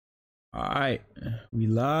Alright, we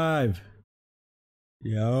live.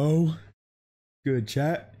 Yo. Good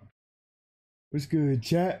chat. What's good,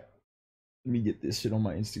 chat? Let me get this shit on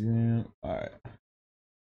my Instagram. Alright.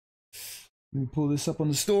 Let me pull this up on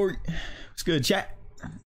the story. What's good, chat?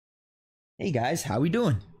 Hey guys, how we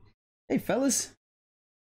doing? Hey fellas.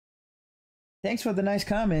 Thanks for the nice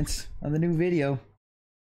comments on the new video.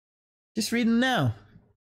 Just reading them now.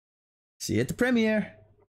 See you at the premiere.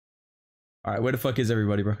 Alright, where the fuck is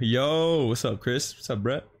everybody, bro? Yo, what's up, Chris? What's up,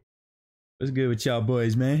 Brett? What's good with y'all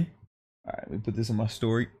boys, man? Alright, let me put this on my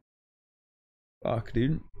story. Fuck,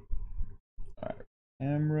 dude. Alright,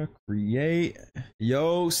 camera, create.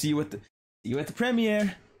 Yo, see you at the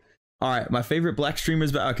premiere. Alright, my favorite black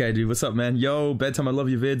streamers, but okay, dude, what's up, man? Yo, Bedtime, I love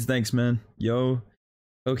your vids. Thanks, man. Yo,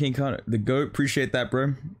 Cocaine Connor, the GOAT, appreciate that,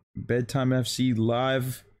 bro. Bedtimefc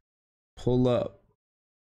live. Pull up.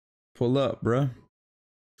 Pull up, bro.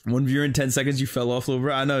 One viewer in 10 seconds, you fell off, little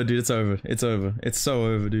bro. I know, dude, it's over. It's over. It's so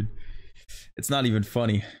over, dude. It's not even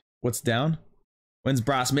funny. What's down? When's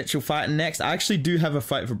Bryce Mitchell fighting next? I actually do have a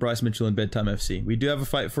fight for Bryce Mitchell in Bedtimefc. We do have a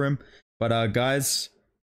fight for him. But guys,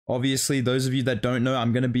 obviously, those of you that don't know,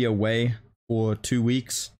 I'm going to be away for 2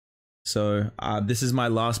 weeks. So this is my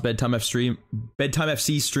last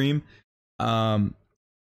Bedtimefc stream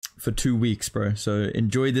for 2 weeks, bro. So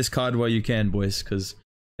enjoy this card while you can, boys, because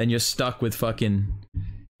then you're stuck with fucking,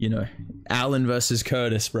 you know, Allen versus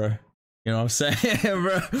Curtis, bro. You know what I'm saying,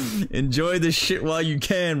 bro? Enjoy this shit while you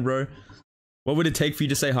can, bro. What would it take for you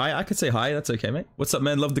to say hi? I could say hi. That's okay, mate. What's up,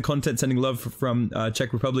 man? Love the content. Sending love from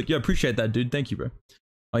Czech Republic. Yeah, appreciate that, dude. Thank you, bro.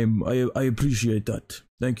 I appreciate that.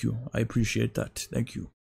 Thank you. I appreciate that. Thank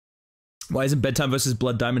you. Why isn't Bedtime versus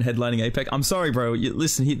Blood Diamond headlining APEC? I'm sorry, bro.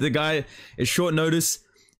 Listen, the guy is short notice.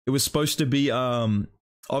 It was supposed to be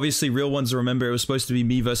obviously real ones remember. It was supposed to be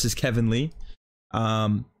me versus Kevin Lee.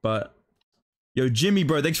 But yo, Jimmy,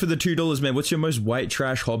 bro, thanks for the $2, man. What's your most white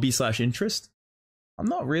trash hobby / interest? I'm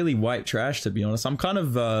not really white trash, to be honest. I'm kind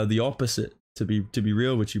of the opposite, to be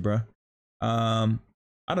real with you, bro. I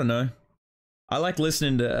don't know. I like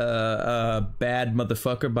listening to Bad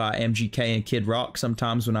Motherfucker by MGK and Kid Rock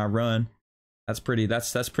sometimes when I run. That's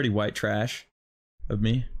pretty white trash of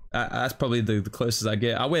me. That's probably the closest I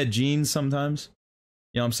get. I wear jeans sometimes.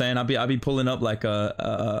 You know what I'm saying? I'll be pulling up like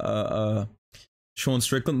a Sean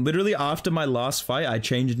Strickland. Literally after my last fight, I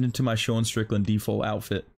changed into my Sean Strickland default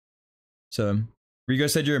outfit. So Rigo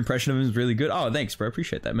said your impression of him is really good. Oh, thanks, bro.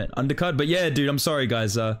 Appreciate that, man. Undercut. But yeah, dude, I'm sorry,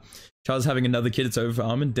 guys. Charles having another kid. It's over for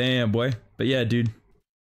Armin. Damn, boy. But yeah, dude.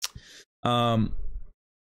 But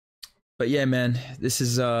yeah, man. This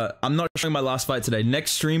is I'm not showing my last fight today.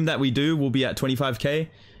 Next stream that we do will be at 25k.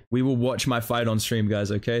 We will watch my fight on stream,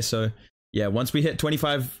 guys. Okay, so yeah, once we hit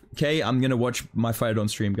 25k, I'm gonna watch my fight on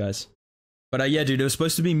stream, guys. But yeah, dude, it was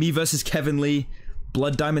supposed to be me versus Kevin Lee.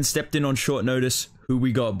 Blood Diamond stepped in on short notice. Who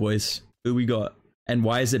we got, boys? Who we got? And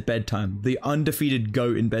why is it Bedtime? The undefeated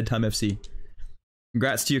GOAT in Bedtimefc.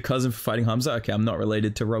 Congrats to your cousin for fighting Hamza. Okay, I'm not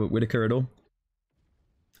related to Robert Whittaker at all.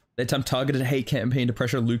 Bedtime targeted a hate campaign to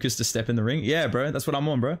pressure Lucas to step in the ring. Yeah, bro, that's what I'm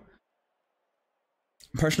on, bro.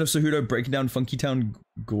 Impression of Cejudo breaking down Funky Town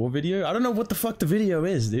Gore video. I don't know what the fuck the video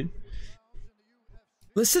is, dude.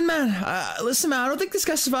 Listen, man. I don't think this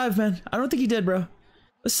guy survived, man. I don't think he did, bro.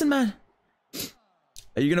 Listen, man.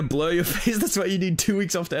 Are you gonna blow your face? That's why you need 2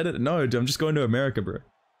 weeks off to edit? No, dude, I'm just going to America, bro.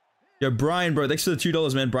 Yo, Brian, bro, thanks for the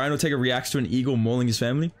 $2, man. Brian will take a reacts to an eagle mauling his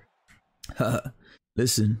family.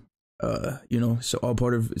 Listen, you know, it's all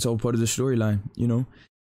part of the storyline. You know,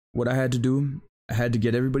 what I had to do, I had to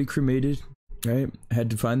get everybody cremated, right? I had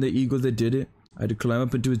to find the eagle that did it. I had to climb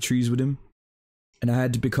up into the trees with him. And I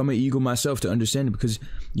had to become an eagle myself to understand it, because,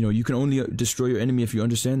 you know, you can only destroy your enemy if you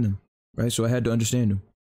understand them, right? So I had to understand him.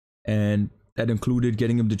 And that included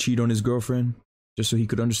getting him to cheat on his girlfriend, just so he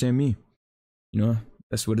could understand me. You know,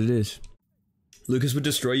 that's what it is. Lucas would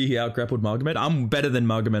destroy you. He outgrappled Margamet. I'm better than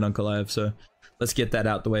Margamet, Uncle Ive, so let's get that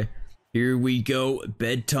out the way. Here we go.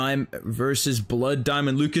 Bedtime versus Blood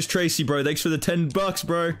Diamond. Lucas Tracy, bro. Thanks for the $10,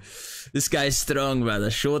 bro. This guy's strong,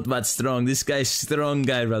 brother. Short but strong. This guy's strong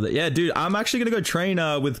guy, brother. Yeah, dude, I'm actually gonna go train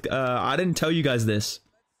with I didn't tell you guys this.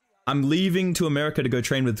 I'm leaving to America to go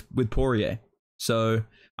train with Poirier. So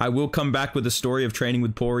I will come back with a story of training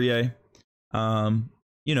with Poirier.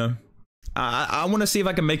 You know, I want to see if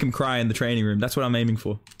I can make him cry in the training room. That's what I'm aiming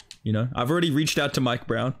for. You know, I've already reached out to Mike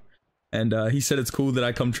Brown, and he said it's cool that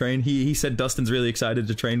I come train. He said Dustin's really excited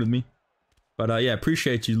to train with me. But yeah,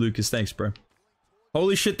 appreciate you, Lucas. Thanks, bro.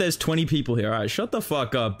 Holy shit, there's 20 people here. Alright, shut the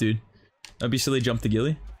fuck up, dude. Don't be silly, jump the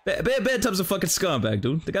gilly. Bedtime's a fucking scumbag,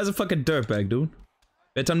 dude. The guy's a fucking dirtbag, dude.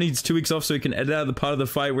 Bedtime needs 2 weeks off so he can edit out the part of the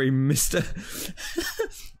fight where he missed it.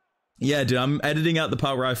 Yeah, dude, I'm editing out the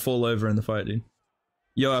part where I fall over in the fight, dude.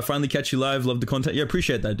 Yo, I finally catch you live. Love the content. Yeah,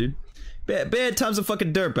 appreciate that, dude. Bedtime's a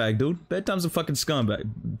fucking dirtbag, dude. Bedtime's a fucking scumbag.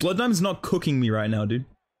 Blood Diamond's not cooking me right now, dude.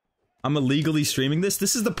 I'm illegally streaming this.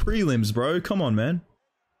 This is the prelims, bro. Come on, man.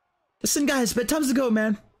 Listen, guys, Bedtime's the go,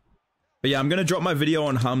 man. But yeah, I'm gonna drop my video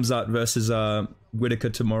on Hamzat versus Whitaker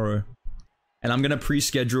tomorrow. And I'm gonna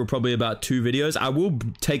pre-schedule probably about 2 videos. I will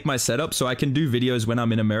take my setup so I can do videos when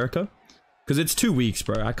I'm in America. Cause it's 2 weeks,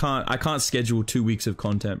 bro. I can't schedule 2 weeks of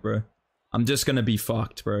content, bro. I'm just gonna be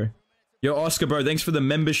fucked, bro. Yo, Oscar, bro, thanks for the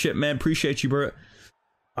membership, man. Appreciate you, bro.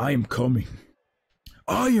 I am coming.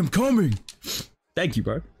 I am coming. Thank you,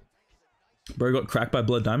 bro. Bro got cracked by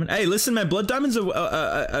Blood Diamond. Hey, listen, man. Blood Diamond's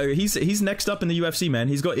he's next up in the UFC, man.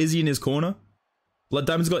 He's got Izzy in his corner. Blood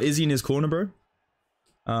Diamond's got Izzy in his corner, bro.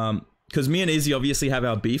 Because me and Izzy obviously have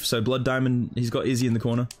our beef. So Blood Diamond, he's got Izzy in the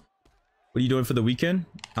corner. What are you doing for the weekend?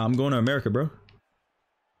 I'm going to America, bro.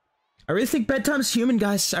 I really think Bedtime's human,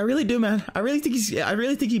 guys. I really do, man. I really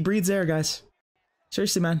think he breathes air, guys.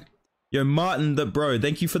 Seriously, man. Yo, Martin, the bro,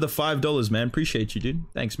 thank you for the $5, man. Appreciate you, dude.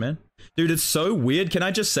 Thanks, man. Dude, it's so weird. Can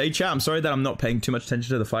I just say, chat? I'm sorry that I'm not paying too much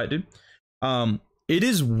attention to the fight, dude. It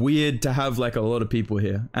is weird to have like a lot of people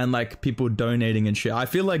here and like people donating and shit. I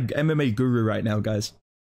feel like MMA guru right now, guys.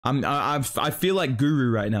 I feel like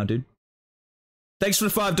guru right now, dude. Thanks for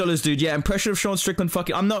the $5, dude. Yeah, impression of Sean Strickland.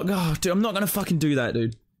 Fucking, I'm not gonna fucking do that,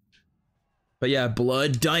 dude. But yeah,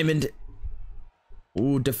 Blood Diamond.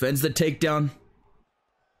 Ooh, defends the takedown.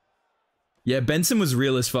 Yeah, Benson was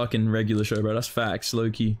real as fucking regular show, bro. That's facts,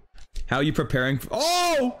 low-key. How are you preparing for—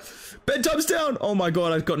 oh! Bedtime's down! Oh my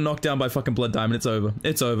god, I got knocked down by fucking Blood Diamond. It's over.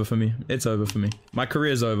 It's over for me. It's over for me. My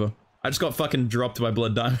career's over. I just got fucking dropped by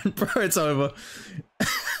Blood Diamond, bro. It's over.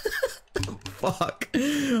 Fuck.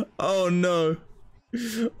 Oh no.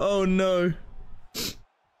 Oh no.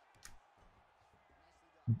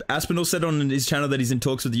 Aspinall said on his channel that he's in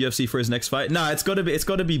talks with the UFC for his next fight. Nah, it's gotta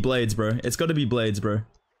be Blades, bro. It's gotta be Blades, bro.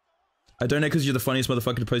 I donate because you're the funniest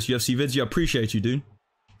motherfucker to post UFC vids. Yeah, appreciate you, dude.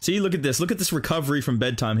 See, look at this. Look at this recovery from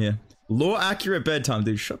Bedtime here. Law accurate Bedtime,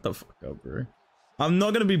 dude. Shut the fuck up, bro. I'm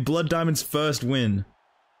not gonna be Blood Diamond's first win.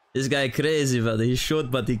 This guy crazy, brother. He's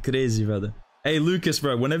short, but he crazy, brother. Hey, Lucas,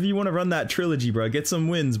 bro. Whenever you want to run that trilogy, bro, get some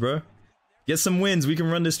wins, bro. Get some wins. We can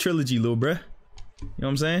run this trilogy, little bro. You know what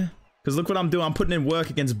I'm saying? Because look what I'm doing. I'm putting in work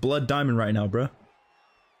against Blood Diamond right now, bro.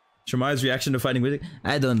 Shemai's reaction to fighting with it.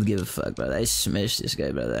 I don't give a fuck, brother. I smash this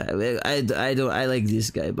guy, brother. I like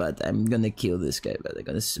this guy, but I'm gonna kill this guy, brother. I'm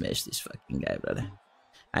gonna smash this fucking guy, brother.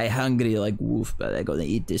 I hungry like wolf, brother. I'm gonna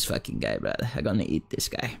eat this fucking guy, brother. I'm gonna eat this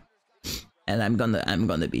guy. And I'm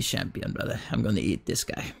gonna be champion, brother. I'm gonna eat this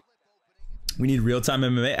guy. We need real-time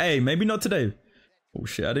MMA. Hey, maybe not today. Oh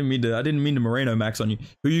shit, I didn't mean to Moreno max on you.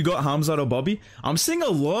 Who you got, Hamzat or Bobby? I'm seeing a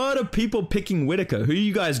lot of people picking Whitaker. Who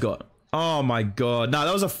you guys got? Oh my god. Nah,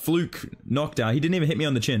 that was a fluke knockdown. He didn't even hit me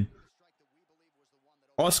on the chin.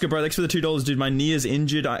 Oscar, bro, thanks for the $2, dude. My knee is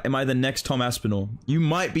injured. Am I the next Tom Aspinall? You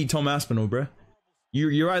might be Tom Aspinall, bro.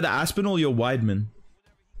 You're either Aspinall or you're Weidman.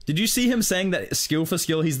 Did you see him saying that skill for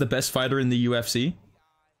skill, he's the best fighter in the UFC?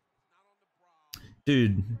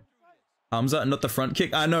 Dude. Hamzat, not the front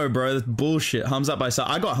kick? I know, bro. That's bullshit. Hamzat by side.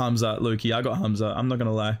 I got Hamzat, Loki. I got Hamzat. I'm not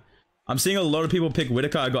gonna lie. I'm seeing a lot of people pick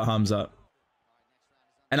Whitaker. I got Hamzat.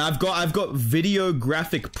 And I've got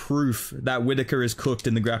videographic proof that Whitaker is cooked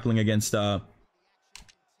in the grappling against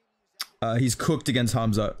he's cooked against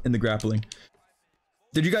Hamzat in the grappling.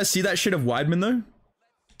 Did you guys see that shit of Weidman though?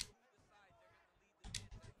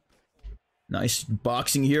 Nice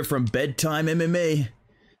boxing here from Bedtime MMA.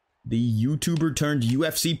 The YouTuber turned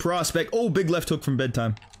UFC prospect. Oh, big left hook from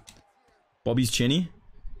Bedtime. Bobby's chinny?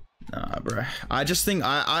 Nah, bro. I just think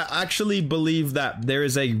I actually believe that there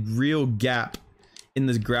is a real gap in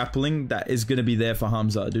the grappling that is going to be there for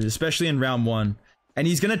Hamzat, dude, especially in round 1. And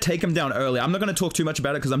he's going to take him down early. I'm not going to talk too much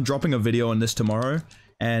about it because I'm dropping a video on this tomorrow.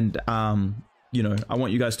 And, you know, I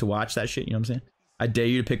want you guys to watch that shit, you know what I'm saying? I dare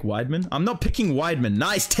you to pick Weidman. I'm not picking Weidman.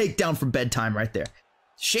 Nice takedown from Bedtime right there.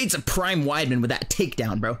 Shades of prime Weidman with that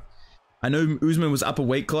takedown, bro. I know Usman was up a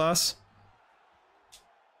weight class.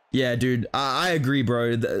 Yeah, dude, I agree,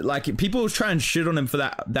 bro. Like, people try and shit on him for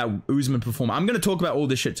that Usman performance. I'm going to talk about all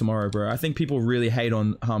this shit tomorrow, bro. I think people really hate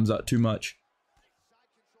on Hamzat too much.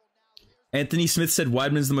 Anthony Smith said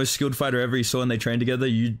Weidman's the most skilled fighter ever he saw and they trained together.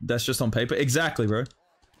 That's just on paper. Exactly, bro.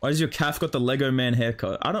 Why does your calf got the Lego man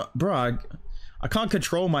haircut? I can't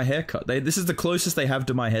control my haircut. This is the closest they have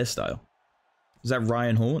to my hairstyle. Is that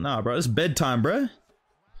Ryan Hall? Nah, bro. It's Bedtime, bro.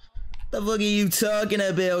 The fuck are you talking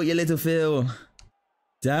about, you little Phil?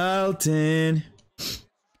 Dalton.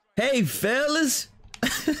 Hey, fellas.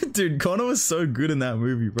 Dude, Connor was so good in that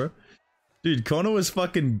movie, bro. Dude, Connor was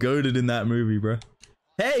fucking goated in that movie, bro.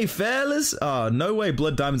 Hey, fellas! Oh, no way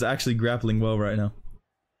Blood Diamond's actually grappling well right now.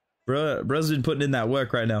 Bro's been putting in that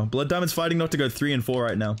work right now. Blood Diamond's fighting not to go 3 and 4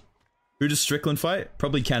 right now. Who does Strickland fight?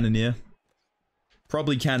 Probably Cannoneer.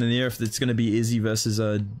 Probably Cannoneer if it's gonna be Izzy versus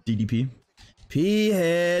DDP.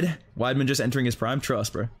 P-head. Weidman just entering his prime.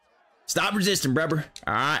 Trust, bro. Stop resisting, brother.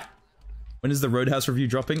 Alright. When is the Roadhouse review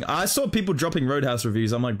dropping? I saw people dropping Roadhouse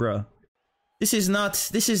reviews. I'm like, bro. This is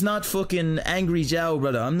not fucking Angry Joe,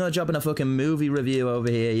 brother. I'm not dropping a fucking movie review over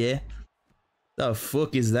here, yeah? The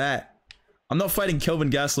fuck is that? I'm not fighting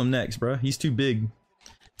Kelvin Gastelum next, bro. He's too big.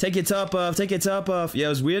 Take your top off, take your top off. Yeah, it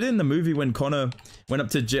was weird in the movie when Connor went up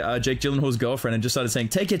to Jake Gyllenhaal's girlfriend and just started saying,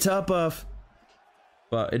 take your top off.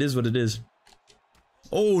 But it is what it is.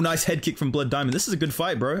 Oh, nice head kick from Blood Diamond. This is a good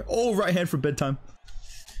fight, bro. Oh, right hand for bedtime.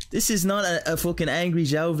 This is not a fucking Angry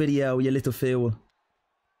Joe video, you little fool.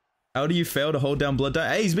 How do you fail to hold down Blood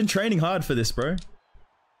Diamond? Hey, he's been training hard for this, bro.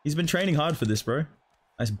 He's been training hard for this, bro.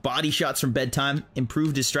 Nice body shots from bedtime.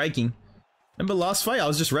 Improved his striking. Remember last fight? I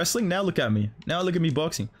was just wrestling. Now look at me. Now look at me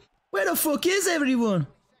boxing. Where the fuck is everyone?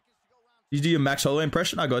 You do your Max Holloway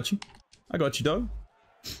impression? I got you. I got you, dog.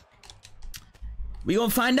 We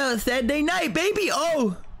gonna find out Saturday night, baby.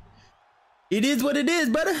 Oh, it is what it is,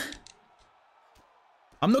 brother.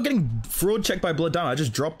 I'm not getting fraud checked by Blood Diamond. I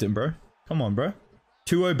just dropped him, bro. Come on, bro.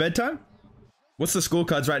 2-0 bedtime? What's the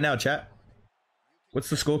scorecards right now, chat? What's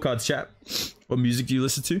the scorecards, chat? What music do you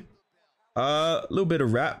listen to? A little bit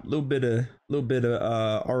of rap, little bit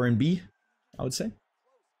of R&B, I would say.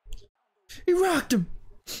 He rocked him.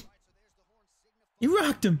 He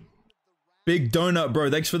rocked him. Big donut, bro.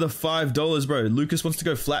 Thanks for the $5, bro. Lucas wants to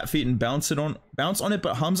go flat feet and bounce on it,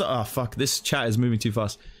 but Hamza, oh fuck, this chat is moving too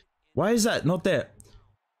fast. Why is that not there?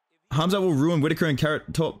 Hamza will ruin Whitaker and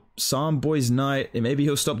Carrot Top Psalm Boys night, and maybe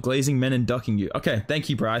he'll stop glazing men and ducking you. Okay, thank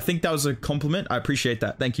you, bro. I think that was a compliment. I appreciate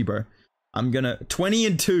that. Thank you, bro. I'm gonna 20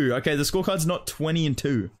 and 2. Okay, the scorecard's not 20 and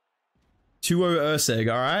 2. 2-0 Urseg,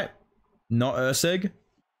 alright? Not Urseg.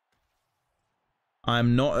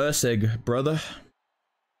 I'm not Urseg, brother.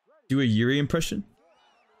 Do a Yuri impression.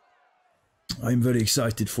 I'm very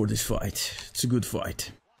excited for this fight. It's a good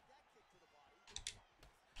fight.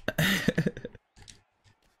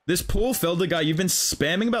 This Paul Felder guy, you've been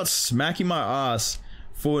spamming about smacking my ass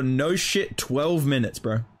for no shit 12 minutes,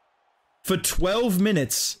 bro. For 12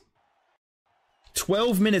 minutes.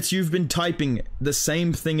 12 minutes you've been typing the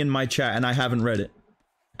same thing in my chat and I haven't read it.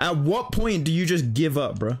 At what point do you just give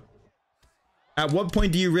up, bro? At what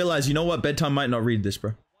point do you realize, you know what, bedtime might not read this,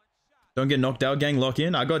 bro? Don't get knocked out, gang, lock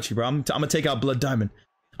in. I got you, bro. I'm gonna take out Blood Diamond.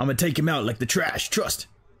 I'm gonna take him out like the trash, trust.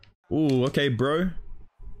 Ooh, okay, bro.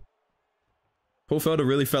 Paul Felder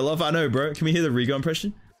really fell off. I know, bro. Can we hear the Rigo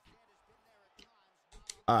impression?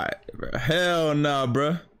 Alright, bro. Hell nah,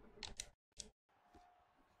 bro.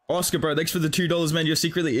 Oscar, bro, thanks for the $2, man. You're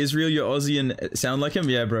secretly Israel, you're Aussie and sound like him?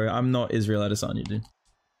 Yeah, bro. I'm not Israel Adesanya, dude.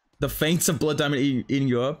 The feints of Blood Diamond eating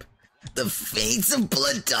you up. The feints of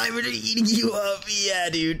Blood Diamond are eating you up. Yeah,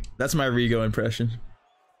 dude. That's my Rigo impression.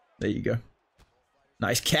 There you go.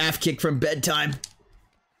 Nice calf kick from bedtime.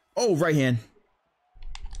 Oh, right hand.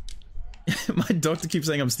 My doctor keeps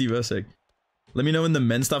saying I'm Steve Ursig. Let me know in the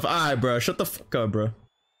men's stuff. Alright, bro. Shut the fuck up, bro.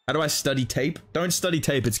 How do I study tape? Don't study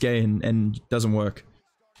tape. It's gay and doesn't work.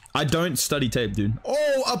 I don't study tape, dude.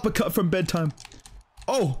 Oh, uppercut from bedtime.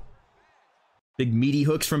 Oh. Big meaty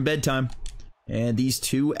hooks from bedtime. And these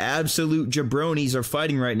two absolute jabronis are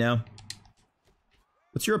fighting right now.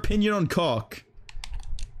 What's your opinion on cock?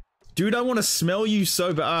 Dude, I want to smell you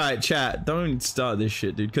so bad. Alright, chat. Don't start this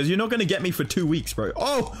shit, dude. Because you're not going to get me for 2 weeks, bro.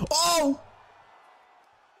 Oh! Oh!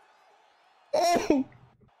 Oh!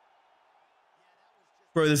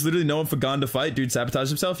 Bro, there's literally no one for Gan to fight. Dude sabotaged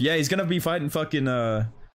himself. Yeah, he's going to be fighting fucking,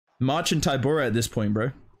 March and Tybora at this point,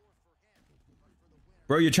 bro.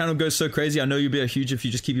 Bro, your channel goes so crazy. I know you'll be a huge if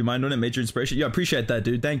you just keep your mind on it. Major inspiration. Yeah, I appreciate that,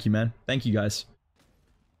 dude. Thank you, man. Thank you, guys.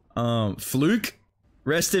 Fluke?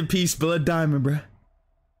 Rest in peace, Blood Diamond, bro.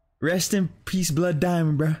 Rest in peace, Blood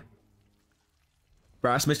Diamond, bro.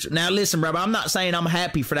 Bro, now listen, bro. I'm not saying I'm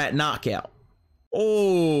happy for that knockout.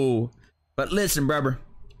 Oh. But listen, brother.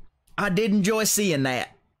 I did enjoy seeing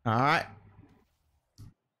that. Alright.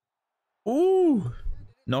 Ooh.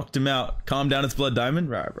 Knocked him out. Calm down, it's Blood Diamond.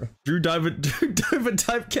 Right, bro. Drew Dover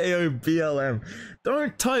type KO BLM.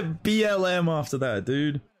 Don't type BLM after that,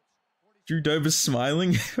 dude. Drew Dover's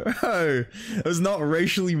smiling. Bro, it was not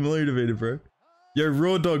racially motivated, bro. Yo,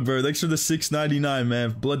 Raw Dog, bro. Thanks for the $6.99,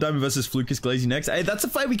 man. Blood Diamond versus Flucus Glazy next. Hey, that's a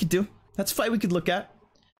fight we could do. That's a fight we could look at.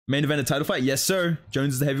 Main event, a title fight. Yes, sir.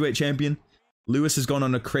 Jones is the heavyweight champion. Lewis has gone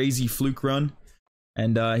on a crazy Fluke run.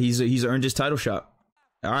 And he's earned his title shot.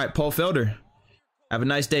 All right, Paul Felder. Have a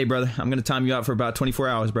nice day, brother. I'm gonna time you out for about 24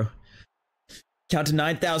 hours, bro. Count to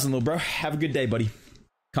 9,000, little bro. Have a good day, buddy.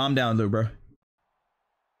 Calm down, little bro.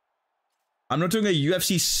 I'm not doing a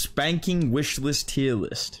UFC spanking wish list tier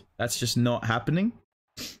list. That's just not happening.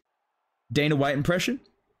 Dana White impression.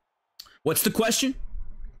 What's the question?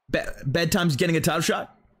 Bedtime's getting a title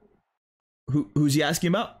shot? Who's he asking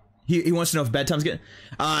about? He wants to know if Bedtime's getting...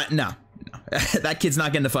 No. That kid's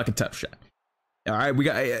not getting a fucking title shot. Alright, we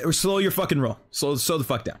got... slow your fucking roll. Slow the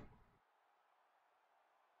fuck down.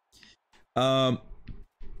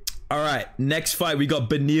 Alright, next fight, we got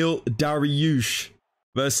Beneil Dariush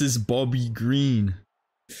versus Bobby Green.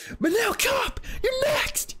 Beneil, come up! You're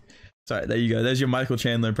next! Sorry, there you go. There's your Michael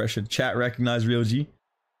Chandler impression. Chat recognize Real G.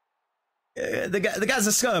 The guy's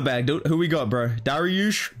a scumbag, dude. Who we got, bro?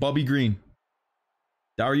 Dariush, Bobby Green.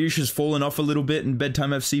 Dariush has fallen off a little bit in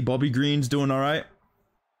Bedtime FC. Bobby Green's doing alright.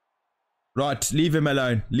 Right, leave him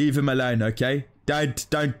alone. Leave him alone, okay?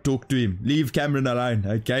 Don't talk to him. Leave Cameron alone,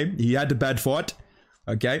 okay? He had a bad fight,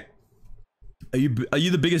 okay? Are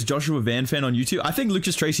you the biggest Joshua Van fan on YouTube? I think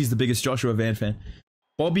Lucas Tracy's the biggest Joshua Van fan.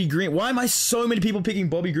 Bobby Green. Why am I so many people picking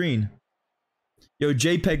Bobby Green? Yo,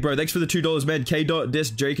 JPEG, bro. Thanks for the $2, man. K.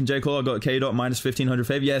 Dis, Jake and J. Cole. I got K. minus 1,500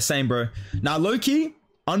 favor. Yeah, same, bro. Now, low-key,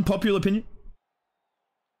 unpopular opinion.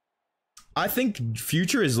 I think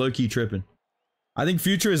Future is low-key tripping. I think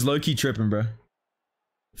Future is low-key tripping, bro.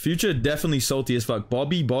 Future definitely salty as fuck.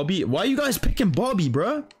 Bobby. Why are you guys picking Bobby,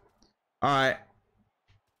 bro? Alright.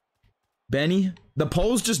 Benny. The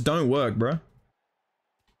polls just don't work, bro.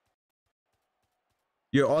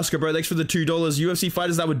 Yo, Oscar, bro, thanks for the $2. UFC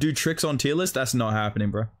fighters that would do tricks on tier list? That's not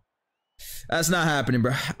happening, bro. That's not happening,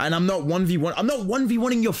 bro. And I'm not 1v1. I'm not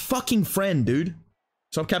 1v1ing your fucking friend, dude.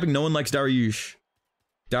 Stop capping. No one likes Dariush.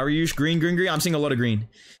 Dariush, green. I'm seeing a lot of green.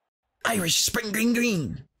 Irish spring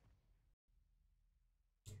green.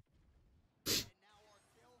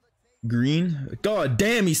 Green. God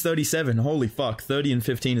damn, he's 37. Holy fuck. 30 and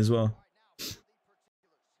 15 as well.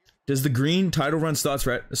 Does the green title run start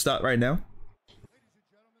right now?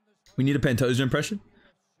 We need a Pantoja impression.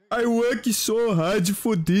 I work so hard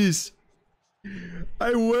for this.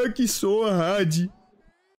 I work so hard.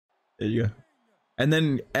 There you go. And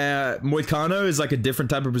then Moicano is like a different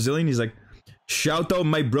type of Brazilian. He's like, shout out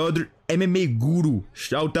my brother, MMA Guru.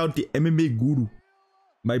 Shout out the MMA Guru.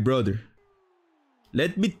 My brother.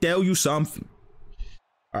 Let me tell you something.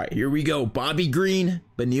 Alright, here we go. Bobby Green,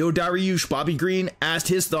 Beneil Dariush. Bobby Green asked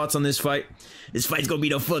his thoughts on this fight. This fight's gonna be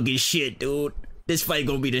the fucking shit, dude. This fight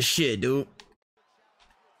gonna be the shit, dude.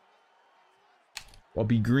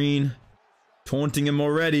 Bobby Green taunting him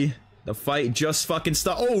already. The fight just fucking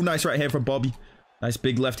started. Oh, nice right hand from Bobby. Nice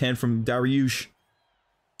big left hand from Dariush.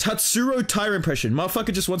 Tatsuro Tyra impression.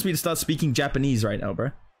 Motherfucker just wants me to start speaking Japanese right now,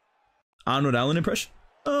 bro. Arnold Allen impression.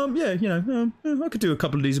 Yeah, you know, I could do a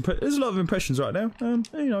couple of these. There's a lot of impressions right now.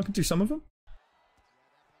 You know, I could do some of them.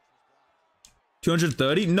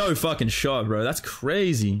 230? No fucking shot, bro. That's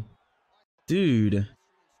crazy. Dude.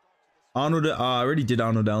 Arnold, I already did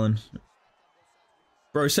Arnold Allen.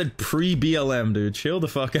 Bro, said pre-BLM, dude. Chill the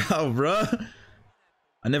fuck out, bro.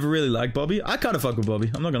 I never really liked Bobby. I kind of fuck with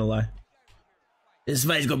Bobby. I'm not gonna lie. This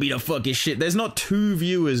fight's gonna be the fucking shit. There's not 2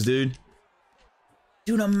 viewers, dude.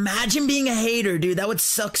 Dude, imagine being a hater, dude. That would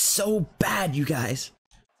suck so bad, you guys.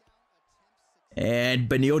 And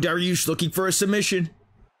Beneil Dariush looking for a submission.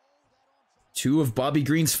 2 of Bobby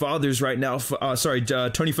Green's fathers right now.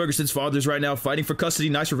 Tony Ferguson's fathers right now fighting for custody.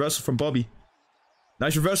 Nice reversal from Bobby.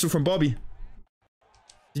 Nice reversal from Bobby.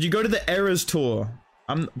 Did you go to the Eras tour?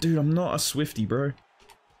 Dude, I'm not a Swiftie, bro.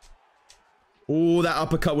 Oh, that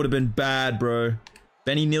uppercut would have been bad, bro.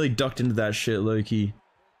 Benny nearly ducked into that shit, low-key.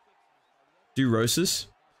 Do Rosas?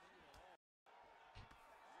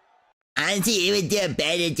 Honestly, it would do a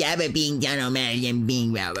better job of being John than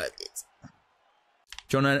being Roberts.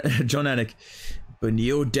 John Anik.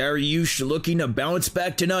 Beneil Dariush looking to bounce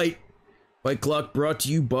back tonight. Fight Clock brought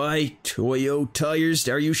to you by Toyo Tires.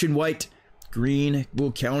 Dariush in white. Green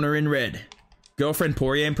will counter in red. Girlfriend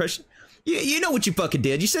Poirier impression? You know what you fucking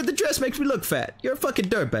did. You said the dress makes me look fat. You're a fucking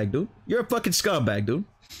dirtbag, dude. You're a fucking scumbag, dude.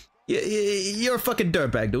 You're a fucking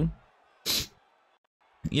dirtbag, dude.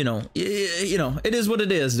 You know, it is what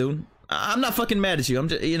it is, dude. I'm not fucking mad at you. I'm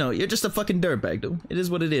just, you're just a fucking dirtbag, dude. It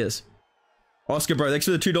is what it is. Oscar, bro, thanks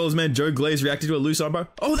for the $2, man. Joe Glaze reacted to a loose armbar.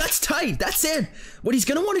 Oh, that's tight. That's it. What he's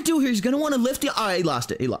gonna want to do here, he's gonna want to lift it. Oh, he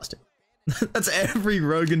lost it. He lost it. That's every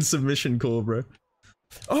Rogan submission call, bro.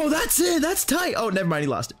 Oh, that's it. That's tight. Oh, never mind. He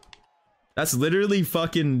lost it. That's literally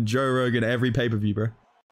fucking Joe Rogan every pay-per-view, bro.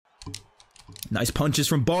 Nice punches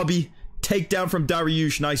from Bobby. Takedown from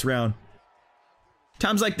Dariush. Nice round.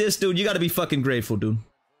 Times like this, dude, you gotta be fucking grateful, dude.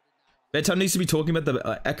 Bedtime needs to be talking about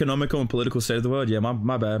the economical and political state of the world. Yeah,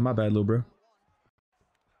 my bad, little bro.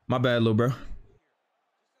 My bad, little bro.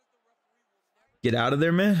 Get out of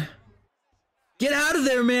there, man. Get out of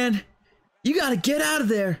there, man. You gotta get out of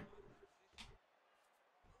there.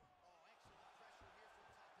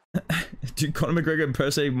 Dude, Conor McGregor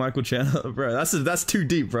impersonating Michael Chandler, bro. That's too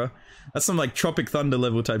deep, bro. That's some like Tropic Thunder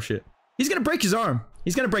level type shit. He's gonna break his arm.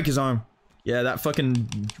 He's gonna break his arm. Yeah, that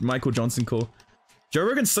fucking Michael Johnson call. Joe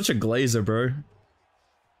Rogan's such a glazer, bro.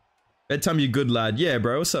 Bedtime, you good lad. Yeah,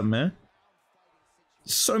 bro. What's up, man?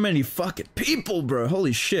 So many fucking people, bro.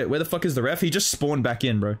 Holy shit. Where the fuck is the ref? He just spawned back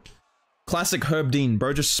in, bro. Classic Herb Dean,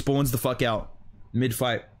 bro. Just spawns the fuck out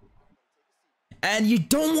mid-fight. And you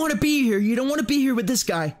don't want to be here. You don't want to be here with this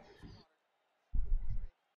guy.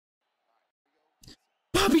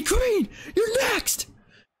 Bobby Green, you're next.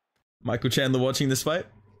 Michael Chandler watching this fight.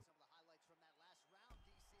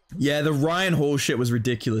 Yeah, the Ryan Hall shit was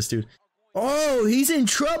ridiculous, dude. Oh, he's in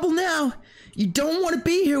trouble now. You don't want to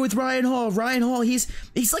be here with Ryan Hall. Ryan Hall, he's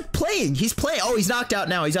like playing. He's playing. Oh, he's knocked out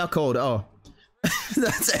now. He's out cold. Oh.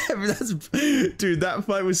 that's dude, that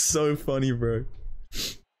fight was so funny, bro.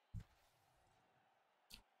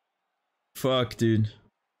 Fuck, dude.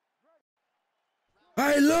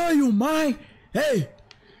 I love you, man. Hey.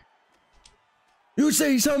 You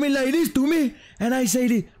say something like this to me, and I say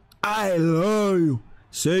this. I love you.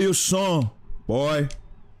 Say your song, boy.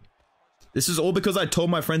 This is all because I told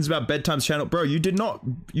my friends about Bedtime's channel. Bro, you did not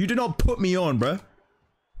put me on, bro.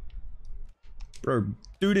 Bro,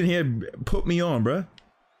 dude in here put me on, bro.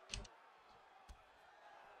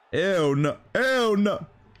 Hell no. Hell no.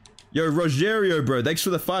 Yo, Rogerio, bro. Thanks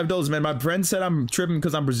for the $5, man. My friend said I'm tripping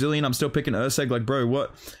because I'm Brazilian. I'm still picking Urseg. Like, bro,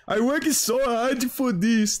 what? I work so hard for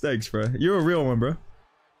this. Thanks, bro. You're a real one, bro.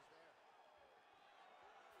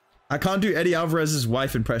 I can't do Eddie Alvarez's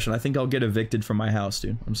wife impression. I think I'll get evicted from my house,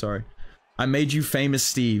 dude. I'm sorry. I made you famous,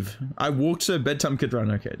 Steve. I walked so Bedtime could run.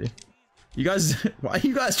 Okay, dude. You guys, why are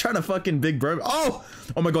you guys trying to fucking big bro? Oh!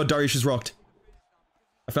 Oh my god, Darius is rocked.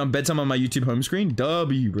 I found Bedtime on my YouTube home screen.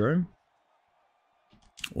 W, bro.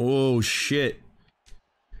 Oh, shit.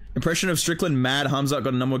 Impression of Strickland, Mad Hamzat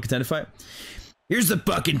got a #1 contender fight. Here's the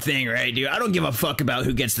fucking thing, right, dude? I don't give a fuck about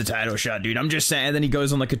who gets the title shot, dude. I'm just saying. And then he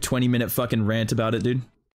goes on like a 20-minute fucking rant about it, dude.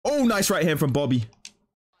 Oh, nice right hand from Bobby.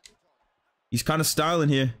 He's kind of styling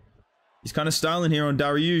here. He's kind of styling here on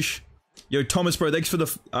Dariush. Yo, Thomas, bro, thanks for the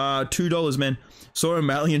 $2, man. Saw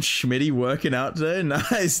O'Malley and Schmitty working out today.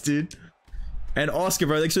 Nice, dude. And Oscar,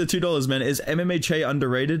 bro, thanks for the $2, man. Is MMA Che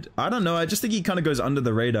underrated? I don't know. I just think he kind of goes under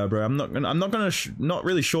the radar, bro. I'm not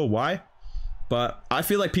really sure why, but I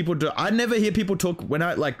feel like people do. I never hear people talk when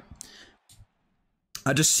I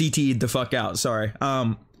just CT'd the fuck out. Sorry.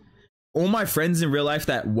 All my friends in real life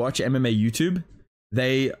that watch MMA YouTube,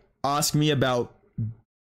 they ask me about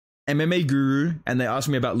MMA Guru and they ask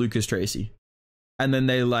me about Lucas Tracy, and then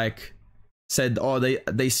they like said, oh,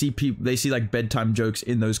 they see like bedtime jokes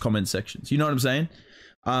in those comment sections. You know what I'm saying?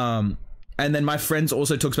 And then my friends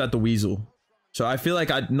also talks about the Weasel. So I feel like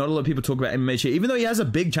not a lot of people talk about MMA shit, even though he has a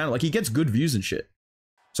big channel. Like, he gets good views and shit.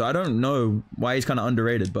 So I don't know why he's kind of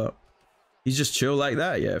underrated, but he's just chill like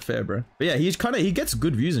that. Yeah, fair, bro. But yeah, he gets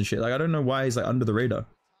good views and shit. Like, I don't know why he's like under the radar.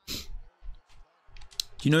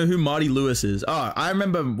 Do you know who Marty Lewis is? Oh, I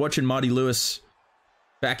remember watching Marty Lewis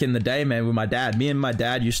back in the day, man, with my dad. Me and my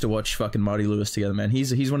dad used to watch fucking Marty Lewis together, man.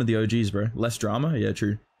 He's one of the OGs, bro. Less drama? Yeah,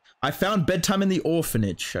 true. I found Bedtime in the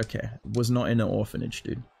orphanage. Okay. Was not in an orphanage,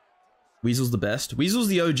 dude. Weasel's the best. Weasel's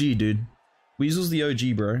the OG, dude. Weasel's the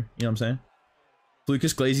OG, bro. You know what I'm saying?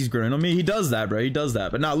 Lucas Glazy's growing on me. He does that, bro. He does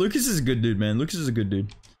that. But nah, Lucas is a good dude, man. Lucas is a good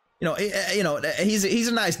dude. You know, he's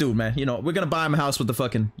a nice dude, man. You know, we're gonna buy him a house with the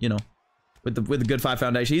fucking, you know, with the Good Fight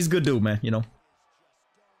Foundation. He's a good dude, man. You know.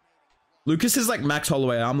 Lucas is like Max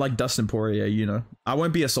Holloway. I'm like Dustin Poirier, you know. I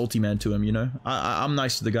won't be a salty man to him, you know. I'm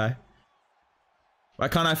nice to the guy. Why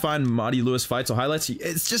can't I find Marty Lewis fights or highlights?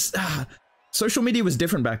 It's just social media was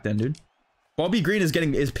different back then, dude. Bobby Green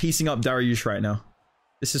is piecing up Dariush right now.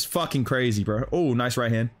 This is fucking crazy, bro. Oh, nice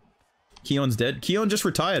right hand. Keon's dead. Keon just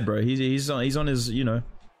retired, bro. He's on his, you know.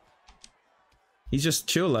 He's just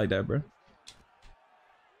chill like that, bro.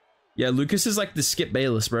 Yeah, Lucas is like the Skip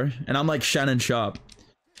Bayless, bro. And I'm like Shannon Sharp.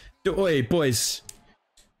 Oi, boys.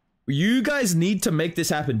 You guys need to make this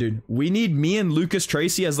happen, dude. We need me and Lucas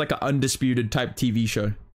Tracy as like an undisputed type TV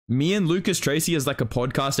show. Me and Lucas Tracy as like a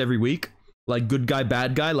podcast every week. Like Good Guy,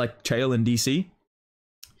 Bad Guy, like Chael and DC.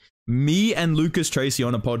 Me and Lucas Tracy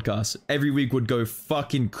on a podcast every week would go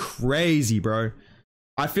fucking crazy, bro.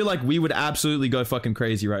 I feel like we would absolutely go fucking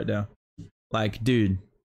crazy right now. Like, dude.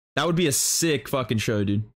 That would be a sick fucking show,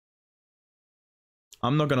 dude.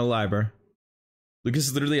 I'm not gonna lie, bro. Lucas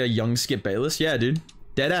is literally a young Skip Bayless. Yeah, dude.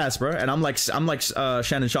 Dead ass, bro. And I'm like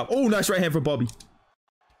Shannon Sharp. Oh, nice right hand for Bobby.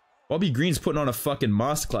 Bobby Green's putting on a fucking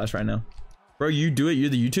masterclass right now. Bro, you do it. You're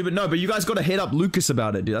the YouTuber. No, but you guys got to hit up Lucas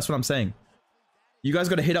about it, dude. That's what I'm saying. You guys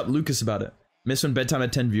got to hit up Lucas about it. Miss when bedtime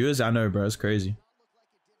at 10 viewers? I know, bro. It's crazy.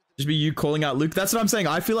 Just be you calling out Luke. That's what I'm saying.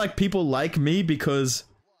 I feel like people like me because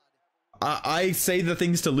I say the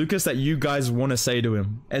things to Lucas that you guys want to say to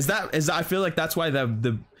him. I feel like that's why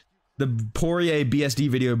the Poirier BSD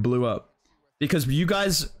video blew up. Because you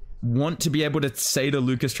guys want to be able to say to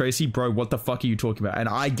Lucas Tracy, bro, what the fuck are you talking about? And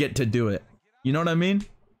I get to do it. You know what I mean?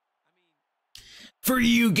 For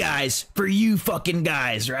you guys. For you fucking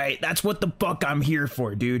guys, right? That's what the fuck I'm here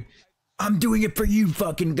for, dude. I'm doing it for you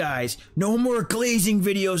fucking guys. No more glazing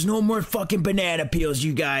videos. No more fucking banana peels,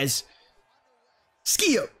 you guys.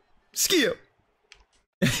 Ski up. Ski up.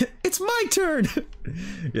 It's my turn.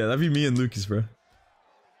 Yeah, that'd be me and Lucas, bro.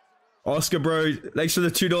 Oscar, bro, thanks for the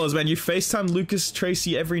 $2, man. You FaceTime Lucas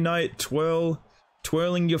Tracy every night,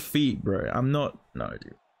 twirling your feet, bro. I'm not, no,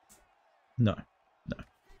 dude. No.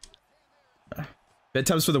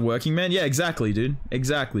 Bedtime's for the working man? Yeah, exactly, dude.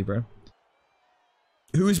 Exactly, bro.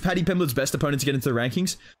 Who is Paddy Pimblett's best opponent to get into the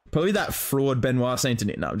rankings? Probably that fraud Benoit Saint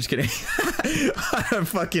Denis. No, I'm just kidding. I don't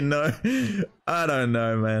fucking know. I don't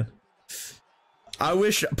know, man. I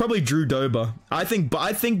wish, probably Drew Dober. I think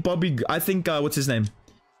what's his name?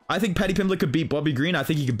 I think Paddy Pimblett could beat Bobby Green. I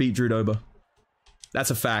think he could beat Drew Dober.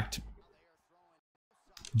 That's a fact.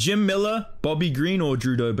 Jim Miller, Bobby Green, or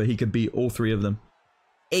Drew Dober. He could beat all three of them.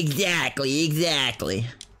 Exactly.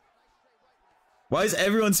 Why is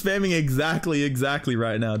everyone spamming exactly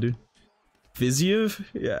right now, dude? Viziev?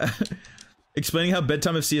 Yeah. Explaining how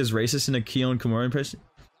Bedtimefc is racist in a Keon Kimura impression.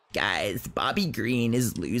 Guys, Bobby Green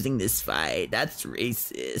is losing this fight. That's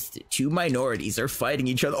racist. Two minorities are fighting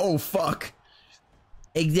each other. Oh, fuck.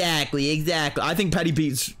 Exactly. I think Paddy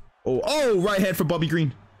beats... Oh, right hand for Bobby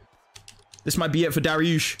Green. This might be it for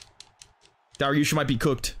Dariush. Dariush might be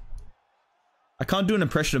cooked. I can't do an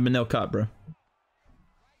impression of Manel Kat, bro.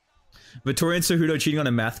 Vittoria and Cejudo cheating on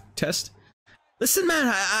a math test. Listen,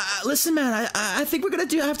 man. I think we're gonna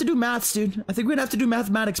have to do maths, dude. I think we're gonna have to do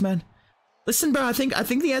mathematics, man. Listen, bro. I think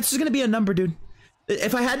the answer's gonna be a number, dude.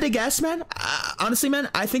 If I had to guess, man. Honestly, man.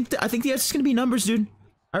 I think the answer's gonna be numbers, dude.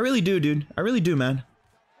 I really do, dude. I really do, man.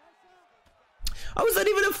 How was that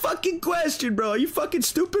even a fucking question, bro? Are you fucking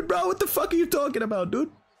stupid, bro? What the fuck are you talking about,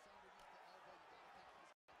 dude?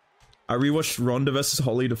 I rewatched Ronda versus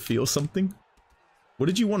Holly to feel something. What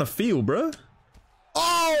did you want to feel, bro?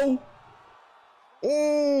 Oh,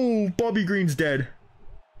 Bobby Green's dead.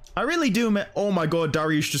 I really do, man. Oh my god,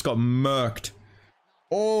 Dariush just got murked.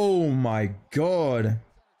 Oh my god.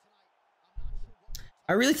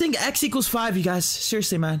 I really think X equals 5, you guys.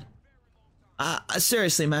 Seriously, man.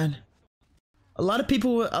 Seriously, man. A lot of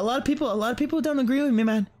people don't agree with me,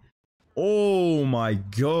 man. Oh my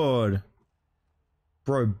god.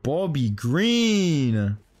 Bro, Bobby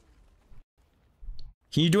Green.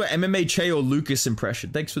 Can you do an MMA Che or Lucas impression?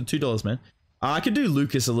 Thanks for the $2, man. I could do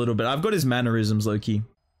Lucas a little bit. I've got his mannerisms, low-key.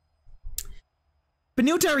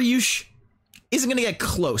 Beneil Dariush isn't going to get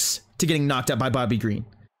close to getting knocked out by Bobby Green.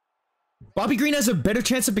 Bobby Green has a better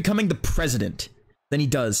chance of becoming the president than he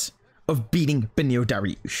does of beating Beneil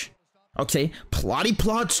Dariush. Okay, plotty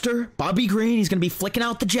plotster, Bobby Green, he's going to be flicking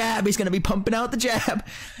out the jab, he's going to be pumping out the jab,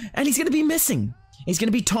 and he's going to be missing. He's going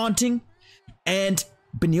to be taunting, and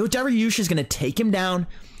Beneil Dariush is going to take him down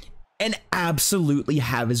and absolutely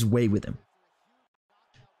have his way with him.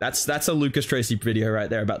 That's a Lucas Tracy video right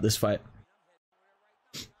there about this fight.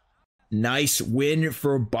 Nice win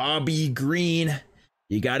for Bobby Green.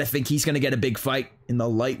 You got to think he's going to get a big fight in the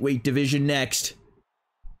lightweight division next.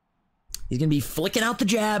 He's going to be flicking out the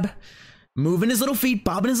jab, moving his little feet,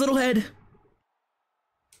 bobbing his little head.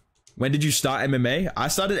 When did you start MMA? I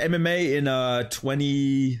started MMA in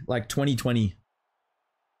 2020.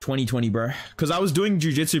 2020, bro. Because I was doing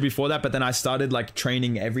jiu-jitsu before that, but then I started like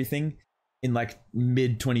training everything in like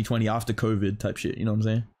mid 2020 after COVID type shit. You know what I'm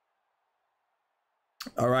saying?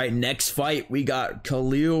 All right, next fight we got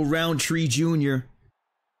Khalil Roundtree Jr.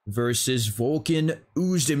 versus Volkan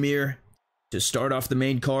Oezdemir to start off the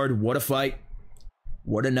main card. What a fight.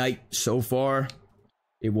 What a night so far.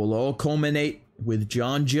 It will all culminate with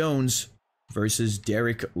John Jones versus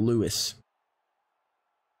Derek Lewis.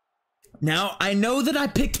 Now, I know that I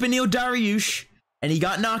picked Beneil Dariush and he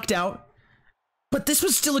got knocked out, but this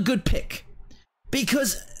was still a good pick.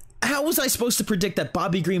 Because how was I supposed to predict that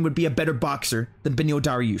Bobby Green would be a better boxer than Beneil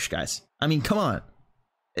Dariush, guys? I mean, come on.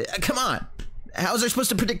 Come on. How was I supposed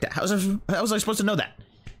to predict that? How was I supposed to know that?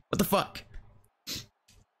 What the fuck?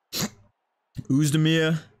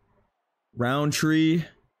 Oezdemir Roundtree.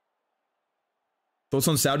 Thoughts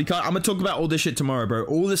on Saudi card? I'm gonna talk about all this shit tomorrow, bro.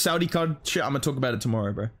 All the Saudi card shit, I'm gonna talk about it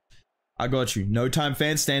tomorrow, bro. I got you. No time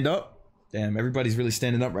fans, stand up. Damn, everybody's really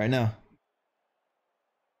standing up right now.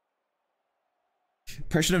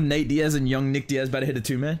 Impression of Nate Diaz and young Nick Diaz about to hit a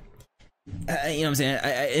 2, man. You know what I'm saying?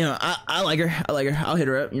 I like her. I like her. I'll hit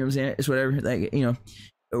her up. You know what I'm saying? It's whatever. Like, you know,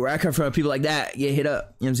 where I come from, people like that get hit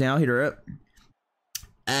up. You know what I'm saying? I'll hit her up.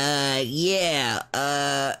 Yeah.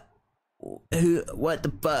 What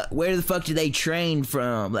the fuck? Where the fuck do they train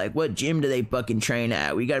from? Like, what gym do they fucking train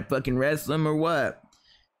at? We gotta fucking wrestle them or what?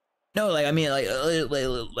 No, like, I mean, like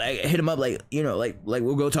hit them up, like, you know, like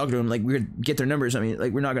we'll go talk to them, like, we're gonna get their numbers. I mean,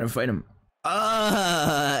 like, we're not gonna fight them.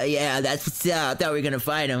 Yeah, that's what's up. I thought we were gonna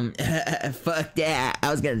fight him. Fuck that.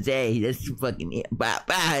 I was gonna say, that's fucking,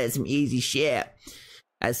 that's some easy shit.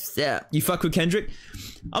 That's what's up. You fuck with Kendrick?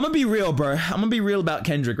 I'm gonna be real, bro. I'm gonna be real about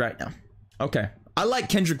Kendrick right now. Okay. I like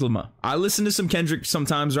Kendrick Lamar. I listen to some Kendrick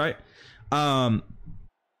sometimes, right?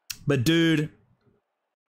 But dude,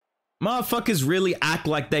 motherfuckers really act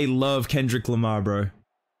like they love Kendrick Lamar, bro.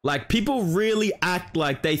 Like, people really act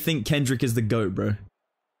like they think Kendrick is the GOAT, bro.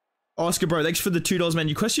 Oscar, bro, thanks for the $2, man.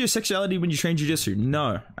 You question your sexuality when you train jiu-jitsu?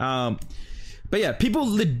 No. But yeah, people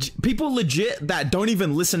legit that don't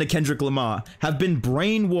even listen to Kendrick Lamar have been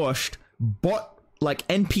brainwashed, like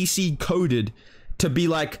NPC coded to be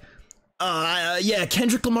like, yeah,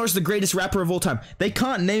 Kendrick Lamar's the greatest rapper of all time. They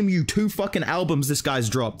can't name you 2 fucking albums this guy's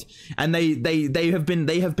dropped, and they have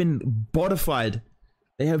been botified.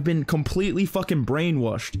 They have been completely fucking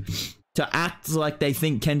brainwashed to act like they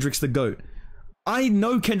think Kendrick's the GOAT. I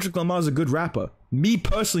know Kendrick Lamar's a good rapper. Me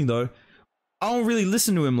personally, though, I don't really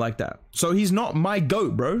listen to him like that. So he's not my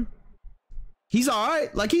GOAT, bro. He's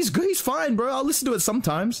alright. Like, he's good. He's fine, bro. I'll listen to it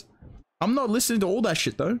sometimes. I'm not listening to all that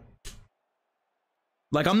shit, though.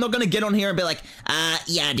 Like, I'm not gonna get on here and be like,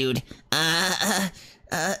 yeah, dude.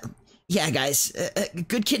 Yeah, guys.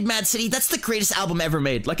 Good Kid, Mad City. That's the greatest album ever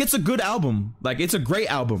made. Like, it's a good album. Like, it's a great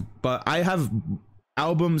album. But I have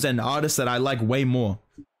albums and artists that I like way more.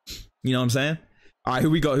 You know what I'm saying? Alright,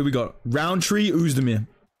 who we got? Roundtree, Uzdemir.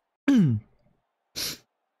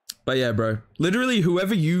 But yeah, bro. Literally,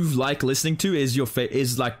 whoever you like listening to is your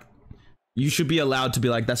is like, you should be allowed to be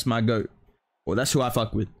like, that's my GOAT. Or that's who I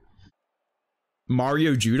fuck with.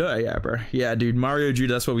 Mario Judah? Yeah, bro. Yeah, dude. Mario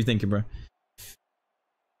Judah, that's what we thinking, bro.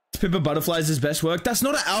 Pimp a Butterfly is his best work. That's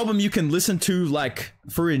not an album you can listen to, like,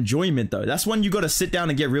 for enjoyment, though. That's one you gotta sit down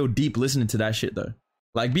and get real deep listening to that shit, though.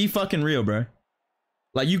 Like, be fucking real, bro.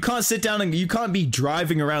 Like, you can't sit down and you can't be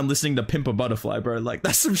driving around listening to Pimp a Butterfly, bro. Like,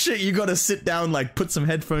 that's some shit you gotta sit down, like, put some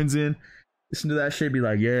headphones in, listen to that shit, be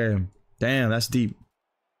like, yeah, damn, that's deep.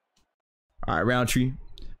 Alright, Roundtree.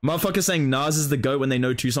 Motherfuckers saying Nas is the GOAT when they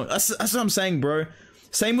know 2 songs. That's what I'm saying, bro.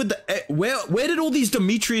 Same with the... Where did all these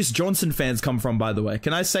Demetrius Johnson fans come from, by the way?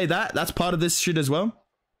 Can I say that? That's part of this shit as well?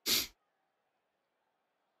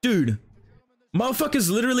 Dude. Motherfuckers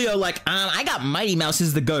literally are like, I got Mighty Mouse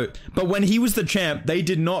as the GOAT. But when he was the champ, they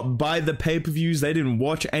did not buy the pay-per-views. They didn't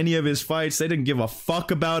watch any of his fights. They didn't give a fuck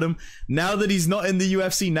about him. Now that he's not in the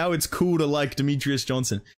UFC, now it's cool to like Demetrius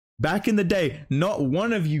Johnson. Back in the day, not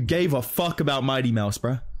one of you gave a fuck about Mighty Mouse,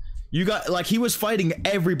 bro. You got, like, he was fighting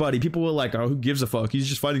everybody. People were like, oh, who gives a fuck? He's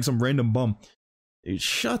just fighting some random bum. Dude,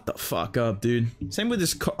 shut the fuck up, dude. Same with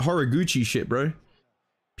this Horiguchi shit, bro.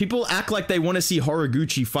 People act like they want to see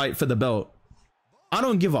Horiguchi fight for the belt. I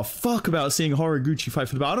don't give a fuck about seeing Horiguchi fight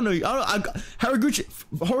for the belt. I don't know.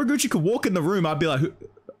 Horiguchi could walk in the room. I'd be like,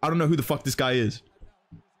 I don't know who the fuck this guy is.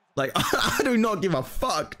 Like, I do not give a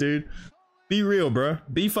fuck, dude. Be real, bro.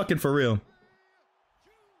 Be fucking for real.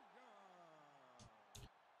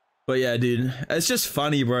 But yeah, dude, it's just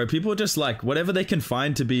funny, bro. People just like whatever they can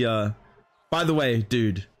find to be by the way,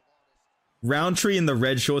 dude, Roundtree in the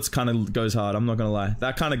red shorts kind of goes hard. I'm not gonna lie.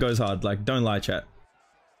 That kind of goes hard. Like, don't lie, chat.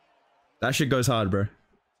 That shit goes hard, bro.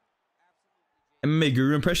 MMA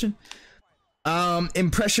Guru impression?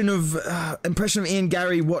 Impression of Ian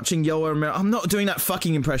Gary watching Yoa. I'm not doing that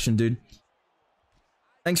fucking impression, dude.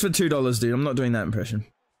 Thanks for $2, dude. I'm not doing that impression.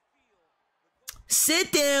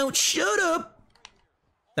 Sit down. Shut up.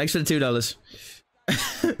 Thanks for the $2.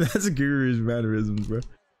 That's a Guru's mannerisms, bro.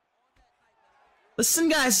 Listen,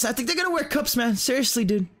 guys, I think they're gonna wear cups, man. Seriously,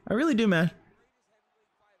 dude. I really do, man.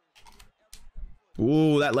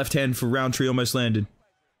 Ooh, that left hand for Roundtree almost landed.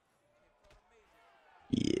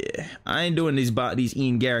 Yeah, I ain't doing these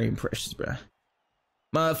Ian Gary impressions, bro.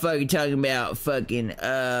 Motherfucker talking about fucking,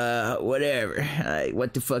 whatever. Like,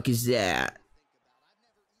 what the fuck is that?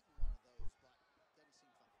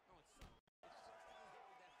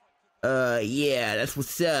 Yeah, that's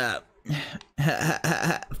what's up.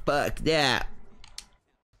 Fuck that.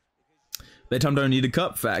 Bedtime don't need a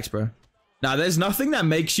cup. Facts, bro. Nah, there's nothing that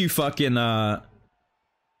makes you fucking,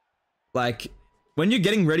 like, when you're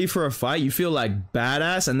getting ready for a fight, you feel like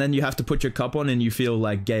badass, and then you have to put your cup on and you feel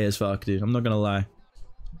like gay as fuck, dude. I'm not gonna lie.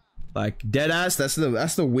 Like, dead ass, that's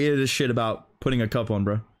the weirdest shit about putting a cup on,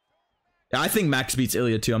 bro. I think Max beats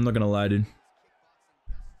Ilya too, I'm not gonna lie, dude.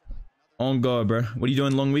 On God, bro. What are you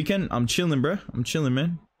doing long weekend? I'm chilling, bro. I'm chilling,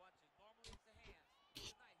 man.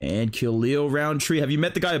 And Khalil Roundtree. Have you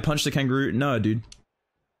met the guy who punched the kangaroo? No, dude.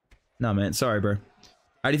 Nah, man. Sorry, bro.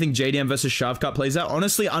 How do you think JDM versus Shavkat plays out?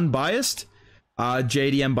 Honestly, unbiased.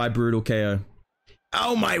 JDM by brutal KO.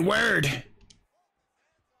 Oh, my word.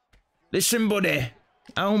 Listen, buddy.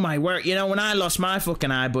 Oh, my word. You know, when I lost my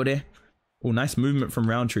fucking eye, buddy. Oh, nice movement from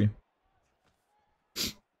Roundtree.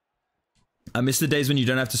 I miss the days when you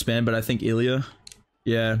don't have to spam, but I think Ilya.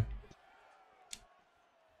 Yeah.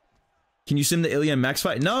 Can you sim the Ilya and Max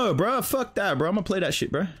fight? No, bro. Fuck that, bro. I'm gonna play that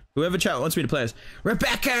shit, bro. Whoever chat wants me to play this.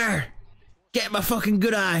 Rebecca! Get my fucking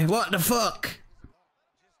good eye. What the fuck?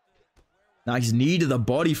 Nice knee to the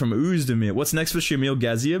body from Uzdemir. What's next for Shamil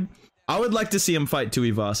Gaziev? I would like to see him fight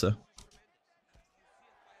Tuivasa.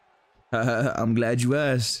 I'm glad you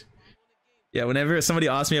asked. Yeah, whenever somebody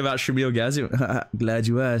asks me about Shamil Gaziev, glad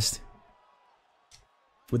you asked.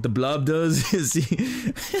 What the blob does is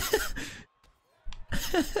he...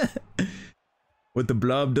 What the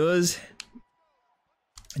blob does.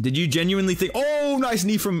 Did you genuinely think... Oh, nice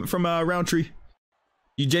knee from Roundtree.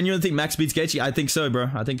 You genuinely think Max beats Gaethje? I think so, bro.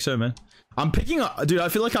 I think so, man. I'm picking up... Dude, I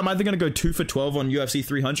feel like I'm either going to go 2 for 12 on UFC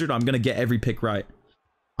 300 or I'm going to get every pick right.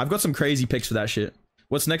 I've got some crazy picks for that shit.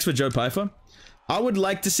 What's next for Joe Pyfer? I would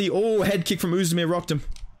like to see... Oh, head kick from Uzdemir. Rocked him.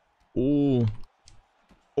 Oh.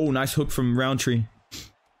 Oh, nice hook from Roundtree.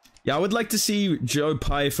 Yeah, I would like to see Joe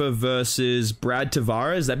Pyfer versus Brad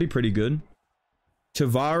Tavares. That'd be pretty good.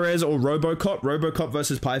 Tavares or Robocop. Robocop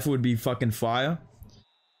versus Pyfer would be fucking fire.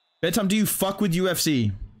 Bedtime, do you fuck with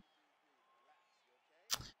UFC?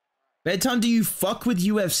 Bedtime, do you fuck with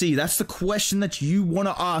UFC? That's the question that you want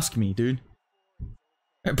to ask me, dude.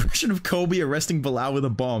 Impression of Colby arresting Bilal with a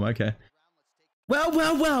bomb. Okay. Well,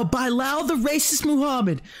 Bilal the racist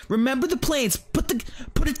Muhammad. Remember the planes. Put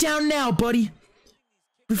it down now, buddy.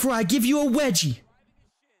 Before I give you a wedgie.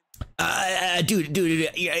 Dude,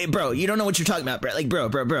 bro, you don't know what you're talking about, bro. Like, bro.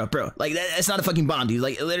 Like, that's not a fucking bomb, dude.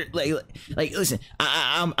 Like, listen,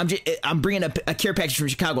 I'm bringing a care package from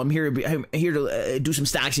Chicago. I'm here to do some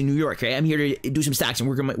stocks in New York, right? I'm here to do some stocks and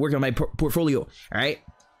work on my portfolio, all right?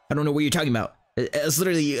 I don't know what you're talking about. It's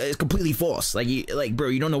literally, it's completely false. Like, bro,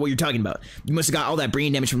 you don't know what you're talking about. You must have got all that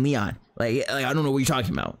brain damage from Leon. Like I don't know what you're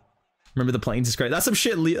talking about. Remember the planes is great. That's some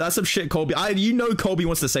shit. That's some shit. Colby. You know Colby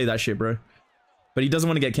wants to say that shit, bro. But he doesn't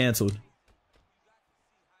want to get canceled.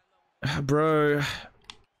 Bro.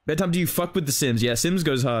 Bedtime, do you fuck with the Sims? Yeah, Sims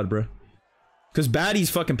goes hard, bro. Because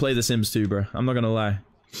baddies fucking play the Sims too, bro. I'm not gonna lie.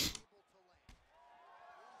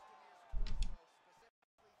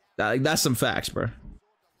 That's some facts, bro.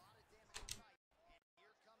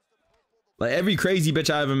 Like, every crazy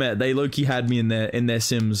bitch I ever met, they low-key had me in their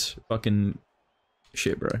Sims fucking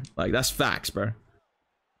shit, bro. Like, that's facts, bro.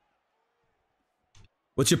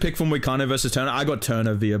 What's your pick for Moicano versus Turner? I got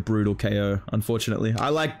Turner via brutal KO, unfortunately. I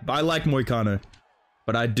like Moicano,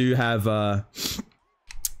 but I do have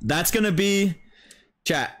that's gonna be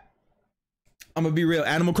chat. I'm gonna be real.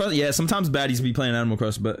 Animal Crossing, yeah. Sometimes baddies be playing Animal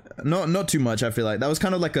Crossing, but not too much. I feel like that was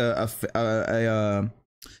kind of like a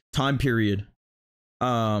time period.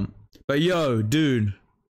 But yo, dude.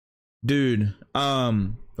 What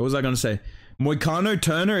was I gonna say? Moicano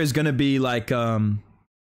Turner is gonna be like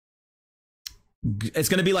it's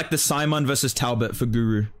gonna be like the Simon versus Talbot for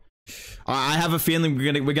Guru. I have a feeling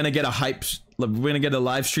we're gonna get a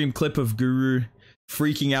live stream clip of Guru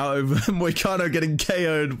freaking out over Moicano getting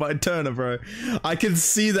KO'd by Turner, bro. I can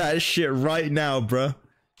see that shit right now, bro.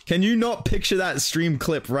 Can you not picture that stream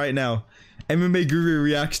clip right now? MMA Guru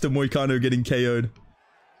reacts to Moicano getting KO'd.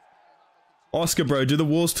 Oscar, bro, do the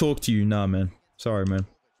walls talk to you? Nah, man. Sorry, man.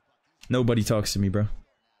 Nobody talks to me, bro.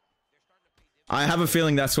 I have a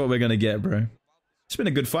feeling that's what we're gonna get, bro. It's been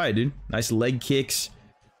a good fight, dude. Nice leg kicks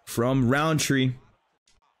from Roundtree.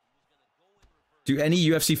 Do any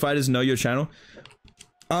UFC fighters know your channel?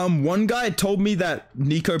 One guy told me that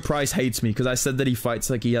Nico Price hates me because I said that he fights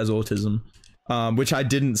like he has autism. Which I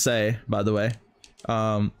didn't say, by the way.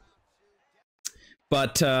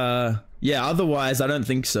 Yeah, otherwise, I don't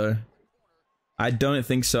think so. I don't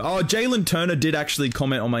think so. Oh, Jalen Turner did actually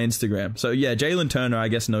comment on my Instagram. So yeah, Jalen Turner, I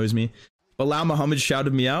guess, knows me. Bilal Muhammad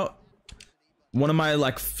shouted me out. One of my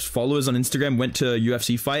like followers on Instagram went to a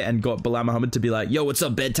UFC fight and got Bilal Muhammad to be like, "Yo, what's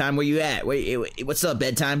up, Bedtime? Where you at? Wait, what's up,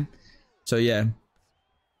 Bedtime?" So yeah.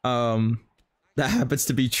 That happens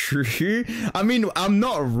to be true. I mean, I'm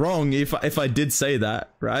not wrong if I did say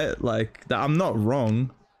that, right? Like, I'm not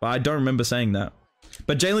wrong, but I don't remember saying that.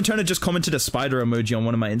 But Jalen Turner just commented a spider emoji on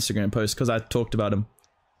one of my Instagram posts because I talked about him.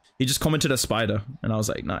 He just commented a spider, and I was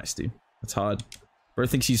like, nice, dude. That's hard. Bro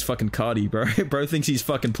thinks he's fucking Cardi, bro. Bro thinks he's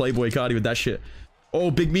fucking Playboy Cardi with that shit. Oh,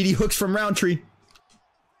 big meaty hooks from Roundtree.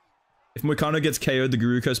 If Moicano gets KO'd, the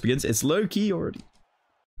Guru Curse begins. It's low-key already.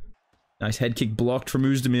 Nice head kick blocked from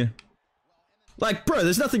Uzdemir. Like, bro,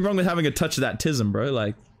 there's nothing wrong with having a touch of that tism, bro.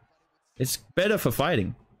 Like, it's better for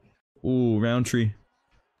fighting. Ooh, Roundtree.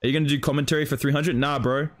 Are you gonna do commentary for 300? Nah,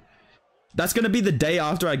 bro. That's gonna be the day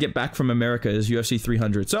after I get back from America is UFC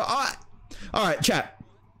 300. So, alright, chat.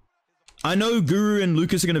 I know Guru and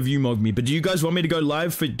Lucas are gonna view mog me, but do you guys want me to go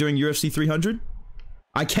live for doing UFC 300?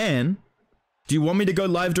 I can. Do you want me to go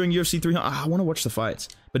live during UFC 300? I want to watch the fights.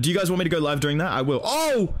 But do you guys want me to go live during that? I will.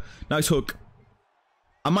 Oh! Nice hook.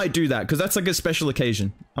 I might do that, because that's like a special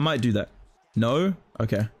occasion. I might do that. No?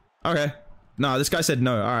 Okay. Okay. Nah, this guy said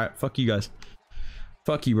no. Alright, fuck you guys.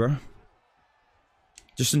 Fuck you, bro.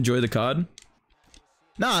 Just enjoy the card.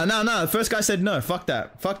 Nah. The first guy said no. Fuck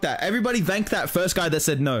that. Fuck that. Everybody thank that first guy that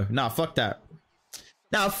said no. Nah, fuck that.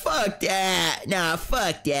 Nah, fuck that. Nah,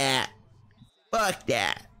 fuck that. Fuck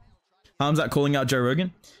that. Hamzat calling out Joe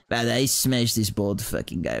Rogan? Brother, I smashed this bald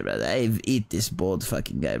fucking guy, brother. I eat this bald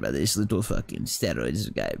fucking guy, brother. This little fucking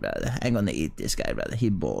steroids guy, brother. I'm gonna eat this guy, brother. He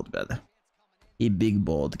bald, brother. He big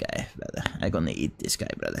bald guy, brother. I'm gonna eat this guy,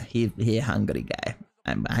 brother. He hungry guy.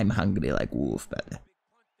 I'm hungry like wolf, brother.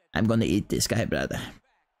 I'm gonna eat this guy, brother.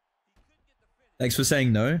 Thanks for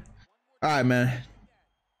saying no. Alright, man.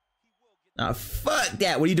 Ah, fuck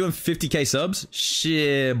that. What are you doing? 50k subs?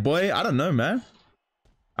 Shit, boy. I don't know, man.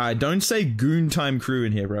 Alright, don't say goon time crew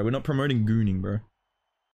in here, bro. We're not promoting gooning, bro.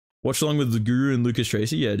 Watch along with the Guru and Lucas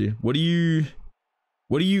Tracy. Yeah, dude. What do you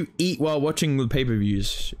eat while watching the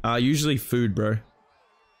pay-per-views? Usually food, bro.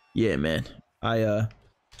 Yeah, man.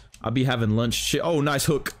 I'll be having lunch. Shit. Oh, nice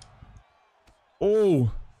hook.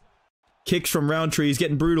 Oh. Kicks from Roundtree. He's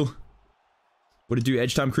getting brutal. What to do,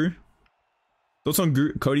 Edge Time crew? Thoughts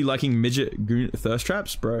on Cody liking midget goon thirst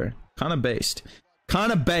traps? Bro, kind of based.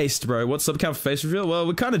 Kind of based, bro. What's sub count for face reveal? Well,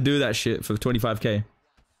 we kind of do that shit for 25k.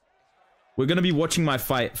 We're going to be watching my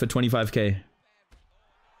fight for 25k.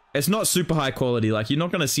 It's not super high quality. Like, you're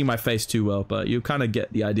not going to see my face too well, but you kind of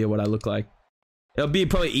get the idea what I look like. It'll be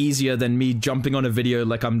probably easier than me jumping on a video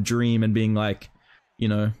like I'm Dream and being like, you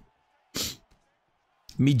know,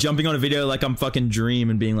 me jumping on a video like I'm fucking Dream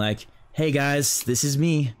and being like, hey guys, this is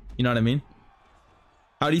me. You know what I mean?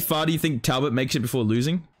 How far do you think Talbot makes it before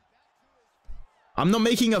losing? I'm not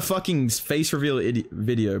making a fucking face reveal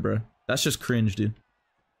video, bro. That's just cringe, dude.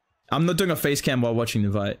 I'm not doing a face cam while watching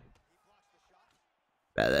the fight.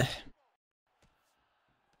 Brother.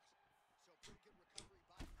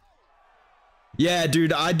 Yeah,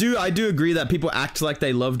 dude, I do agree that people act like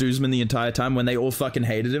they loved Usman the entire time when they all fucking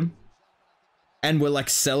hated him. And were like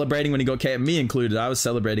celebrating when he got KO'd, me included. I was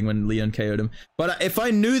celebrating when Leon KO'd him. But if I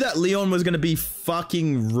knew that Leon was going to be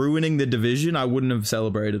fucking ruining the division, I wouldn't have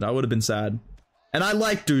celebrated. I would have been sad. And I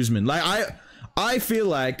liked Usman. Like, I feel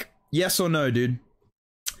like, yes or no, dude?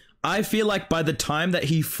 I feel like by the time that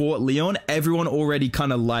he fought Leon, everyone already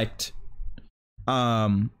kind of liked,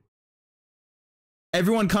 everyone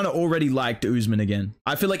kind of already liked Usman again.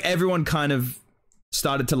 I feel like everyone kind of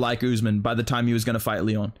started to like Usman by the time he was going to fight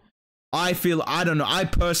Leon. I don't know, I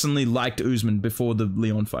personally liked Usman before the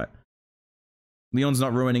Leon fight. Leon's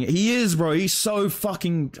not ruining it. He is, bro. He's so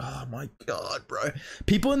fucking, oh my god, bro.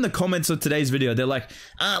 People in the comments of today's video, they're like,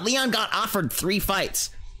 Leon got offered 3 fights.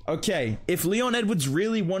 Okay, if Leon Edwards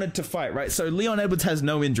really wanted to fight, right? So Leon Edwards has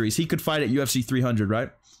no injuries. He could fight at UFC 300,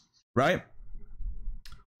 right? Right?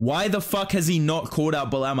 Why the fuck has he not called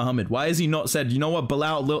out Bilal Muhammad? Why has he not said, you know what,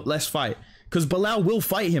 Bilal, let's fight? Because Bilal will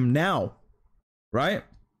fight him now, right?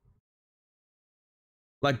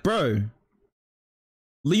 Like, bro,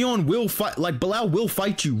 Leon will fight, like, Bilal will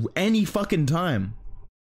fight you any fucking time.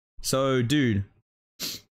 So, dude.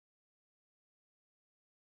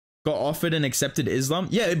 Got offered and accepted Islam?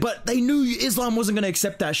 Yeah, but they knew Islam wasn't gonna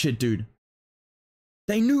accept that shit, dude.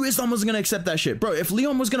 They knew Islam wasn't gonna accept that shit. Bro, if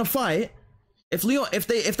Leon was gonna fight, if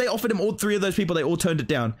they offered him all 3 of those people, they all turned it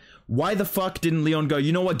down. Why the fuck didn't Leon go,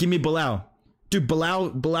 you know what, give me Bilal. Dude,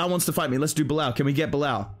 Bilal wants to fight me. Let's do Bilal. Can we get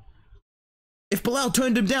Bilal? If Bilal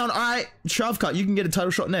turned him down, alright, Shavkat, you can get a title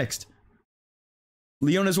shot next.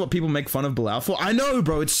 Leon is what people make fun of Bilal for. I know,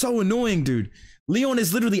 bro, it's so annoying, dude. Leon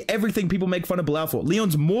is literally everything people make fun of Bilal for.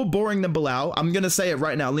 Leon's more boring than Bilal. I'm gonna say it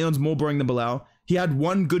right now. Leon's more boring than Bilal. He had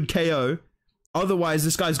 1 good KO. Otherwise,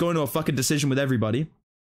 this guy's going to a fucking decision with everybody.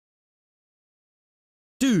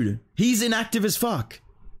 Dude, he's inactive as fuck.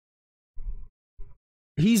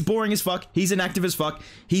 He's boring as fuck. He's inactive as fuck.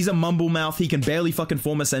 He's a mumble mouth. He can barely fucking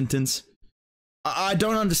form a sentence. I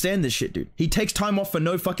don't understand this shit, dude. He takes time off for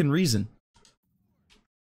no fucking reason.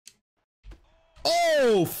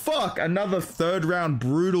 Oh, fuck. Another third round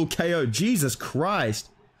brutal KO. Jesus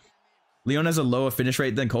Christ. Leon has a lower finish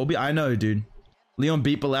rate than Colby. I know, dude. Leon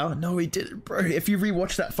beat Bilal. No, he didn't, bro. If you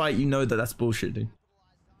rewatch that fight, you know that that's bullshit, dude.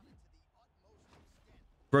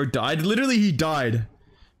 Bro died. Literally, he died.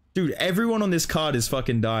 Dude, everyone on this card is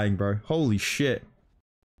fucking dying, bro. Holy shit.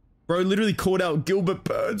 Bro literally called out Gilbert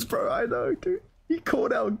Burns, bro. I know, dude. He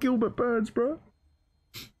called out Gilbert Burns, bro.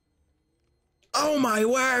 Oh my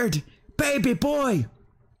word. Baby boy.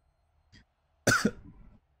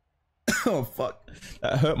 Oh, fuck.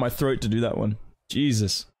 That hurt my throat to do that one.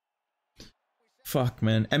 Jesus. Fuck,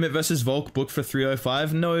 man. Emmett versus Volk booked for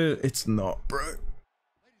 305? No, it's not, bro.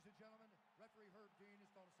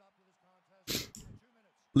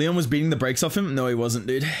 Leon was beating the brakes off him? No, he wasn't,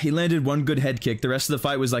 dude. He landed one good head kick. The rest of the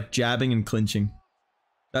fight was like jabbing and clinching.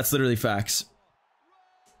 That's literally facts.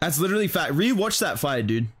 That's literally fact. Rewatch that fight,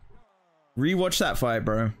 dude. Rewatch that fight,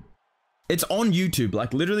 bro. It's on YouTube.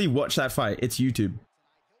 Like, literally watch that fight. It's YouTube.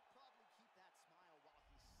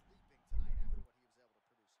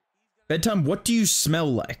 Bedtime, what do you smell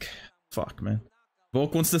like? Fuck, man.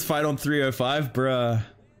 Volk wants to fight on 305? Bruh.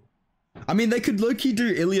 I mean, they could low-key do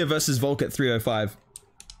Ilya versus Volk at 305.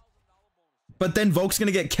 But then Volk's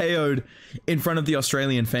gonna get KO'd in front of the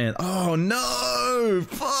Australian fan. Oh no!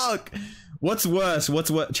 Fuck! What's worse?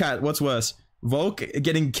 Chat, what's worse? Volk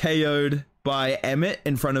getting KO'd by Emmett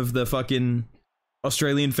in front of the fucking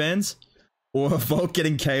Australian fans? Or Volk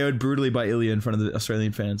getting KO'd brutally by Ilya in front of the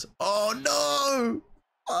Australian fans? Oh no!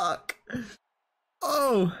 Fuck!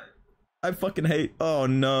 Oh! I fucking hate- oh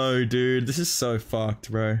no, dude. This is so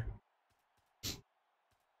fucked, bro.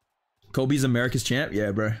 Colby's America's champ?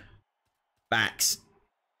 Yeah, bro. Facts.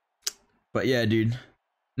 But yeah, dude.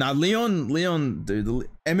 Now, Leon, dude.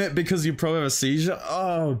 Emmett, because you probably have a seizure?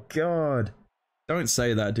 Oh, God. Don't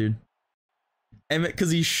say that, dude. Emmett,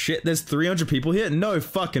 because he's shit. There's 300 people here? No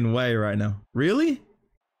fucking way right now. Really?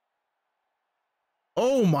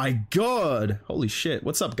 Oh my God. Holy shit.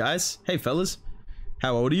 What's up, guys? Hey, fellas.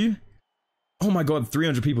 How old are you? Oh my God,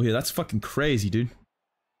 300 people here. That's fucking crazy, dude.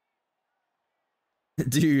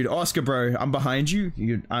 Dude, Oscar, bro, I'm behind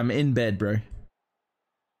you. I'm in bed, bro.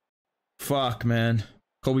 Fuck, man.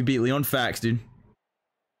 Colby beat Leon. Facts, dude.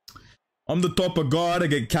 I'm the type of guy to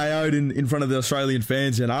get KO'd in front of the Australian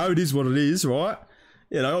fans, you know? It is what it is, right?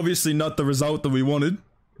 You know, obviously not the result that we wanted,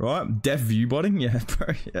 right? Deaf view botting? Yeah,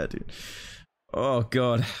 bro. Yeah, dude. Oh,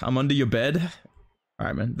 God. I'm under your bed.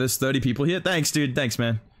 Alright, man. There's 30 people here. Thanks, dude. Thanks,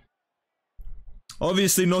 man.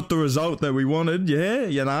 Obviously not the result that we wanted, yeah,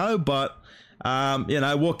 you know, but... you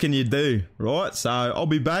know, what can you do, right? So, I'll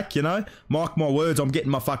be back, you know? Mark my words, I'm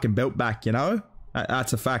getting my fucking belt back, you know?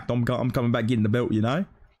 That's a fact, I'm coming back getting the belt, you know?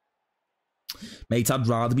 Mate, I'd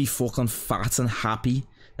rather be fucking fat and happy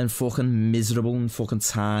than fucking miserable and fucking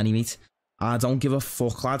tiny, mate. I don't give a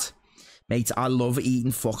fuck, lad. Mate, I love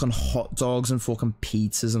eating fucking hot dogs and fucking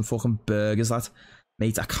pizzas and fucking burgers, lad.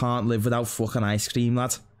 Mate, I can't live without fucking ice cream,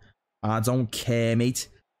 lad. I don't care, mate.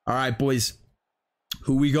 Alright, boys.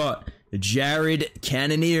 Who we got? Jared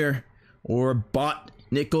Cannonier or Bot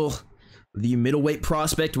Nickel, the middleweight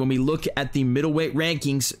prospect. When we look at the middleweight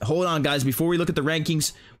rankings, hold on, guys. Before we look at the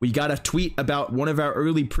rankings, we got a tweet about one of our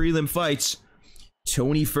early prelim fights.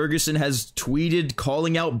 Tony Ferguson has tweeted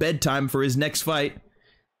calling out Bedtime for his next fight.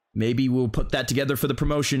 Maybe we'll put that together for the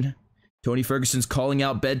promotion. Tony Ferguson's calling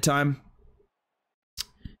out Bedtime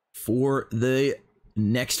for the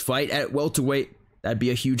next fight at welterweight. That'd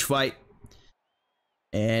be a huge fight.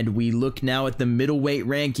 And we look now at the middleweight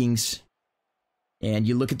rankings. And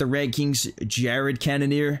you look at the rankings, Jared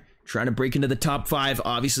Cannonier trying to break into the top 5.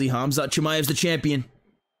 Obviously, Hamzat Chimaev's the champion.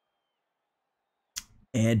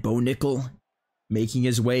 And Bo Nickel making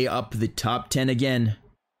his way up the top 10 again.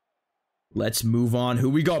 Let's move on. Who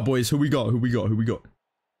we got, boys? Who we got?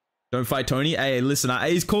 Don't fight Tony. Hey, listen,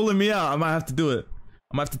 he's calling me out. I might have to do it.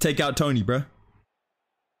 I might have to take out Tony, bro.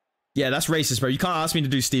 Yeah, that's racist, bro. You can't ask me to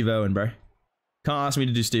do Steve Owen, bro. Can't ask me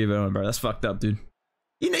to do Steve Owen, bro. That's fucked up, dude.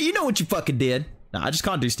 You know what you fucking did. Nah, I just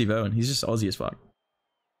can't do Steve Owen. He's just Aussie as fuck.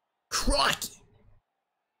 Crikey.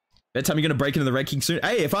 Bedtime, you're gonna break into the ranking soon?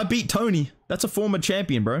 Hey, if I beat Tony, that's a former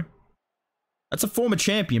champion, bro. That's a former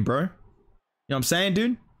champion, bro. You know what I'm saying,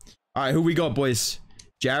 dude? Alright, who we got, boys?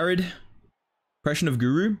 Jared. Impression of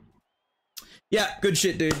Guru. Yeah, good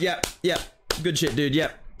shit, dude. Yeah. Good shit, dude.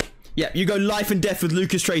 Yeah. Yeah, you go life and death with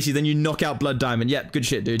Lucas Tracy, then you knock out Blood Diamond. Yeah, good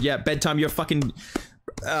shit, dude. Yeah, Bedtime, you're fucking...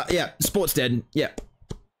 yeah, sports dead. Yeah.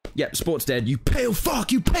 Yep, sport's dead. You pale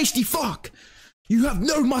fuck, you pasty fuck. You have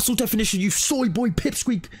no muscle definition, you soy boy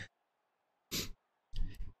pipsqueak.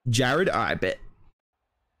 Jared, I bet.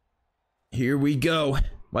 Here we go.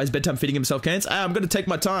 Why is Bedtime feeding himself cans? I'm gonna take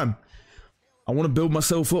my time. I want to build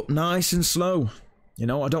myself up nice and slow. You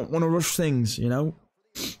know, I don't want to rush things, you know?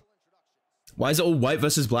 Why is it all white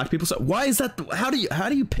versus black people? So why is that? How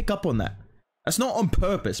do you pick up on that? That's not on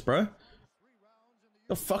purpose, bro.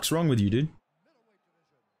 The fuck's wrong with you, dude?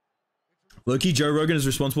 Loki, Joe Rogan is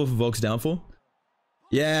responsible for Volk's downfall.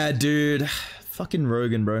 Yeah, dude. Fucking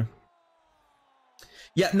Rogan, bro.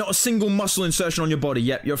 Yep, not a single muscle insertion on your body.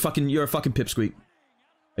 Yep, you're a fucking pipsqueak.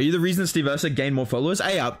 Are you the reason Steve Ursa gained more followers?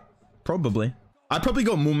 Hey, probably. I probably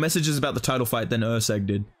got more messages about the title fight than Urseg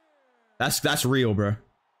did. That's real, bro.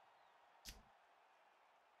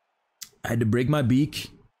 I had to break my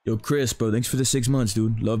beak. Yo, Chris, bro, thanks for the 6 months,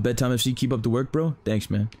 dude. Love Bedtime FC. Keep up the work, bro. Thanks,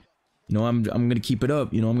 man. You know, I'm gonna keep it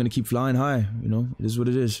up. You know, I'm gonna keep flying high. You know, it is what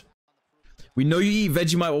it is. We know you eat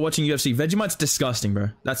Vegemite while watching UFC. Vegemite's disgusting, bro.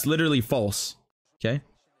 That's literally false. Okay.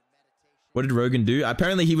 What did Rogan do?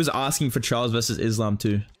 Apparently, he was asking for Charles versus Islam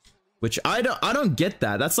too, which I don't get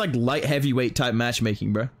that. That's like light heavyweight type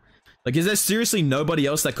matchmaking, bro. Like, is there seriously nobody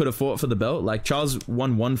else that could have fought for the belt? Like, Charles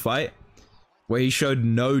won one fight where he showed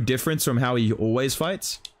no difference from how he always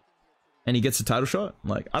fights, and he gets a title shot.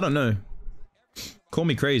 Like, I don't know. Call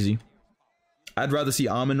me crazy. I'd rather see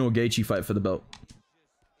Armin or Gaethje fight for the belt.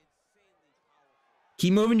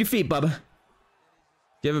 Keep moving your feet, Bubba.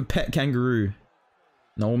 Do you have a pet kangaroo?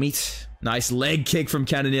 No meat. Nice leg kick from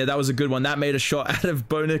Cannonier. That was a good one. That made a shot out of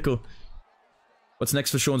Bo Nickel. What's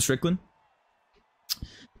next for Sean Strickland?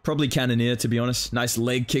 Probably Cannonier, to be honest. Nice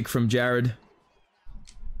leg kick from Jared.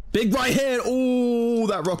 Big right hand. Oh,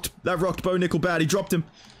 that rocked Bo Nickel bad. He dropped him.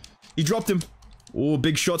 He dropped him. Oh,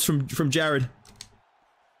 big shots from Jared.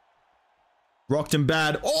 Rocked him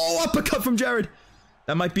bad. Oh, uppercut from Jared.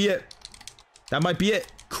 That might be it. That might be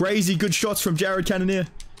it. Crazy good shots from Jared Cannonier.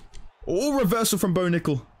 Oh, reversal from Bo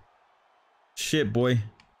Nickel. Shit, boy.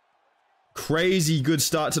 Crazy good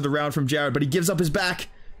start to the round from Jared, but he gives up his back.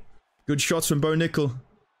 Good shots from Bo Nickel.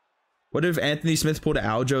 What if Anthony Smith pulled an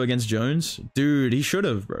Aljo against Jones? Dude, he should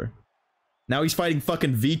have, bro. Now he's fighting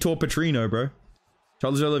fucking Vitor Petrino, bro.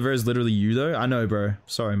 Charles Oliveira is literally you, though. I know, bro.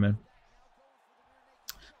 Sorry, man.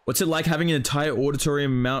 What's it like having an entire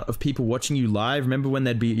auditorium amount of people watching you live? Remember when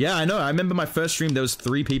there'd be... Yeah, I know. I remember my first stream, there was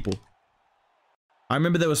 3 people. I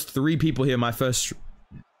remember there was 3 people here my first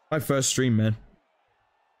stream, man.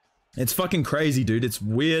 It's fucking crazy, dude. It's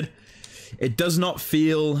weird. It does not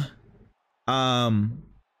feel...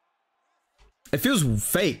 It feels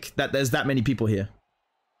fake that there's that many people here.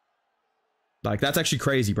 Like, that's actually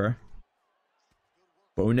crazy, bro.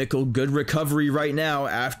 Bo Nickel, good recovery right now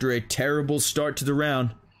after a terrible start to the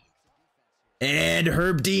round. And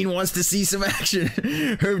Herb Dean wants to see some action.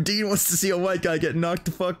 Herb Dean wants to see a white guy get knocked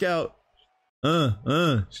the fuck out. Are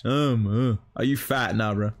you fat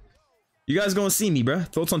now, bro? You guys gonna see me, bro?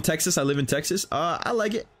 Thoughts on Texas? I live in Texas. I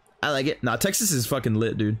like it. I like it. Nah, Texas is fucking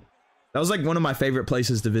lit, dude. That was like one of my favorite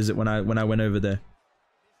places to visit when I went over there.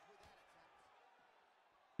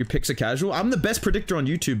 Your picks are casual? I'm the best predictor on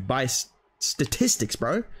YouTube by statistics,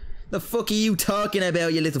 bro. The fuck are you talking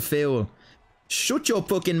about, you little fool? Shut your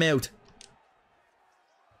fucking mouth.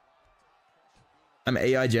 I'm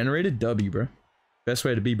AI generated? W, bro. Best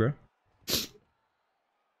way to be, bro.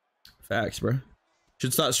 Facts, bro.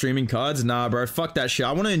 Should start streaming cards? Nah, bro. Fuck that shit.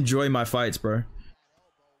 I want to enjoy my fights, bro.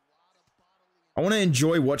 I want to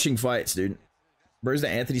enjoy watching fights, dude. Bro's the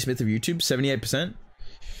Anthony Smith of YouTube? 78%?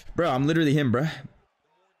 Bro, I'm literally him, bro.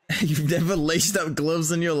 You've never laced up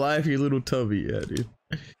gloves in your life, you little tubby. Yeah, dude.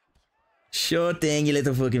 Sure thing, you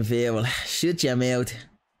little fucking fool. Shut your mouth.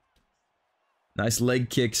 Nice leg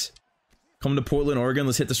kicks. Come to Portland, Oregon.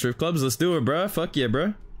 Let's hit the strip clubs. Let's do it, bro. Fuck yeah,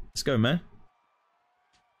 bro. Let's go, man.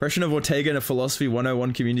 Impression of Ortega in a Philosophy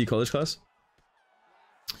 101 community college class.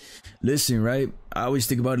 Listen, right? I always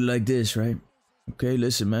think about it like this, right? Okay,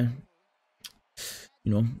 listen, man.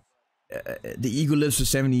 You know, the eagle lives for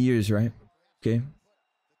 70 years, right? Okay.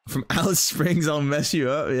 From Alice Springs, I'll mess you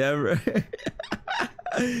up. Yeah, bro.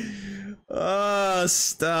 Oh,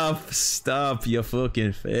 stop, you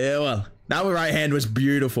fucking fail. That right hand was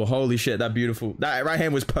beautiful. Holy shit, that right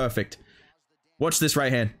hand was perfect. Watch this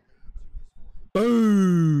right hand.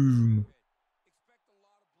 Boom.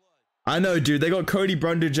 I know, dude. They got Cody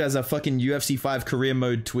Brundage as a fucking UFC 5 career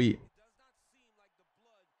mode tweet.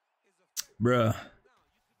 Bruh.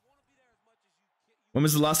 When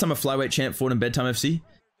was the last time a flyweight champ fought in Bedtime FC?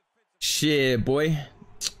 Shit, boy.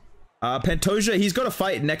 Pantoja, he's got a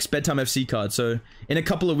fight next Bedtime FC card. So, in a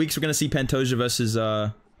couple of weeks, we're going to see Pantoja versus,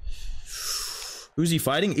 Who's he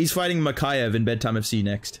fighting? He's fighting Makayev in Bedtime FC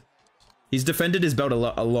next. He's defended his belt a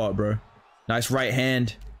lot, bro. Nice right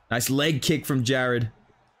hand. Nice leg kick from Jared.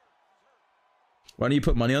 Why don't you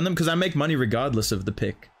put money on them? Because I make money regardless of the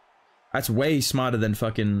pick. That's way smarter than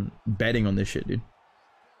fucking betting on this shit, dude.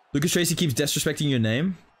 Lucas Tracy keeps disrespecting your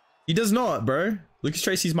name. He does not, bro. Lucas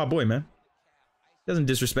Tracy's my boy, man. He doesn't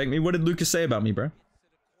disrespect me. What did Lucas say about me, bro?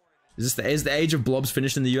 Is the age of blobs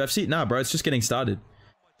finished in the UFC? Nah, bro. It's just getting started.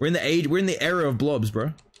 We're in the era of blobs,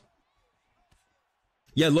 bro.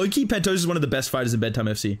 Yeah, low-key Pentos is one of the best fighters in Bedtime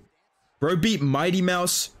FC. Bro beat Mighty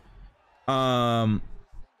Mouse.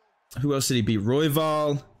 Who else did he beat?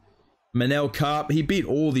 Royval, Manel Karp. He beat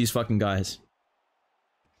all these fucking guys.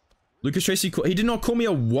 Lucas Tracy, he did not call me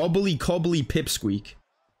a wobbly cobbly pipsqueak.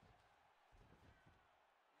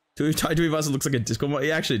 Tai Tuivasa looks like a Discord.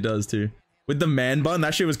 He actually does too. With the man bun,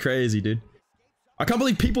 that shit was crazy, dude. I can't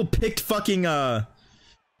believe people picked fucking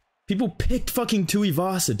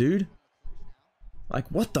Tuivasa, dude. Like,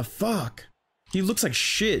 what the fuck? He looks like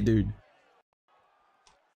shit, dude.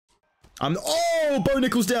 Oh, Bo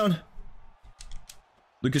Nichols down.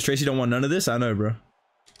 Lucas Tracy don't want none of this. I know, bro.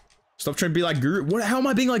 Stop trying to be like Guru. What? How am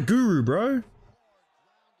I being like Guru, bro?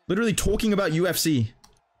 Literally talking about UFC.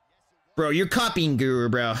 Bro, you're copying Guru,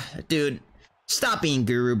 bro. Dude, stop being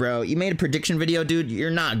Guru, bro. You made a prediction video, dude.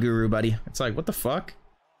 You're not Guru, buddy. It's like, what the fuck?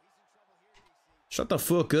 Shut the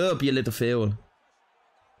fuck up, you little fool.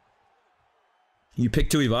 You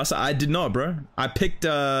picked Tuivasa? I did not, bro. I picked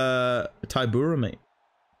Topuria, mate.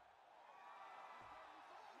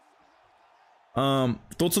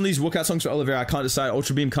 Thoughts on these walkout songs for Oliveira? I can't decide.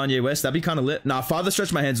 Ultra Beam, Kanye West. That'd be kind of lit. Nah, Father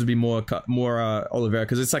Stretch My Hands would be more Oliveira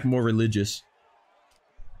because it's like more religious.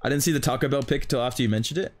 I didn't see the Taco Bell pick until after you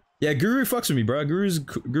mentioned it. Yeah, Guru fucks with me, bro.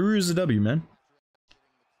 Guru's a W, man.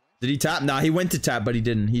 Did he tap? Nah, he went to tap, but he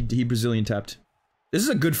didn't. He Brazilian tapped. This is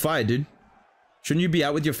a good fight, dude. Shouldn't you be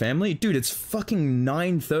out with your family? Dude, it's fucking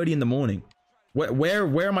 9:30 in the morning.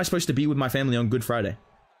 Where am I supposed to be with my family on Good Friday?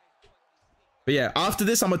 But yeah, after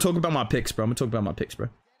this, I'm gonna talk about my picks, bro.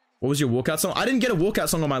 What was your walkout song? I didn't get a walkout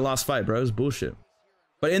song on my last fight, bro. It was bullshit.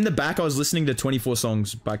 But in the back, I was listening to 24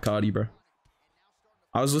 songs by Cardi, bro.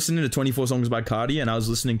 I was listening to 24 songs by Cardi, and I was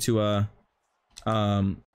listening to,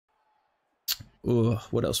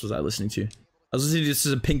 what else was I listening to? I was listening to this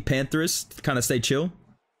as a Pink Pantherist to kind of stay chill.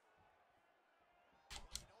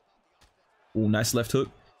 Ooh, nice left hook.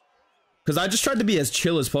 Because I just tried to be as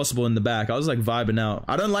chill as possible in the back. I was like vibing out.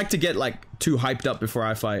 I don't like to get like too hyped up before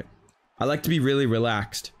I fight. I like to be really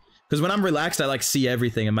relaxed. Because when I'm relaxed, I like see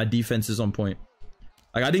everything and my defense is on point.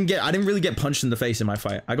 Like I didn't really get punched in the face in my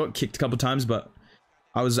fight. I got kicked a couple times, but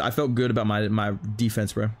I felt good about my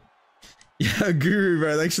defense, bro. Yeah, Guru,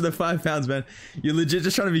 bro. Thanks for the £5, man. You're legit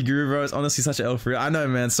just trying to be Guru, bro. It's honestly such an L for real. I know,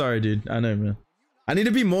 man. Sorry, dude. I know, man. I need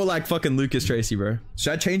to be more like fucking Lucas Tracy, bro.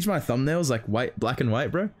 Should I change my thumbnails like white, black and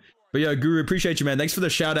white, bro? But yeah, Guru, appreciate you, man. Thanks for the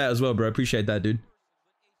shout out as well, bro. Appreciate that, dude.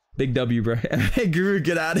 Big W, bro. Hey, Guru,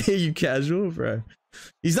 get out of here, you casual, bro.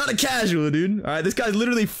 He's not a casual, dude. All right, this guy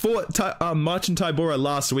literally fought Marcin Tybura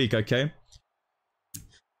last week, okay?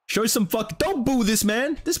 Show some fuck. Don't boo this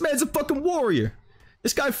man. This man's a fucking warrior.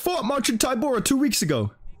 This guy fought Marcin Tybura 2 weeks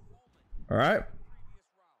ago. All right.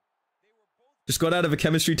 Just got out of a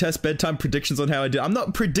chemistry test. Bedtime predictions on how I did. I'm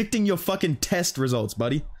not predicting your fucking test results,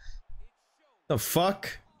 buddy. The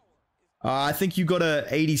fuck? I think you got a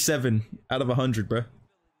 87 out of 100, bro.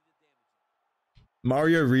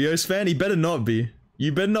 Mario Rios fan? He better not be.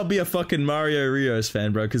 You better not be a fucking Mario Rios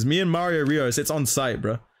fan, bro. Because me and Mario Rios, it's on site,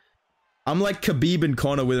 bro. I'm like Khabib and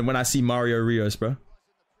Conor with him when I see Mario Rios, bro.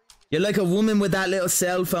 You're like a woman with that little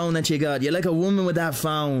cell phone that you got. You're like a woman with that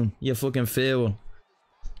phone. You fucking fool.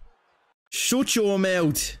 Shut your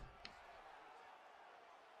mouth.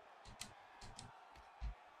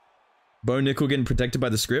 Bo Nickel getting protected by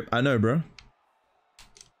the script? I know, bro.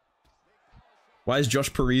 Why is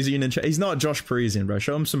Josh Parisian in chat? He's not Josh Parisian, bro.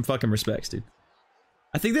 Show him some fucking respects, dude.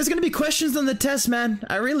 I think there's gonna be questions on the test, man.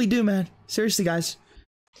 I really do, man. Seriously, guys.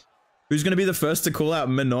 Who's gonna be the first to call out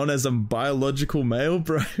Manon as a biological male,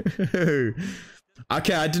 bro?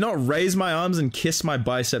 Okay, I did not raise my arms and kiss my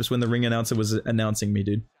biceps when the ring announcer was announcing me,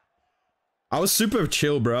 dude. I was super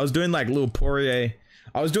chill, bro. I was doing like little Poirier.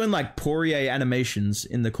 I was doing like Poirier animations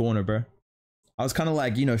in the corner, bro. I was kind of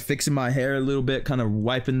like, you know, fixing my hair a little bit, kind of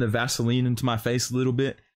wiping the Vaseline into my face a little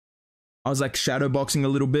bit. I was like shadow boxing a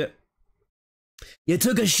little bit. You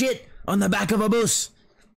took a shit on the back of a bus.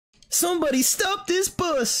 Somebody stop this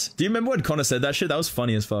bus. Do you remember when Connor said that shit? That was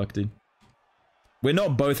funny as fuck, dude. We're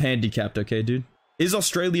not both handicapped, okay, dude? Is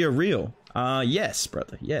Australia real? Yes,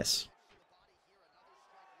 brother. Yes.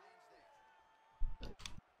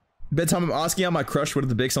 Bedtime, I'm asking out my crush. What are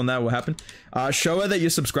the bigs on that? What happened? Show her that you're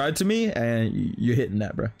subscribed to me and you're hitting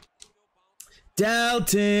that, bro.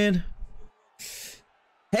 Dalton.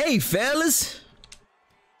 Hey, fellas.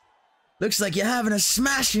 Looks like you're having a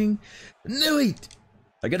smashing night.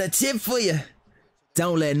 I got a tip for you.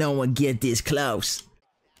 Don't let no one get this close.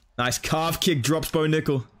 Nice calf kick, drops Bo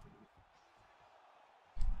Nickel.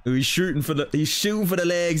 Ooh, he's shooting for the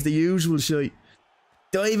legs, the usual shit.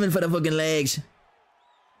 Diving for the fucking legs.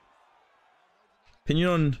 Opinion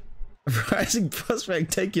on Rising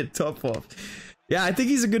Prospect, take your top off. Yeah, I think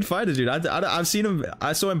he's a good fighter, dude. I've seen him.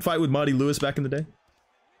 I saw him fight with Marty Lewis back in the day.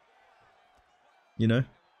 You know?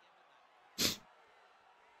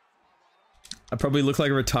 I probably look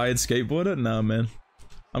like a retired skateboarder? Nah, man.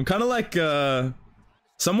 I'm kind of like,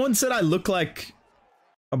 someone said I look like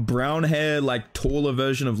a brown hair, like, taller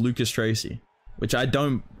version of Lucas Tracy. Which I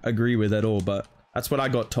don't agree with at all, but that's what I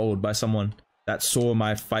got told by someone that saw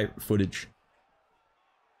my fight footage.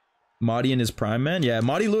 Marty in his prime, man? Yeah,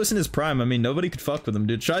 Marty Lewis in his prime. I mean, nobody could fuck with him,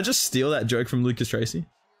 dude. Should I just steal that joke from Lucas Tracy?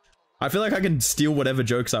 I feel like I can steal whatever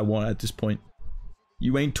jokes I want at this point.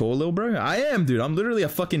 You ain't tall, little bro? I am, dude. I'm literally a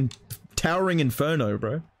fucking towering inferno,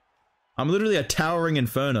 bro. I'm literally a towering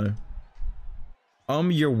inferno.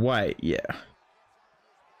 You're white, yeah.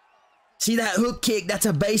 See that hook kick? That's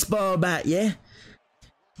a baseball bat, yeah?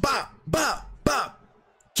 Bop, bop, bop.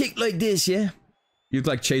 Kick like this, yeah? You look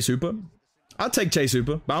like Chase Hooper? I'll take Chase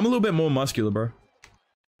Hooper, but I'm a little bit more muscular, bro.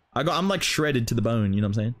 I'm like shredded to the bone, you know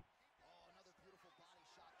what I'm saying?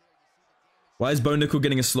 Why is Bo Nickel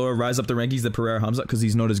getting a slower rise up the rankings than Pereira Hamzat? Because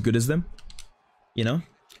he's not as good as them. You know?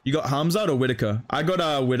 You got Hamzat or Whitaker? I got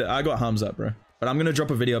Hamzat, bro. But I'm gonna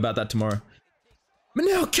drop a video about that tomorrow.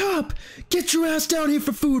 Manel Cop! Get your ass down here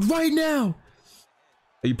for food right now!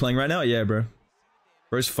 Are you playing right now? Yeah, bro.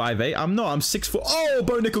 Bro's 5'8". I'm 6 foot. Oh,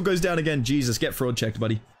 Bo Nickel goes down again. Jesus, get fraud checked,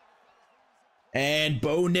 buddy. And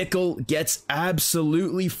Bo Nickel gets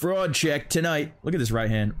absolutely fraud checked tonight. Look at this right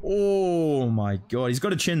hand. Oh my god. He's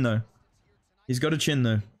got a chin though. He's got a chin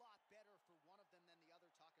though.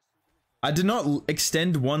 I did not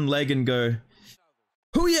extend one leg and go,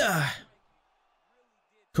 hoo-yah!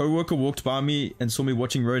 Coworker walked by me and saw me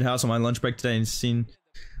watching Roadhouse on my lunch break today and seen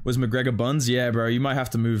was McGregor buns. Yeah, bro. You might have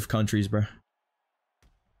to move countries, bro.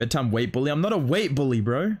 Bedtime weight bully. I'm not a weight bully,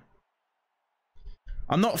 bro.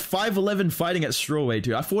 I'm not 5'11" fighting at strawweight,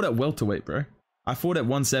 dude. I fought at welterweight, bro. I fought at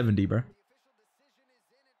 170, bro.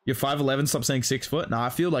 You're 5'11", stop saying 6 foot? Nah, I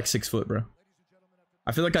feel like 6 foot, bro.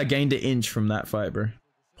 I feel like I gained an inch from that fight, bro.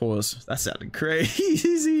 Pause. That sounded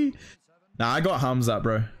crazy. Nah, I got Hamzat,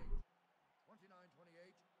 bro.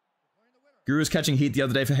 Guru was catching heat the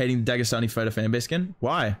other day for hating the Dagestani fighter fanbase again.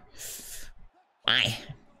 Why? Why?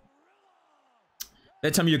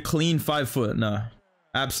 That time you're clean 5 foot. Nah,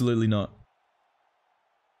 absolutely not.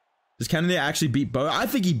 Does Canada actually beat Bo? I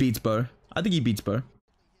think he beats Bo. I think he beats Bo.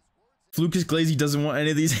 Lucas Glazy doesn't want any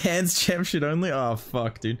of these hands. Champ shit only. Oh,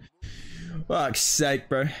 fuck, dude. Fuck's sake,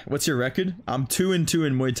 bro. What's your record? I'm 2-2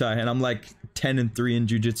 in Muay Thai, and I'm like 10-3 in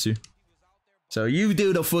Jiu-Jitsu. So you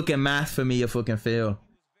do the fucking math for me, you fucking fail.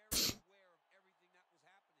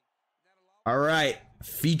 Alright.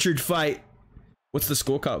 Featured fight. What's the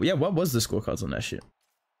scorecard? Yeah, what was the scorecards on that shit?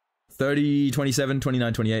 30, 27,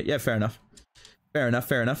 29, 28. Yeah, fair enough. Fair enough,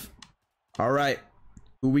 fair enough. Alright.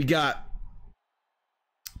 Who we got?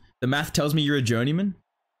 The math tells me you're a journeyman?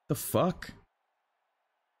 The fuck?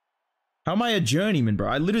 How am I a journeyman, bro?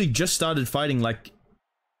 I literally just started fighting like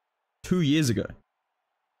 2 years ago.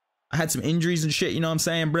 I had some injuries and shit, you know what I'm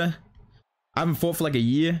saying, bruh? I haven't fought for like a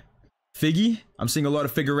year. Figgy? I'm seeing a lot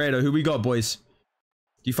of Figueiredo. Who we got, boys?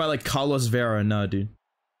 Do you fight like Carlos Vera? No, dude.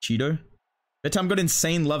 Cheeto? That time got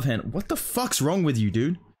insane love hand. What the fuck's wrong with you,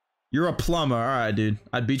 dude? You're a plumber. Alright, dude.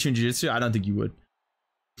 I'd beat you in jiu-jitsu? I don't think you would.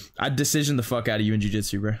 I'd decision the fuck out of you in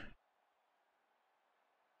jiu-jitsu, bro.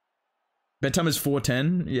 Bedtime is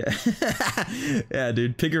 410. Yeah. Yeah,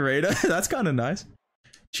 dude. Figueiredo. That's kind of nice.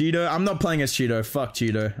 Cheeto. I'm not playing as Cheeto. Fuck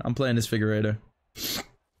Cheeto. I'm playing as Figueiredo.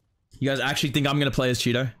 You guys actually think I'm gonna play as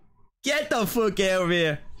Cheeto? Get the fuck out of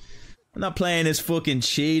here. I'm not playing as fucking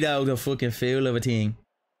Cheeto, the fucking feel of a thing.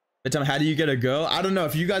 Bedtime, how do you get a girl? I don't know.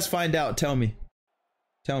 If you guys find out, tell me.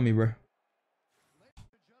 Tell me, bro.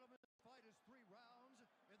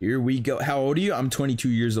 Here we go. How old are you? I'm 22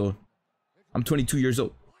 years old. I'm 22 years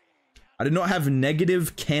old. I did not have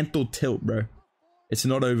negative canthal tilt, bro. It's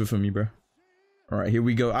not over for me, bro. Alright, here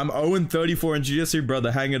we go. I'm 0-34 in jiu-jitsu,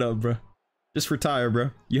 brother. Hang it up, bro. Just retire,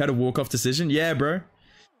 bro. You had a walk-off decision? Yeah, bro.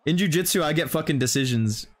 In jiu-jitsu, I get fucking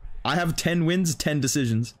decisions. I have 10 wins, 10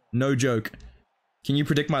 decisions. No joke. Can you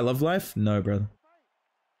predict my love life? No, brother.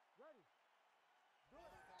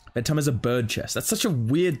 Bedtime is a bird chest. That's such a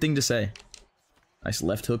weird thing to say. Nice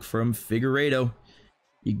left hook from Figueiredo.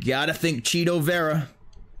 You gotta think Cheeto Vera.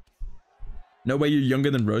 No way you're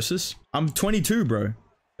younger than Rosas? I'm 22, bro.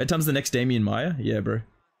 Bedtime's the next Damian Maya? Yeah, bro.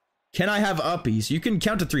 Can I have uppies? You can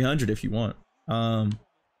count to 300 if you want.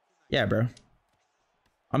 Yeah, bro.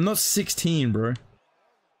 I'm not 16, bro.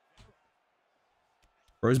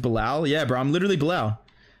 Bro's Bilal? Yeah, bro, I'm literally Bilal.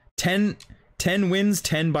 10 wins,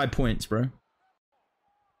 10 by points, bro.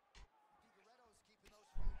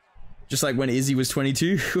 Just like when Izzy was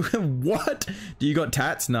 22. What? Do you got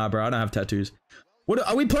tats? Nah, bro, I don't have tattoos. What,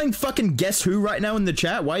 are we playing fucking Guess Who right now in the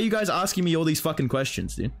chat? Why are you guys asking me all these fucking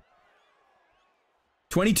questions, dude?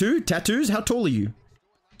 22? Tattoos? How tall are you?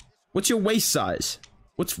 What's your waist size?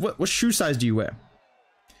 What shoe size do you wear?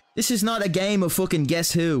 This is not a game of fucking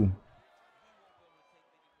Guess Who.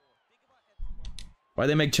 Why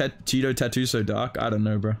they make Cheeto tattoos so dark? I don't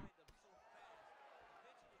know, bro.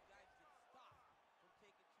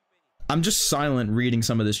 I'm just silent reading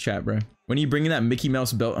some of this chat, bro. When are you bringing that Mickey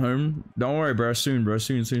Mouse belt home? Don't worry, bro. Soon, bro.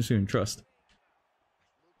 Soon. Trust.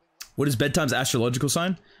 What is Bedtime's astrological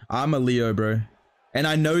sign? I'm a Leo, bro. And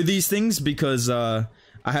I know these things because I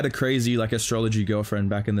had a crazy like astrology girlfriend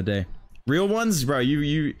back in the day. Real ones, bro.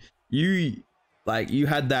 You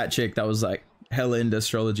had that chick that was like hella into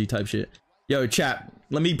astrology type shit. Yo, chat.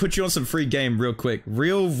 Let me put you on some free game real quick.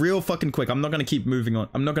 Real fucking quick. I'm not gonna keep moving on.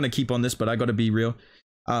 I'm not gonna keep on this, but I gotta be real.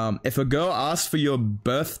 If a girl asks for your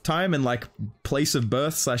birth time and like place of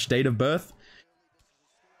birth / date of birth,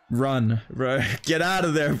 run, bro. Get out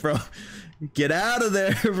of there, bro. Get out of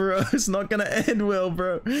there, bro. It's not gonna end well,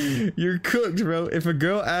 bro. You're cooked, bro. If a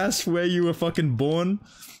girl asks where you were fucking born,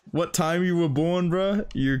 what time you were born, bro,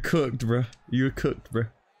 you're cooked, bro. You're cooked, bro.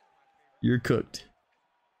 You're cooked.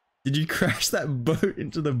 Did you crash that boat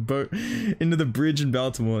into the bridge in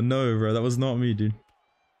Baltimore? No, bro. That was not me, dude.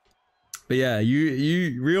 But yeah,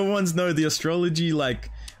 you real ones know the astrology, like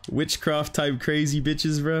witchcraft type crazy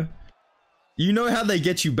bitches, bro. You know how they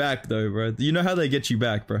get you back, though, bro. You know how they get you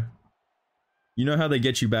back, bro. You know how they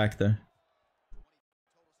get you back, though.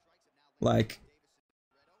 Like,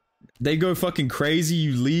 they go fucking crazy,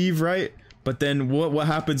 you leave, right? But then what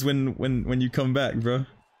happens when you come back, bro?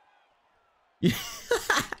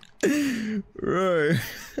 Bro.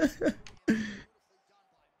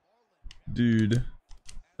 Dude.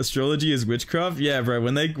 Astrology is witchcraft? Yeah, bro.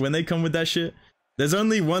 When they come with that shit, there's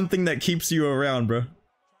only one thing that keeps you around, bro.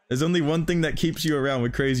 There's only one thing that keeps you around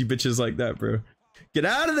with crazy bitches like that, bro. Get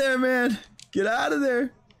out of there, man. Get out of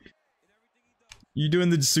there. You doing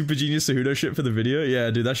the Super Genius Cejudo shit for the video? Yeah,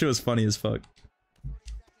 dude, that shit was funny as fuck.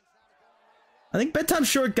 I think bedtime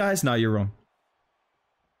short, guys. Nah, you're wrong.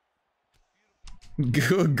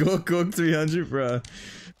 Go 300, bro.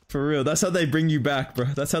 For real. That's how they bring you back, bro.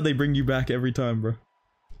 That's how they bring you back every time, bro.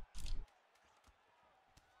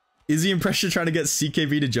 Is he in pressure trying to get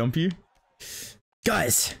CKV to jump you?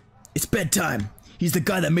 Guys, it's bedtime. He's the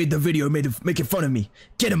guy that made the video making fun of me.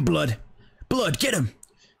 Get him, Blood. Blood, get him.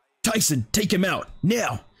 Tyson, take him out.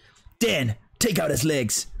 Now. Dan, take out his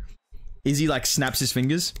legs. Izzy like snaps his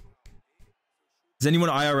fingers. Does anyone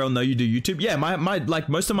IRL know you do YouTube? Yeah, my like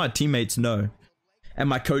most of my teammates know. And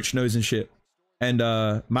my coach knows and shit. And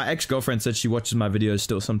my ex-girlfriend said she watches my videos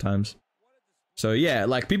still sometimes. So yeah,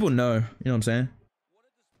 like people know, you know what I'm saying?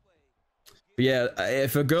 But yeah,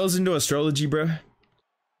 if a girl's into astrology, bro,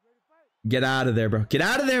 get out of there, bro. Get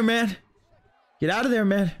out of there, man. Get out of there,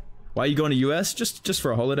 man. Why are you going to US? Just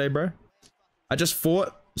for a holiday, bro. I just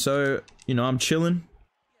fought, so, you know, I'm chilling.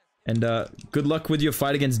 And good luck with your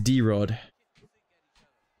fight against D-Rod.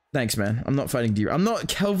 Thanks, man. I'm not fighting D-Rod. I'm not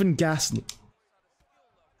Kelvin Gasly.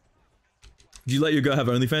 Did you let your girl have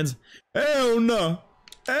OnlyFans? Hell no.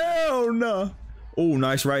 Hell no. Oh,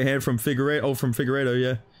 nice right hand from Figueiredo. Oh, from Figueiredo,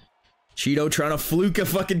 yeah. Cheeto trying to fluke a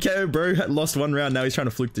fucking KO, bro. Lost one round, now he's trying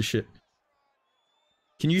to fluke the shit.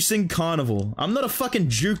 Can you sing Carnival? I'm not a fucking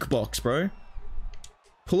jukebox, bro.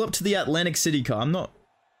 Pull up to the Atlantic City car. I'm not...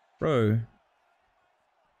 Bro.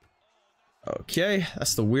 Okay,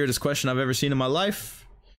 that's the weirdest question I've ever seen in my life.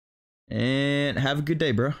 And have a good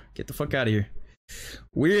day, bro. Get the fuck out of here.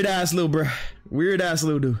 Weird ass little bro. Weird ass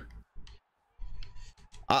little dude.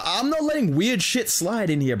 I'm not letting weird shit slide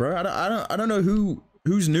in here, bro. I don't know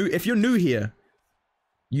who's new. If you're new here,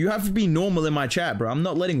 you have to be normal in my chat, bro. I'm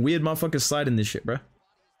not letting weird motherfuckers slide in this shit, bro.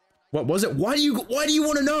 What was it? Why do you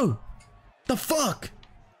want to know? The fuck?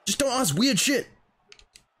 Just don't ask weird shit.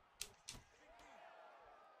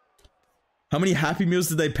 How many Happy Meals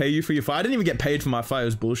did they pay you for your fight? I didn't even get paid for my fight. It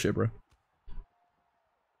was bullshit, bro.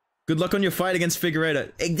 Good luck on your fight against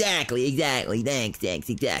Figueiredo. Exactly. Thanks,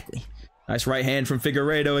 exactly. Nice right hand from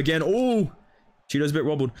Figueiredo again. Oh, Cheeto's a bit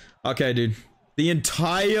wobbled. Okay, dude. The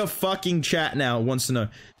entire fucking chat now wants to know.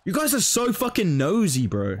 You guys are so fucking nosy,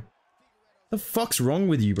 bro. The fuck's wrong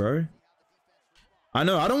with you, bro? I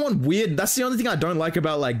know, I don't want weird. That's the only thing I don't like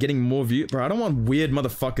about, like, getting more view. Bro, I don't want weird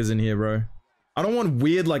motherfuckers in here, bro. I don't want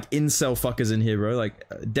weird, like, incel fuckers in here, bro. Like,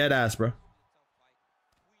 dead ass, bro.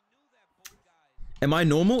 Am I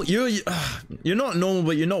normal? You're not normal,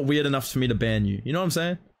 but you're not weird enough for me to ban you. You know what I'm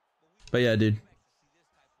saying? But yeah, dude.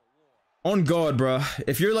 On God, bro.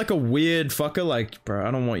 If you're like a weird fucker, like, bro,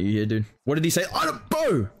 I don't want you here, dude. What did he say? I don't,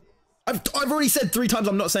 bro! I've already said 3 times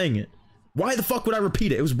I'm not saying it. Why the fuck would I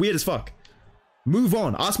repeat it? It was weird as fuck. Move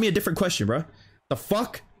on. Ask me a different question, bro. The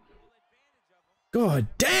fuck? God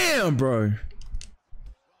damn, bro.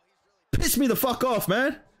 Piss me the fuck off,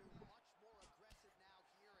 man.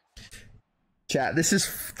 Chat, this is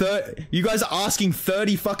you guys are asking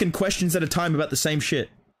 30 fucking questions at a time about the same shit.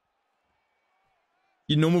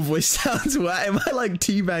 Your normal voice sounds whack. Am I like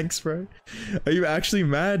T-Banks, bro? Are you actually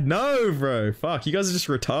mad? No, bro. Fuck, you guys are just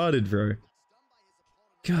retarded, bro.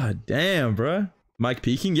 God damn, bro. Mic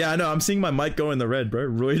peaking? Yeah, I know. I'm seeing my mic go in the red, bro.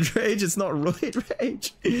 Roid rage? It's not roid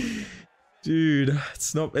rage. Dude,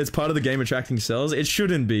 it's not. It's part of the game attracting cells. It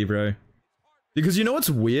shouldn't be, bro. Because you know what's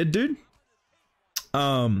weird, dude?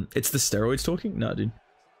 It's the steroids talking? No, dude.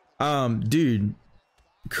 Dude.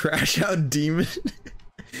 Crash out demon.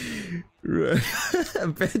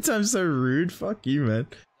 Bedtime's so rude. Fuck you, man.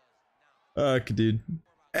 Fuck, dude.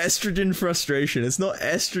 Estrogen frustration. It's not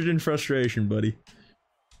estrogen frustration, buddy.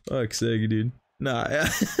 Fuck's sake, dude. Nah,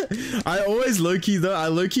 I always low-key though. I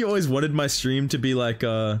low-key always wanted my stream to be like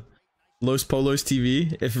Los Polos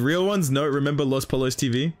TV. If real ones know, remember Los Polos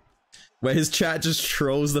TV, where his chat just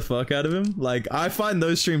trolls the fuck out of him. Like, I find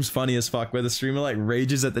those streams funny as fuck, where the streamer like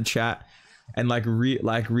rages at the chat and like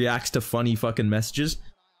reacts to funny fucking messages.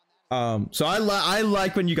 So I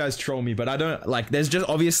like when you guys troll me, but I don't like. There's just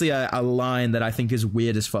obviously a line that I think is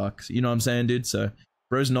weird as fuck. You know what I'm saying, dude? So.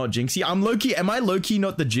 Bro's not Jinxie. I'm low-key. Am I low-key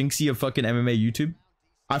not the Jinxie of fucking MMA YouTube?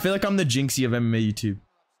 I feel like I'm the Jinxie of MMA YouTube.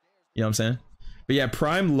 You know what I'm saying? But yeah,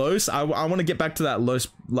 Prime Los. I want to get back to that Los,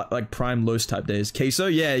 like Prime Los type days. Queso?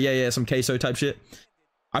 Yeah. Some Queso type shit.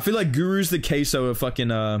 I feel like Guru's the Queso of fucking,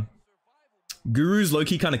 Guru's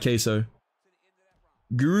low-key kind of Queso.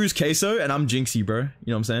 Guru's Queso and I'm Jinxie, bro. You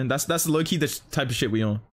know what I'm saying? That's low-key the type of shit we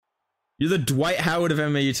on. You're the Dwight Howard of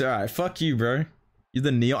MMA YouTube. Alright, fuck you, bro. You're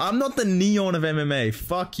the Neon. I'm not the Neon of MMA.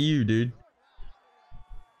 Fuck you, dude.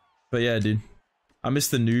 But yeah, dude. I miss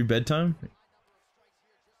the new bedtime.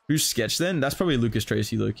 Who's sketch then? That's probably Lucas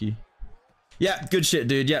Tracy, low-key. Yeah, good shit,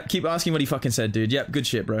 dude. Yep, keep asking what he fucking said, dude. Yep, good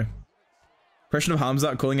shit, bro. Impression of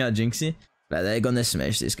Hamza calling out Jinxie. Brother, I'm gonna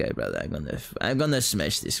smash this guy, brother. I'm gonna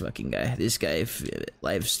smash this fucking guy. This guy,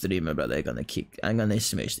 live streamer, brother. I'm gonna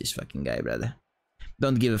smash this fucking guy, brother.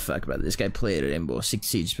 Don't give a fuck, brother. This guy played Rainbow Six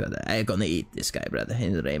Siege, brother. I'm gonna eat this guy, brother,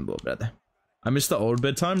 in the Rainbow, brother. I miss the old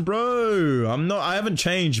bedtime, bro. I haven't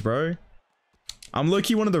changed, bro. I'm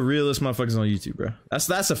low-key one of the realest motherfuckers on YouTube, bro.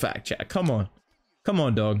 That's a fact, chat. Come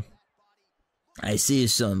on, dog. I see you,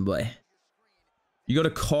 son, boy. You got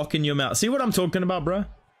a cock in your mouth. See what I'm talking about, bro?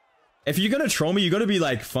 If you're gonna troll me, you gotta be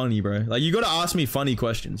like funny, bro. Like, you gotta ask me funny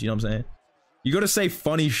questions. You know what I'm saying? You gotta say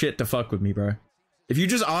funny shit to fuck with me, bro. If you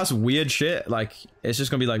just ask weird shit, like, it's just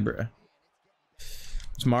gonna be like, bruh.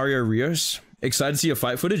 It's Mario Rios. Excited to see your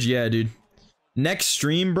fight footage? Yeah, dude. Next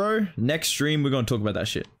stream, bro. Next stream, we're gonna talk about that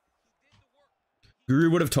shit. Guru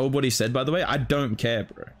would have told what he said, by the way. I don't care,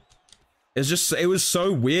 bro. It's just, it was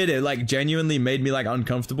so weird. It, like, genuinely made me, like,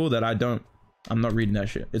 uncomfortable that I'm not reading that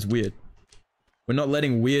shit. It's weird. We're not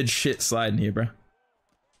letting weird shit slide in here, bro.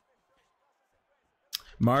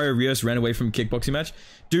 Mario Rios ran away from a kickboxing match.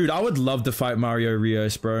 Dude, I would love to fight Mario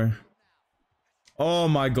Rios, bro. Oh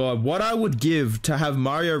my god, what I would give to have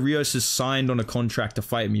Mario Rios is signed on a contract to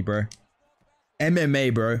fight me, bro.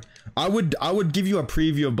 MMA, bro. I would give you a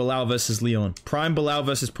preview of Bilal versus Leon. Prime Bilal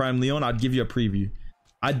versus Prime Leon, I'd give you a preview.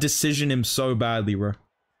 I'd decision him so badly, bro.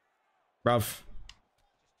 Bruv.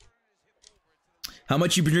 How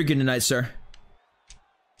much you been drinking tonight, sir?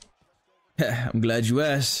 I'm glad you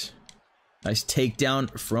asked. Nice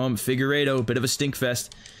takedown from Figueiredo. Bit of a stink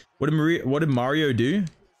fest. What did Mario do?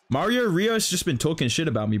 Mario Rios just been talking shit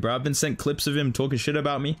about me, bro. I've been sent clips of him talking shit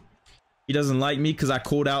about me. He doesn't like me because I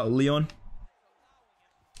called out Leon.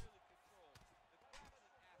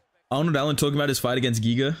 Arnold Allen talking about his fight against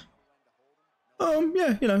Giga.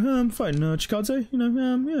 Yeah, you know, fighting Chikadze, you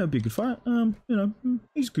know, yeah, it'd be a good fight. You know,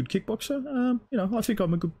 he's a good kickboxer. You know, I think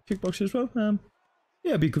I'm a good kickboxer as well.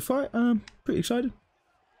 Yeah, it'd be a good fight. Pretty excited.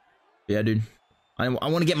 Yeah, dude. I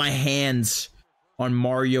want to get my hands on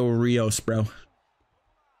Mario Rios, bro.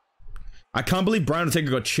 I can't believe Brian Ortega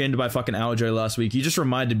got chinned by fucking Aljo last week. You just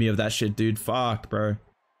reminded me of that shit, dude. Fuck, bro.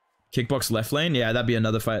 Kickbox left lane? Yeah, that'd be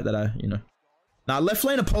another fight that I, you know. Now, left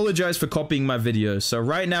lane apologized for copying my videos. So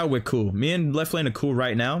right now, we're cool. Me and left lane are cool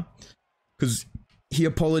right now. Because he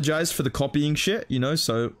apologized for the copying shit, you know.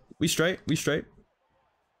 So we straight. We straight.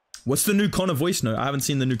 What's the new Connor voice note? I haven't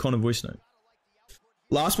seen the new Connor voice note.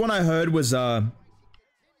 Last one I heard was,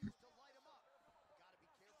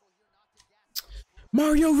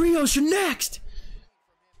 Mario Rios, you're next!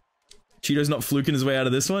 Cheeto's not fluking his way out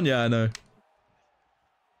of this one? Yeah, I know.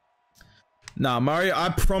 Nah, Mario, I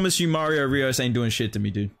promise you Mario Rios ain't doing shit to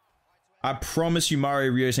me, dude. I promise you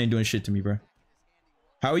Mario Rios ain't doing shit to me, bro.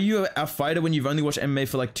 How are you a fighter when you've only watched MMA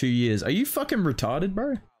for like 2 years? Are you fucking retarded,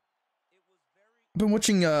 bro? I've been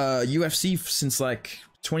watching UFC since like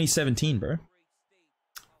 2017, bro.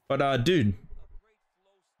 But dude,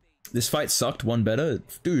 this fight sucked. One better,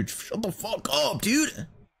 dude. Shut the fuck up, dude.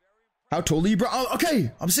 How tall are you, bro? Oh,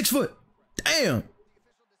 okay, I'm 6 foot. Damn.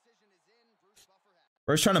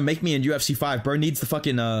 Bro's trying to make me in UFC 5. Bro needs the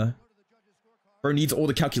fucking bro needs all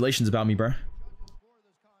the calculations about me, bro.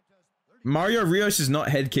 Mario Rios is not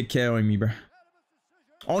head kick KOing me, bro.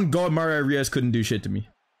 On God, Mario Rios couldn't do shit to me.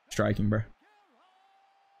 Striking, bro.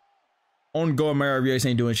 On God, Mario Rios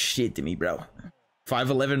ain't doing shit to me, bro.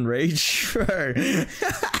 5'11" rage, bro.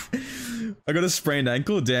 I got a sprained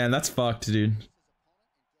ankle. Damn, that's fucked, dude.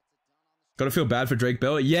 Gotta feel bad for Drake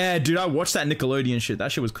Bell. Yeah, dude, I watched that Nickelodeon shit.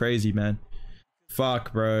 That shit was crazy, man.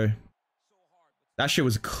 Fuck, bro. That shit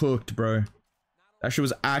was cooked, bro. That shit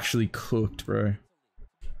was actually cooked, bro.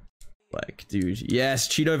 Like, dude. Yes,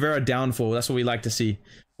 Cheeto Vera downfall. That's what we like to see.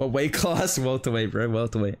 What weight class? Welterweight, bro.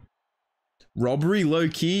 Welterweight. Robbery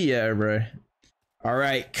low-key? Yeah, bro.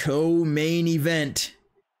 Alright, co-main event.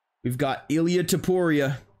 We've got Ilya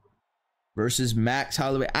Topuria versus Max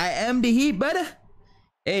Holloway. I am the heat, brother.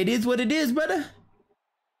 Hey, it is what it is, brother.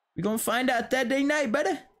 We're gonna find out that day night,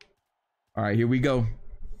 brother. Alright, here we go.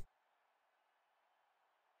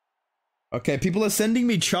 Okay, people are sending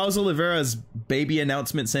me Charles Oliveira's baby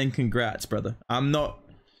announcement saying congrats, brother. I'm not...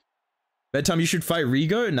 Bedtime, you should fight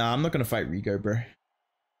Rigo? Nah, I'm not gonna fight Rigo, bro.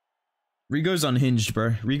 Rigo's unhinged,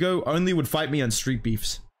 bro. Rigo only would fight me on street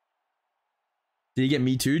beefs. Did he get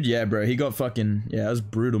me too'd? Yeah, bro. He got fucking... Yeah, that was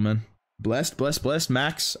brutal, man. Blessed, blessed, blessed.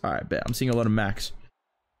 Max. Alright, bet. I'm seeing a lot of Max.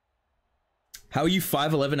 How are you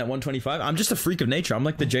 5'11" at 125? I'm just a freak of nature. I'm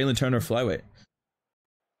like the Jalen Turner flyweight.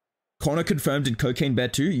 Connor confirmed in Cocaine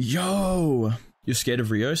Bet too. Yo! You're scared of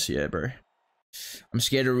Rios? Yeah, bro. I'm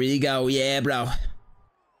scared of Rigo. Yeah, bro.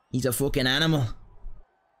 He's a fucking animal.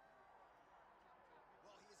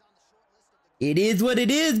 It is what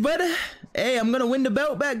it is, brother. Hey, I'm gonna win the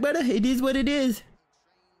belt back, brother. It is what it is.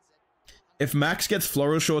 If Max gets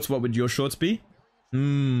floral shorts, what would your shorts be?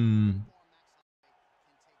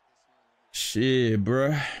 Shit,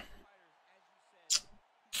 bro.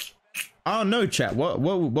 I don't know, chat. What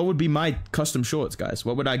would be my custom shorts, guys?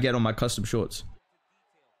 What would I get on my custom shorts?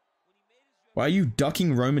 Why are you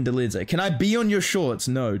ducking Roman Delidze? Can I be on your shorts?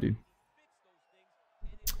 No, dude.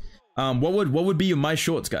 What would be my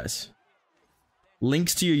shorts, guys?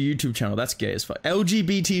 Links to your YouTube channel. That's gay as fuck.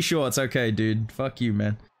 LGBT shorts. Okay, dude. Fuck you,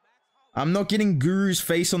 man. I'm not getting Guru's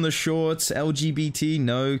face on the shorts. LGBT,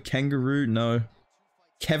 no. Kangaroo, no.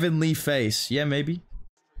 Kevin Lee face. Yeah, maybe.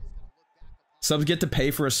 Subs get to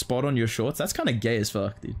pay for a spot on your shorts. That's kind of gay as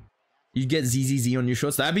fuck, dude. You get ZZZ on your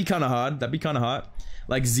shorts. That'd be kind of hard. That'd be kind of hot.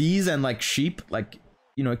 Like Z's and like sheep. Like,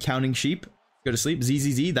 you know, counting sheep. Go to sleep.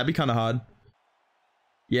 ZZZ. That'd be kind of hard.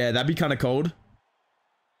 Yeah, that'd be kind of cold.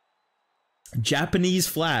 Japanese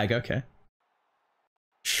flag. Okay.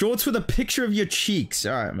 Shorts with a picture of your cheeks.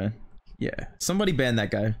 Alright, man. Yeah. Somebody ban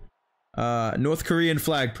that guy. North Korean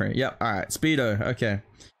flag print. Yep. Alright. Speedo. Okay.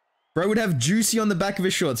 Bro would have juicy on the back of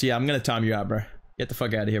his shorts. Yeah, I'm gonna time you out, bro. Get the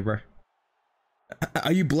fuck out of here, bro.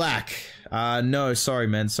 Are you black? No. Sorry,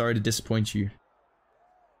 man. Sorry to disappoint you.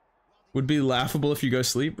 Would be laughable if you go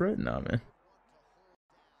sleep, bro? Nah, man.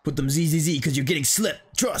 Put them ZZZ because you're getting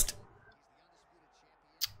slipped. Trust.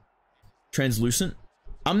 Translucent?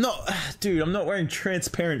 I'm not... Dude, I'm not wearing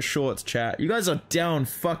transparent shorts, chat. You guys are down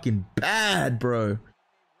fucking bad, bro. You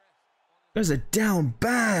guys are down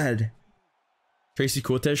bad. Tracy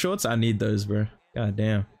Cortez shorts? I need those, bro. God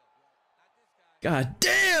damn. God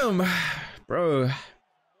damn! Bro.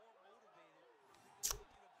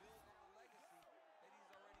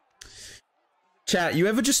 Chat, you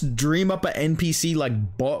ever just dream up an NPC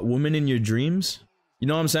like bot woman in your dreams? You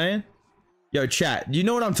know what I'm saying? Yo, chat, you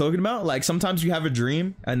know what I'm talking about? Like, sometimes you have a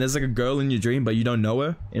dream, and there's like a girl in your dream, but you don't know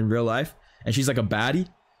her in real life, and she's like a baddie.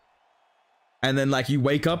 And then, like, you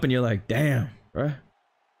wake up, and you're like, damn, bro.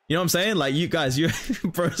 You know what I'm saying? Like, you guys, you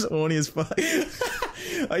bro's horny as fuck. You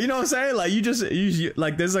know what I'm saying? Like, you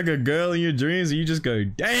like, there's like a girl in your dreams and you just go,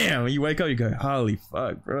 damn. And you wake up, you go, holy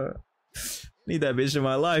fuck, bro. Need that bitch in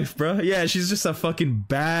my life, bro. Yeah, she's just a fucking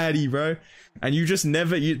baddie, bro. And you just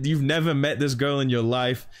never, you've never met this girl in your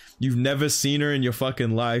life. You've never seen her in your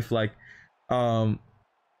fucking life. Like, you know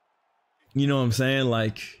what I'm saying?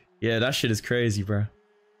 Like, yeah, that shit is crazy, bro.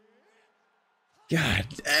 God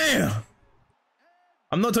damn.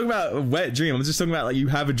 I'm not talking about a wet dream. I'm just talking about, like, you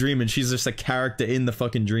have a dream and she's just a character in the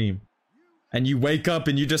fucking dream. And you wake up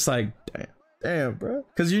and you just like, damn, bro.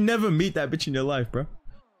 Because you never meet that bitch in your life, bro.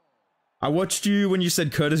 I watched you when you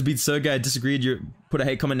said Curtis beat Sergey. I disagreed. You put a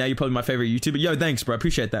hate comment. Now you're probably my favorite YouTuber. Yo, thanks, bro. I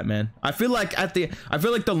appreciate that, man. I feel like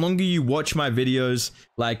the longer you watch my videos,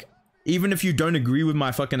 like, even if you don't agree with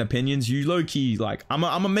my fucking opinions, you low-key, like, I'm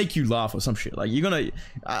gonna make you laugh or some shit. Like, you're gonna,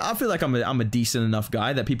 I feel like I'm a decent enough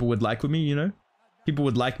guy that people would like with me, you know? People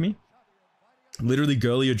would like me. Literally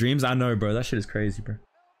girl of your dreams. I know, bro. That shit is crazy, bro.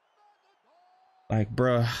 Like,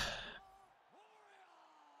 bro.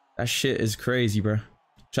 That shit is crazy, bro.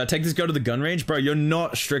 Should I take this girl to the gun range? Bro, you're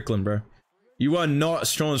not Strickland, bro. You are not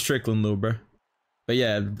Sean Strickland, little bro. But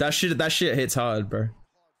yeah, that shit hits hard, bro.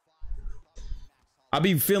 I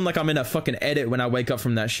be feeling like I'm in a fucking edit when I wake up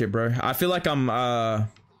from that shit, bro. I feel like I'm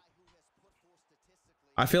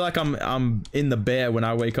in the bear when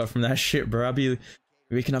I wake up from that shit, bro. I'll be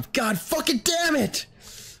waking up. God fucking damn it!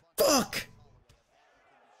 Fuck!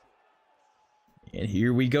 And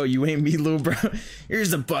here we go. You ain't me, little bro.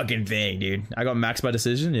 Here's the fucking thing, dude. I got maxed by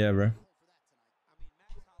decision. Yeah, bro.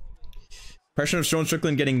 Impression of Sean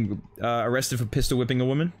Strickland getting arrested for pistol whipping a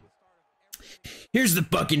woman. Here's the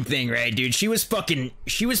fucking thing, right, dude? She was fucking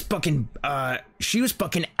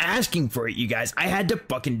asking for it, you guys. I had to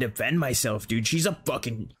fucking defend myself, dude. She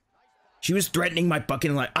was threatening my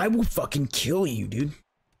fucking life. I will fucking kill you, dude.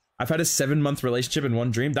 I've had a 7-month relationship in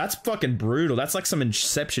one dream. That's fucking brutal. That's like some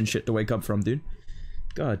Inception shit to wake up from, dude.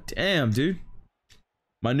 God damn, dude.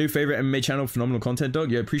 My new favorite MMA channel, phenomenal content,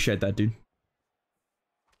 dog. Yeah, appreciate that, dude.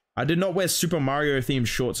 I did not wear Super Mario themed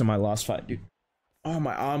shorts in my last fight, dude. Oh,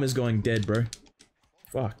 my arm is going dead, bro.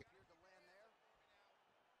 Fuck.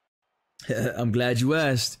 I'm glad you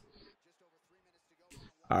asked.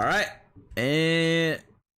 Alright. And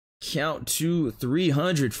count to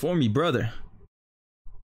 300 for me, brother.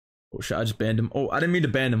 Oh shit, I just banned him. Oh, I didn't mean to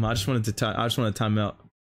ban him. I just wanted to time out.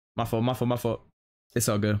 My fault. It's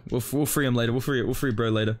all good. We'll free him later. We'll free bro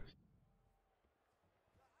later.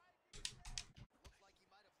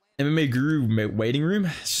 MMA Guru waiting room?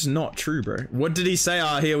 It's just not true, bro. What did he say?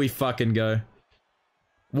 Ah, here we fucking go.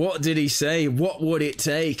 What did he say? What would it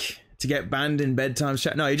take to get banned in bedtime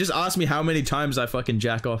chat? No, he just asked me how many times I fucking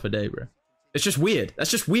jack off a day, bro. It's just weird.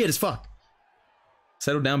 That's just weird as fuck.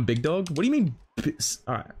 Settle down, big dog? What do you mean?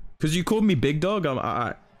 Alright. Because you called me big dog, I'm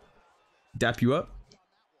alright. Dap you up.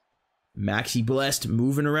 Maxi blessed,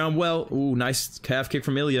 moving around well. Ooh, nice calf kick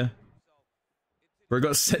from Ilya. Bro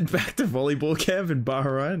got sent back to volleyball camp in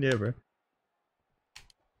Bahrain. Yeah, bro.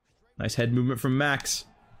 Nice head movement from Max.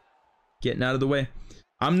 Getting out of the way.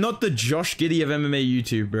 I'm not the Josh Giddey of MMA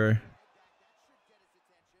YouTube, bro.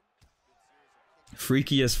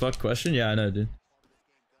 Freaky as fuck question? Yeah, I know, dude.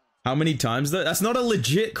 How many times though? That's not a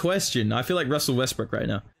legit question. I feel like Russell Westbrook right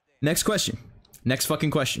now. Next question. Next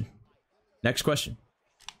fucking question. Next question.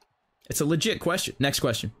 It's a legit question. Next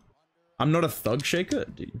question. I'm not a thug shaker,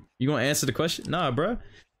 dude. You gonna answer the question? Nah, bro.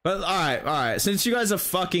 But alright. Since you guys are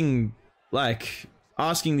fucking like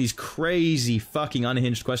asking these crazy fucking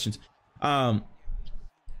unhinged questions, I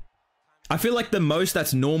feel like the most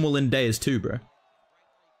that's normal in a day is 2, bro.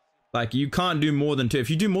 Like, you can't do more than 2. If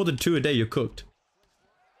you do more than 2 a day, you're cooked.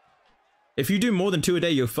 If you do more than 2 a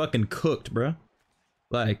day, you're fucking cooked, bro.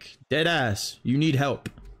 Like, dead ass. You need help.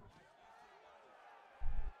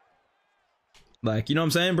 Like, you know what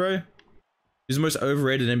I'm saying, bro? Who's the most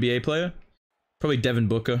overrated NBA player? Probably Devin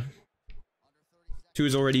Booker. 2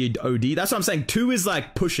 is already OD. That's what I'm saying. 2 is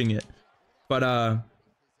like pushing it. But,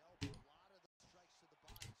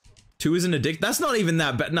 2 isn't addictive. That's not even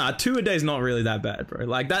that bad. Nah, 2 a day is not really that bad, bro.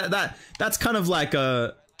 Like, that's kind of like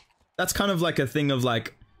a... That's kind of like a thing of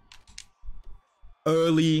like...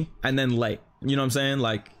 early and then late. You know what I'm saying?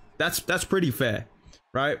 Like, that's pretty fair.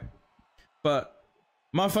 Right? But...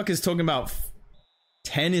 motherfuckers talking about...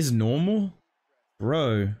 10 is normal?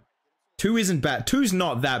 Bro. 2 isn't bad. 2's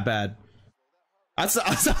not that bad. I was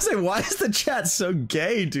saying, why is the chat so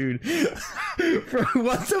gay, dude? Bro,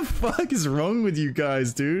 what the fuck is wrong with you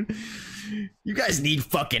guys, dude? You guys need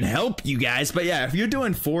fucking help, you guys. But yeah, if you're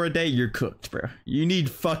doing 4 a day, you're cooked, bro. You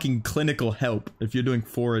need fucking clinical help if you're doing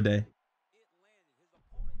 4 a day.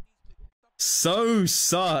 So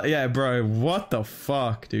sus. Yeah, bro. What the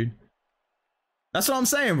fuck, dude? That's what I'm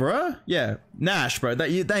saying, bro. Yeah, Nash, bro.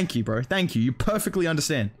 Thank you, bro. Thank you. You perfectly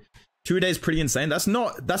understand. 2 days pretty insane. That's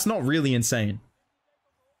not really insane.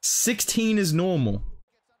 16 is normal.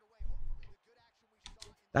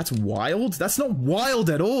 That's wild. That's not wild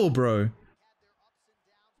at all, bro.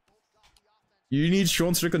 You need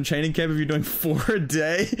Sean Strickland training camp if you're doing 4 a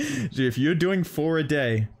day. Dude, if you're doing 4 a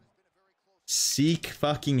day, seek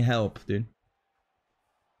fucking help, dude.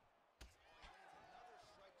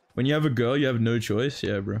 When you have a girl, you have no choice.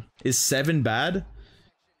 Yeah, bro. Is 7 bad?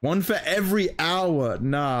 1 for every hour.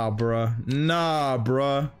 Nah, bro. Nah,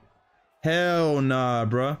 bro. Hell nah,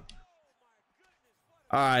 bro.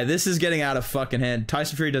 Alright, this is getting out of fucking hand.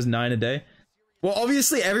 Tyson Fury does 9 a day. Well,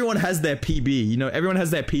 obviously, everyone has their PB. You know, everyone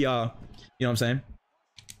has their PR. You know what I'm saying?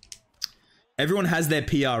 Everyone has their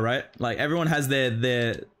PR, right? Like, everyone has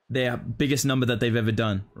their biggest number that they've ever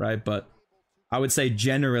done, right? But I would say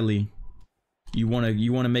generally, you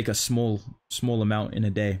wanna make a small amount in a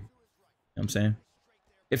day. You know what I'm saying?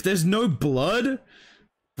 If there's no blood,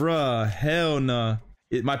 bruh, hell nah.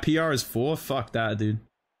 My PR is 4. Fuck that, dude.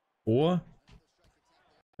 4?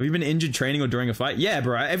 Have you been injured training or during a fight? Yeah,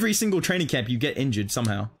 bro. Every single training camp, you get injured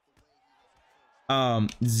somehow.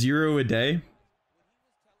 0 a day.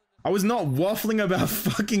 I was not waffling about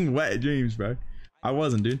fucking wet dreams, bro. I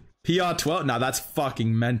wasn't, dude. PR 12? Nah, that's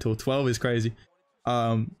fucking mental. 12 is crazy.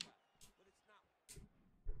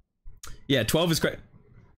 Yeah, 12 is crazy.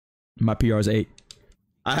 My PR is 8.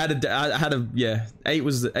 Yeah. 8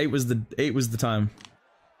 was the time.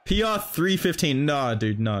 PR 315. Nah,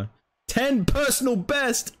 dude, no. 10 personal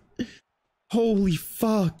best. Holy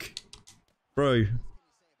fuck, bro.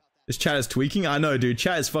 This chat is tweaking. I know, dude.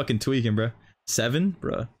 Chat is fucking tweaking, bro. 7,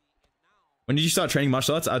 bro. When did you start training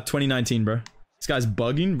martial arts? 2019, bro. This guy's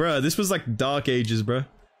bugging, bro. This was like dark ages, bro.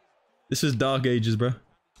 This was dark ages, bro.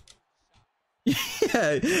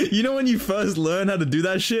 Yeah, you know when you first learn how to do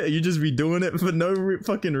that shit, you just be doing it for no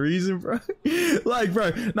fucking reason, bro. Like,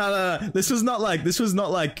 bro, nah. This was not like,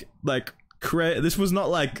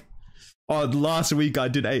 oh, last week I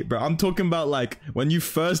did 8, bro. I'm talking about like when you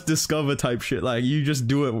first discover type shit. Like, you just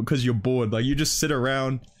do it because you're bored. Like, you just sit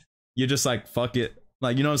around. You're just like, fuck it.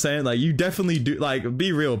 Like, you know what I'm saying? Like, you definitely do. Like,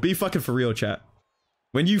 be real. Be fucking for real, chat.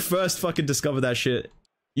 When you first fucking discover that shit,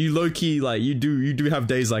 you low-key, like, you do have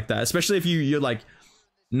days like that. Especially if you're like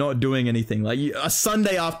not doing anything. Like, a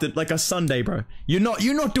Sunday after, like a Sunday, bro. You're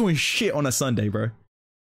not doing shit on a Sunday, bro.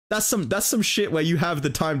 That's some shit where you have the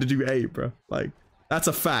time to do 8, bro. Like, that's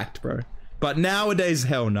a fact, bro. But nowadays,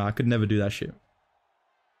 hell no, I could never do that shit.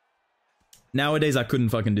 Nowadays, I couldn't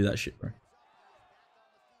fucking do that shit, bro.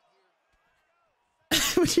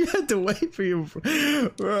 But you had to wait for your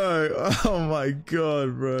bro. Oh my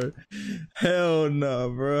god, bro. Hell no,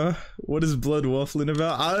 bro. What is blood waffling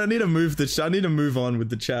about? I need to move on with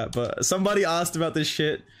the chat. But somebody asked about this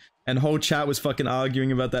shit, and whole chat was fucking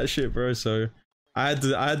arguing about that shit, bro. So I had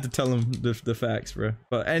to tell them the facts, bro.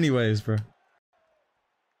 But anyways, bro.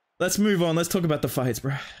 Let's move on. Let's talk about the fights,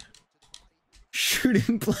 bro.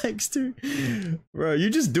 Shooting blanks too, bro.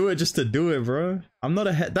 You just do it just to do it, bro. I'm not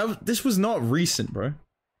ahead. This was not recent, bro.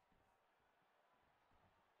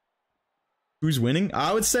 Who's winning?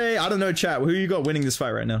 I would say, I don't know, chat. Who you got winning this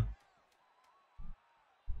fight right now?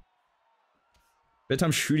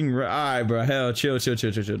 Bedtime shooting. Alright, bro. Hell, chill.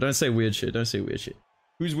 Don't say weird shit. Don't say weird shit.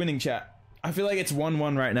 Who's winning, chat? I feel like it's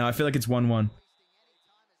 1-1 right now. I feel like it's 1-1.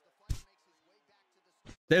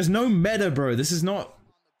 There's no meta, bro. This is not.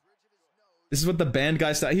 This is what the band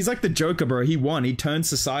guy started. He's like the Joker, bro. He won. He turned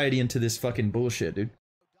society into this fucking bullshit, dude.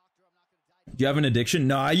 Do you have an addiction?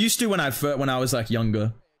 No, I used to when I was like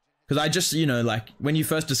younger. Because I just, you know, like when you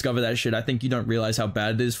first discover that shit, I think you don't realize how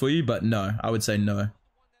bad it is for you. But no, I would say no.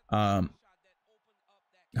 Oh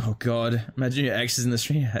god, imagine your ex is in the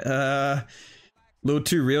stream. A little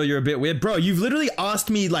too real. You're a bit weird, bro. You've literally asked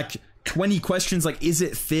me like 20 questions. Like, is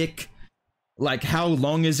it thick? Like, how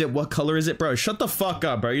long is it? What color is it? Bro, shut the fuck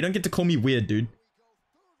up, bro. You don't get to call me weird, dude.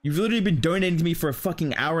 You've literally been donating to me for a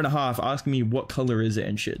fucking hour and a half asking me what color is it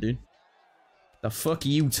and shit, dude. The fuck are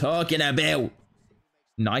you talking about?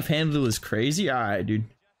 Knife handle is crazy? Alright, dude.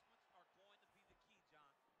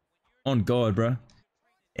 On God, bro.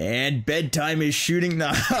 And bedtime is shooting.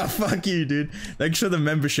 Nah, fuck you, dude. Thanks for the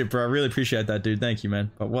membership, bro. I really appreciate that, dude. Thank you,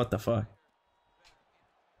 man. But what the fuck?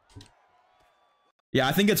 Yeah,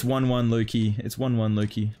 I think it's 1-1 low-key. It's 1-1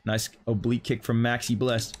 low-key. Nice oblique kick from Maxi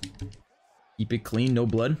Blessed. Keep it clean, no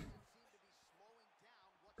blood.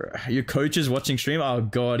 Your coach is watching stream? Oh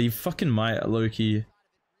god, he fucking might low-key.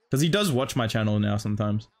 Because he does watch my channel now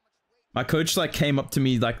sometimes. My coach like came up to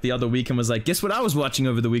me like the other week and was like, guess what I was watching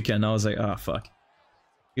over the weekend? I was like, oh fuck.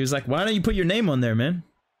 He was like, why don't you put your name on there, man?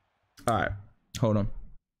 Alright, hold on.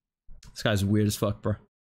 This guy's weird as fuck, bro.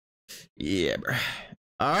 Yeah, bro.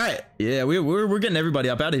 Alright, yeah, we're getting everybody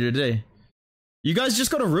up out of here today. You guys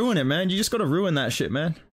just gotta ruin it, man. You just gotta ruin that shit,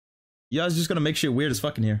 man. You guys just gotta make shit weird as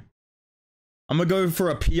fuck in here. I'm gonna go for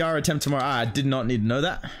a PR attempt tomorrow. I did not need to know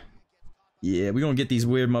that. Yeah, we're gonna get these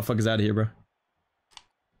weird motherfuckers out of here, bro.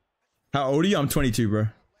 How old are you? I'm 22, bro.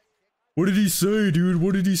 What did he say, dude?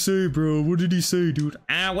 What did he say, bro? What did he say, dude?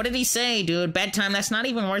 What did he say, dude? Bedtime, that's not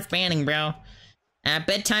even worth banning, bro.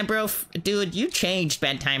 Bedtime, bro. Dude, you changed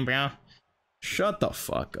bedtime, bro. Shut the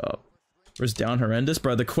fuck up. Where's down horrendous,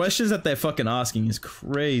 bro? The questions that they're fucking asking is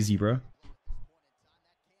crazy, bro.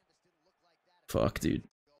 Fuck, dude.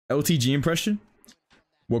 LTG impression?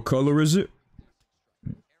 What color is it?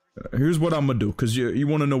 Here's what I'm gonna do, because you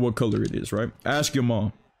want to know what color it is, right? Ask your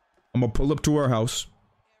mom. I'm gonna pull up to her house.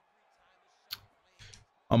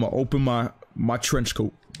 I'm gonna open my trench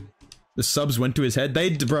coat. The subs went to his head.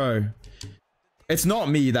 Bro. It's not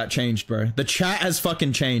me that changed, bro. The chat has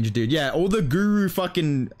fucking changed, dude. Yeah, all the Guru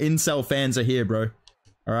fucking incel fans are here, bro.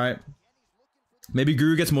 Alright? Maybe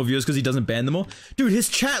Guru gets more viewers because he doesn't ban them all. Dude, his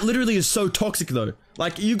chat literally is so toxic, though.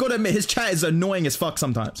 Like, you gotta admit, his chat is annoying as fuck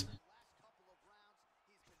sometimes.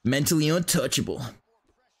 Mentally untouchable.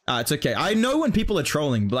 It's okay. I know when people are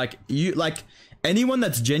trolling, but like, anyone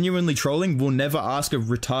that's genuinely trolling will never ask a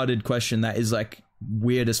retarded question that is, like,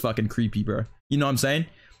 weird as fucking creepy, bro. You know what I'm saying?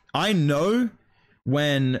 I know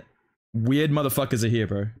when weird motherfuckers are here,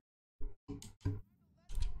 bro.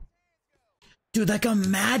 Dude, like,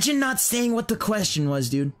 imagine not saying what the question was,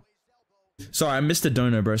 dude. Sorry, I missed a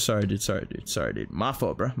dono, bro. Sorry, dude. Sorry, dude. Sorry, dude. My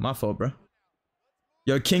fault, bro. My fault, bro.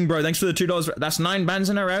 Yo, King, bro. Thanks for the $2. That's 9 bans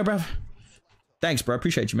in a row, bro. Thanks, bro.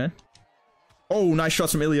 Appreciate you, man. Oh, nice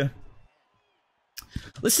shots from Ilya.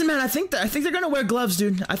 Listen, man. I think they're gonna wear gloves,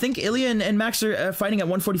 dude. I think Ilya and Max are fighting at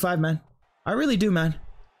 145, man. I really do, man.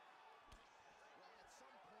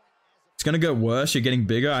 It's gonna get worse. You're getting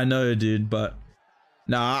bigger. I know, dude, but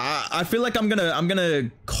nah, I feel like I'm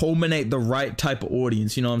gonna culminate the right type of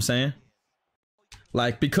audience. You know what I'm saying?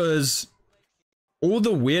 Like, because all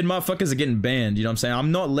the weird motherfuckers are getting banned. You know what I'm saying?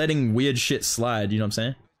 I'm not letting weird shit slide. You know what I'm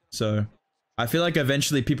saying? So I feel like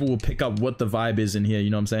eventually people will pick up what the vibe is in here.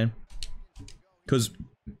 You know what I'm saying? Because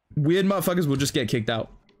weird motherfuckers will just get kicked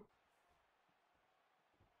out.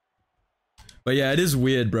 But yeah, it is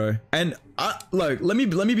weird, bro. And look, let me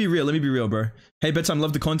be real, bro. Hey, Bedtime,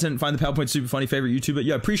 love the content. Find the PowerPoint super funny. Favorite YouTuber.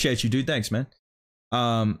 Yeah, appreciate you, dude. Thanks, man.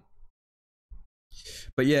 But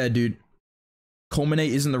yeah, dude.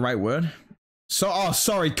 Culminate isn't the right word. So, oh,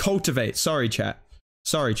 sorry, cultivate. Sorry, chat.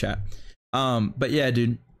 Sorry, chat. But yeah,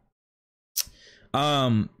 dude.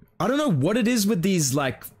 I don't know what it is with these,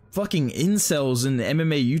 like, fucking incels in the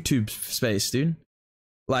MMA YouTube space, dude.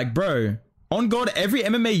 Like, bro. On God, every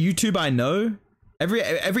MMA YouTube I know, every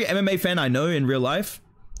MMA fan I know in real life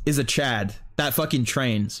is a Chad that fucking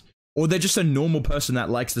trains. Or they're just a normal person that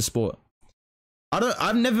likes the sport.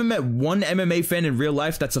 I've never met one MMA fan in real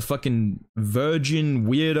life that's a fucking virgin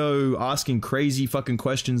weirdo asking crazy fucking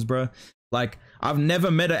questions, bro. Like, I've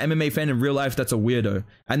never met an MMA fan in real life that's a weirdo.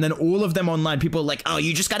 And then all of them online, people are like, oh,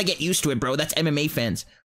 you just gotta get used to it, bro. That's MMA fans.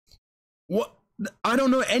 What? I don't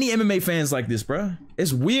know any MMA fans like this, bro.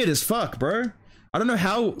 It's weird as fuck, bro. I don't know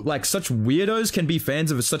how, like, such weirdos can be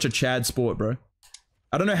fans of such a Chad sport, bro.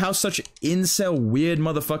 I don't know how such incel weird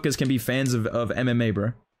motherfuckers can be fans of MMA,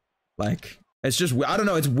 bro. Like, it's just, I don't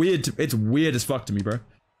know, it's weird. It's weird as fuck to me, bro.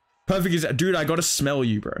 Perfect is, dude, I gotta smell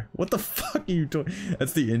you, bro. What the fuck are you talking?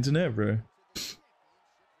 That's the internet, bro.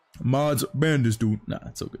 Mods, ban this dude. Nah,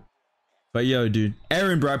 it's all good. But yo, dude.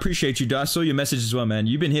 Aaron, bro, I appreciate you, dude. I saw your message as well, man.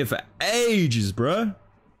 You've been here for ages, bro.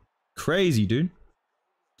 Crazy, dude.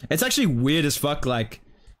 It's actually weird as fuck, like,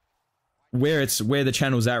 where the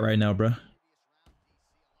channel's at right now, bro.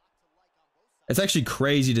 It's actually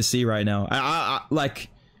crazy to see right now. I like,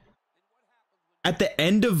 at the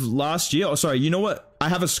end of last year, oh, sorry, you know what? I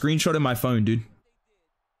have a screenshot in my phone, dude.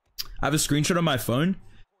 I have a screenshot on my phone.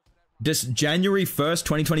 Just January 1st,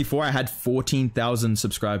 2024, I had 14,000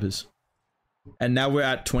 subscribers. And now we're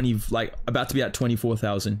at 20, like, about to be at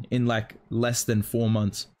 24,000 in, like, less than 4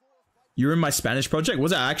 months. You're in my Spanish project?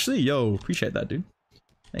 Was it actually? Yo, appreciate that, dude.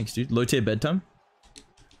 Thanks, dude. Low tier bedtime.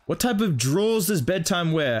 What type of drawers does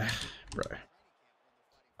bedtime wear? Bro.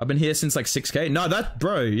 I've been here since, like, 6K. No, that,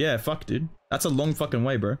 bro, yeah, fuck, dude. That's a long fucking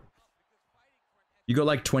way, bro. You got,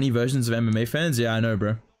 like, 20 versions of MMA fans? Yeah, I know,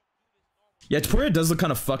 bro. Yeah, Topuria does look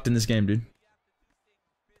kind of fucked in this game, dude.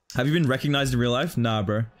 Have you been recognized in real life? Nah,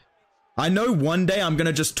 bro. I know one day I'm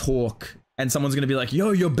gonna just talk and someone's gonna be like,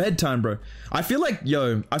 yo, your bedtime, bro. I feel like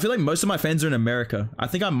most of my fans are in America. I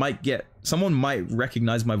think someone might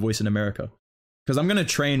recognize my voice in America. Because I'm gonna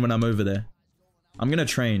train when I'm over there. I'm gonna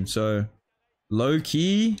train, so low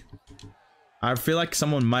key, I feel like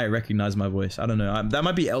someone might recognize my voice. I don't know. That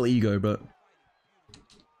might be El Ego, but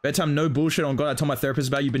bedtime, no bullshit on God. I told my therapist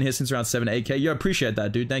about you. Been here since around 7 to 8K. Yo, appreciate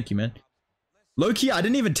that, dude. Thank you, man. Low key, I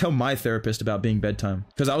didn't even tell my therapist about being bedtime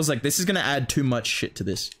because I was like, this is gonna add too much shit to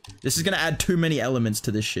this. This is gonna add too many elements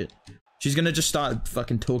to this shit. She's gonna just start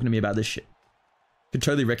fucking talking to me about this shit. Could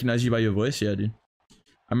totally recognize you by your voice, yeah, dude.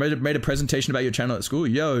 I made a presentation about your channel at school.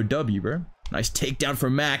 Yo, W, bro. Nice takedown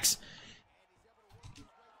from Max.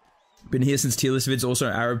 Been here since tier list vids, also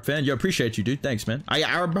an Arab fan. Yo, appreciate you, dude. Thanks, man. I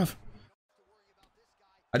Arab, bro.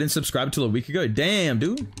 I didn't subscribe until a week ago. Damn,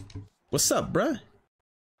 dude. What's up, bro?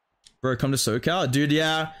 Bro, come to SoCal? Dude,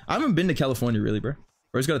 yeah. I haven't been to California, really, bro.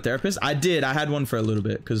 Bro's got a therapist? I did. I had one for a little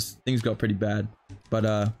bit, because things got pretty bad.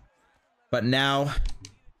 But now...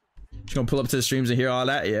 She's gonna pull up to the streams and hear all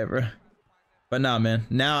that? Yeah, bro. But nah, man.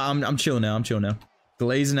 Now, I'm chill now. I'm chill now.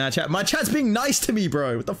 Glazing our chat. My chat's being nice to me,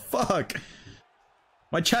 bro. What the fuck?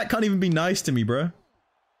 My chat can't even be nice to me, bro.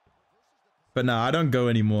 But nah, I don't go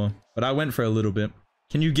anymore. But I went for a little bit.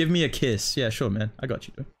 Can you give me a kiss? Yeah, sure, man. I got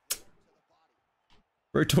you, dude.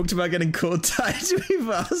 Bro talked about getting called tight to me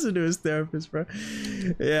for asking to his therapist, bro.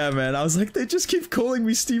 Yeah, man. I was like, they just keep calling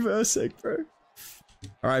me Steve Ursek, bro.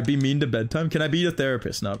 Alright, be mean to bedtime. Can I be your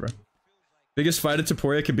therapist? Nah, bro. Biggest fighter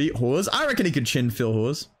Topuria can beat Hawes? I reckon he could chin Phil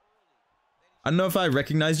Hawes. I don't know if I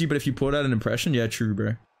recognized you, but if you put out an impression, yeah, true,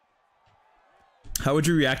 bro. How would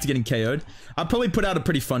you react to getting KO'd? I'd probably put out a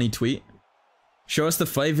pretty funny tweet. Show us the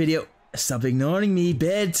fight video. Stop ignoring me,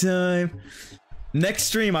 bedtime. Next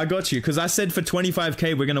stream, I got you, because I said for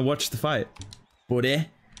 25K, we're gonna watch the fight. Buddy.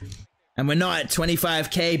 And we're not at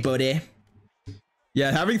 25K, buddy.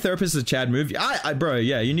 Yeah, having therapists is a Chad move. Bro,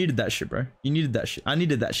 yeah, you needed that shit, bro. You needed that shit. I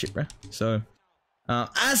needed that shit, bro. So,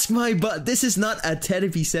 ask my butt. This is not a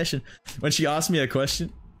therapy session. When she asked me a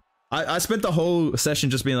question, I spent the whole session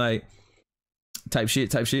just being like, type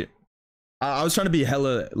shit. I was trying to be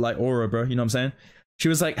hella, like, aura, bro. You know what I'm saying? She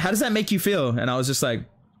was like, how does that make you feel? And I was just like,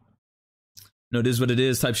 no, it is what it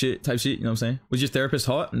is, type shit. You know what I'm saying? Was your therapist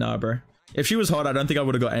hot? Nah, bro. If she was hot, I don't think I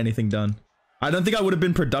would have got anything done. I don't think I would have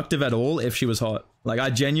been productive at all if she was hot. Like,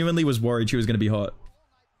 I genuinely was worried she was going to be hot.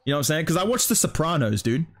 You know what I'm saying? Because I watched The Sopranos,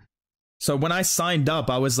 dude. So when I signed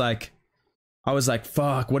up, I was like,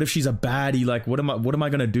 fuck, what if she's a baddie? Like, what am I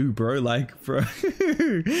going to do, bro? Like, bro.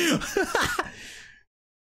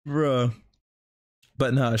 Bro.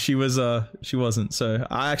 But nah, she wasn't. So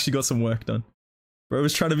I actually got some work done. Bro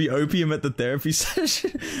was trying to be opium at the therapy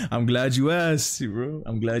session. I'm glad you asked, bro.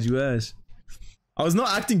 I'm glad you asked. I was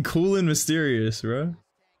not acting cool and mysterious, bro.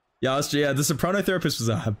 Yeah, the Soprano therapist was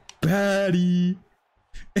a baddie.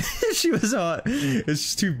 She was hot. It's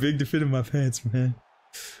just too big to fit in my pants, man.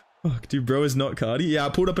 Fuck, dude, bro is not Cardi. Yeah, I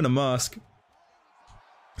pulled up in a mask.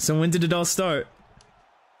 So when did it all start?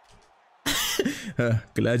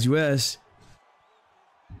 Glad you asked.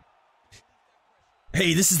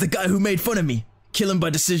 Hey, this is the guy who made fun of me. Kill him by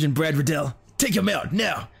decision, Brad Riddell. Take him out,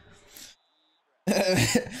 now.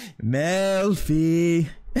 Melfi.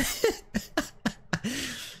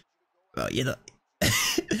 Well, you know,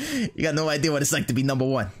 you got no idea what it's like to be number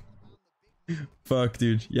one. Fuck,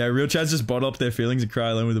 dude. Yeah, real chats just bottle up their feelings and cry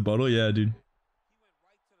alone with a bottle. Yeah, dude.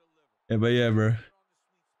 Yeah, but yeah, bro.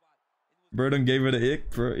 Bro done gave it a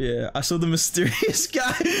ick, bro. Yeah, I saw the mysterious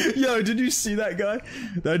guy. Yo, did you see that guy?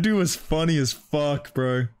 That dude was funny as fuck,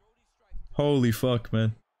 bro. Holy fuck,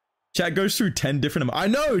 man. Chat goes through 10 different... I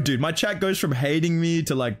know, dude. My chat goes from hating me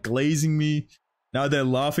to, like, glazing me. Now they're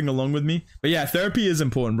laughing along with me. But yeah, therapy is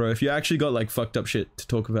important, bro. If you actually got, like, fucked up shit to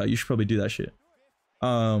talk about, you should probably do that shit.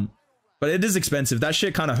 But it is expensive. That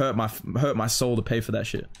shit kind of hurt my soul to pay for that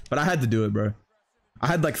shit. But I had to do it, bro. I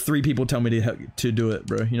had, like, 3 people tell me to do it,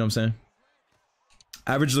 bro. You know what I'm saying?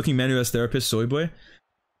 Average looking man who has therapist, soy boy.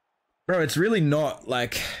 Bro, it's really not,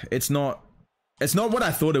 like, it's not what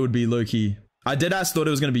I thought it would be, low-key. I deadass thought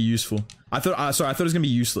it was gonna be useful. I thought it was gonna be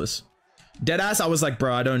useless. Deadass, I was like,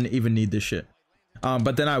 bro, I don't even need this shit.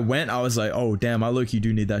 But then I was like, oh, damn, I low-key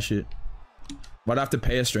do need that shit. Why'd I have to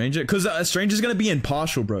pay a stranger? Because a stranger's gonna be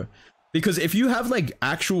impartial, bro. Because if you have, like,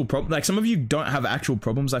 actual problems, like, some of you don't have actual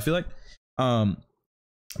problems, I feel like.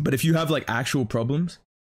 But if you have, like, actual problems,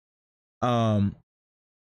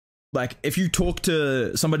 like, if you talk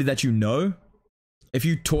to somebody that you know,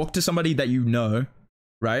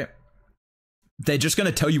 right? They're just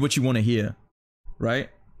gonna tell you what you want to hear, right?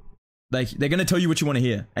 Like, they're gonna tell you what you want to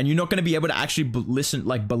hear, and you're not gonna be able to actually listen,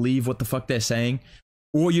 like, believe what the fuck they're saying,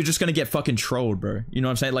 or you're just gonna get fucking trolled, bro. You know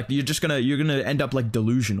what I'm saying? Like you're gonna end up like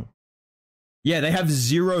delusional. Yeah, they have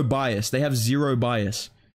zero bias. They have zero bias.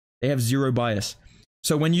 They have zero bias.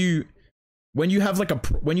 So when you have like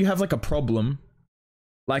a problem,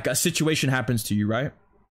 like a situation happens to you, right?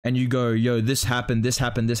 And you go, yo, this happened,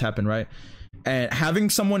 right? And having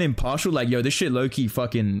someone impartial, like, yo, this shit low-key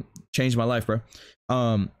fucking changed my life, bro.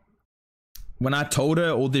 When I told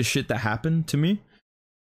her all this shit that happened to me,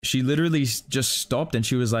 she literally just stopped and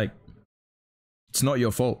she was like, it's not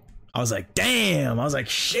your fault. I was like, damn. I was like,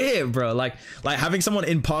 shit, bro. Like having someone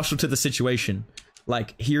impartial to the situation,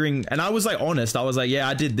 like hearing, and I was like honest. I was like, yeah,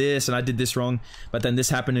 I did this and I did this wrong, but then this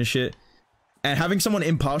happened and shit. And having someone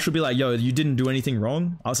impartial be like, yo, you didn't do anything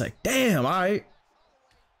wrong. I was like, damn, all right.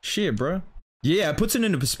 Shit, bro. Yeah, it puts it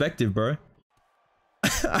into perspective, bro.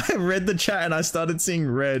 I read the chat and I started seeing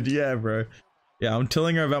red. Yeah, bro. Yeah, I'm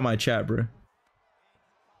telling her about my chat, bro.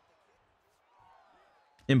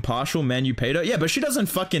 Impartial, man, you paid her? Yeah, but she doesn't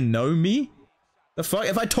fucking know me. The fuck?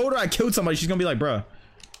 If I told her I killed somebody, she's gonna be like, bro.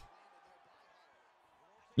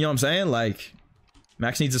 You know what I'm saying? Like,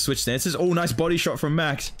 Max needs to switch stances. Oh, nice body shot from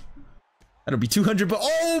Max. That'll be 200, but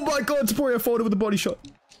oh my god, Topuria folded with a body shot.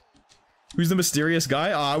 Who's the mysterious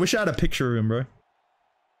guy? Oh, I wish I had a picture of him, bro.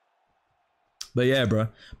 But yeah, bro.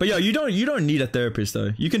 But yo, you don't need a therapist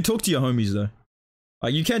though. You can talk to your homies though.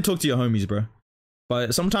 Like you can talk to your homies, bro.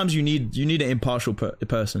 But sometimes you need an impartial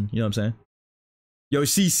person. You know what I'm saying? Yo,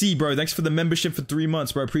 CC, bro. Thanks for the membership for 3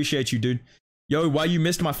 months, bro. Appreciate you, dude. Yo, why you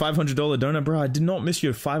missed my $500 donor, bro? I did not miss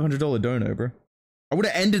your $500 donor, bro. I would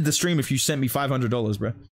have ended the stream if you sent me $500,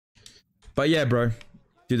 bro. But yeah, bro.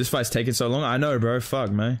 Dude, this fight's taking so long. I know, bro.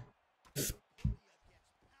 Fuck, man.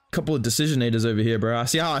 Couple of decisionators over here, bro. I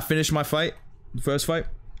see how I finished my fight. The first fight.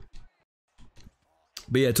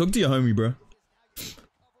 But yeah, talk to your homie, bro.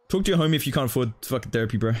 Talk to your homie if you can't afford fucking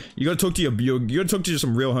therapy, bro. You gotta talk to you gotta talk to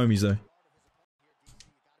some real homies, though.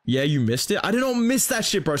 Yeah, you missed it? I did not miss that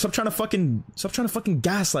shit, bro. Stop trying to fucking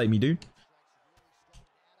gaslight me, dude.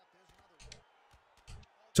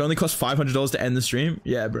 So it only cost $500 to end the stream?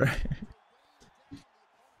 Yeah, bro.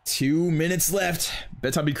 2 minutes left.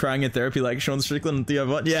 Bet I'll be crying in therapy like Sean Strickland and Theo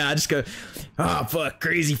Vaughn. Yeah, I just go, ah, fuck,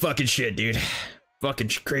 crazy fucking shit, dude. Fucking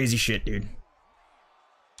crazy shit, dude.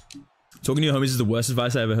 Talking to your homies is the worst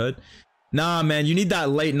advice I ever heard. Nah, man, you need that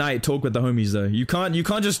late night talk with the homies though. You can't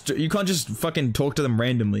just fucking talk to them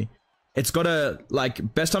randomly. It's gotta,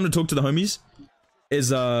 like, best time to talk to the homies is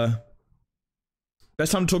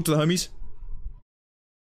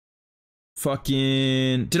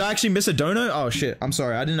fucking, did I actually miss a dono? Oh shit, I'm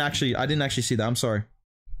sorry. I didn't actually see that. I'm sorry.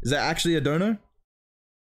 Is that actually a dono?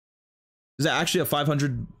 Is that actually a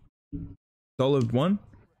 $500 one?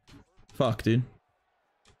 Fuck, dude.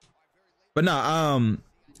 But nah,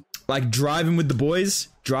 like driving with the boys,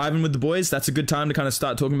 that's a good time to kind of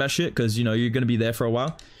start talking about shit, because you know you're gonna be there for a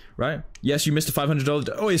while, right? Yes, you missed a $500.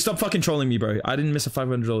 Oh, yeah, stop fucking trolling me, bro. I didn't miss a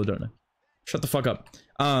 $500 donor. Shut the fuck up.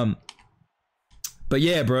 But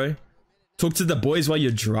yeah, bro. Talk to the boys while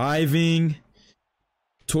you're driving.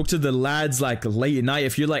 Talk to the lads like late at night.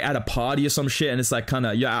 If you're like at a party or some shit and it's like kind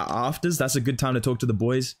of, you're at afters, that's a good time to talk to the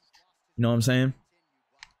boys. You know what I'm saying?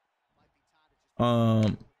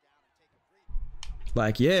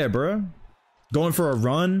 Like, yeah, bro. Going for a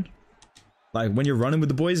run. Like, when you're running with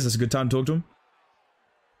the boys, that's a good time to talk to them.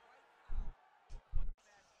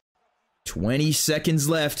 20 seconds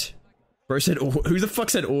left. Bro said, who the fuck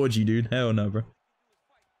said orgy, dude? Hell no, bro.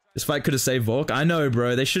 This fight could have saved Volk. I know,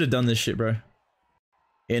 bro. They should have done this shit, bro.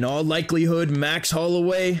 In all likelihood, Max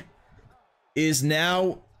Holloway is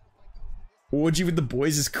now... Orgy with the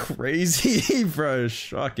boys is crazy, bro.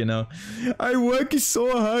 Fucking hell. I work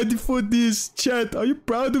so hard for this, chat. Are you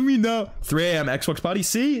proud of me now? 3 AM Xbox party.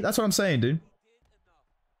 See? That's what I'm saying, dude.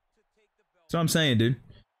 That's what I'm saying, dude.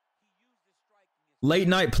 Late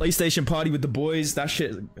night PlayStation party with the boys. That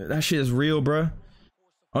shit is real, bro.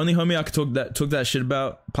 Only homie I could talk that shit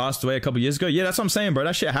about passed away a couple years ago. Yeah, that's what I'm saying, bro.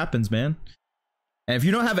 That shit happens, man. And if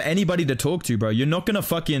you don't have anybody to talk to, bro, you're not gonna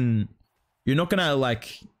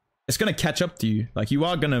like, it's gonna catch up to you. Like, you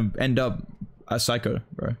are gonna end up a psycho,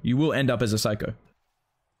 bro. You will end up as a psycho.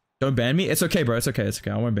 Don't ban me. It's okay, bro. It's okay. It's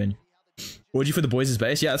okay. I won't ban you. Orgy for the boys is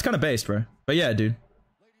base. Yeah, it's kind of based, bro. But yeah, dude.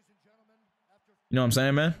 You know what I'm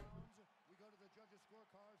saying, man?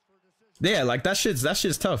 Yeah, like that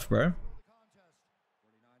shit's tough, bro.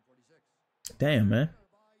 Damn, man.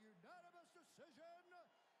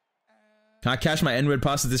 Can I cash my N-word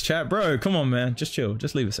pass to this chat? Bro, come on, man. Just chill.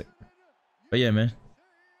 Just leave a sec. But yeah, man.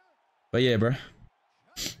 But yeah, bro.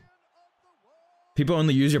 People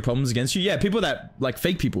only use your problems against you. Yeah, people that, like,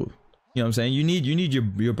 fake people. You know what I'm saying? You need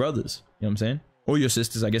your brothers. You know what I'm saying? Or your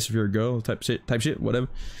sisters, I guess, if you're a girl, type shit, whatever.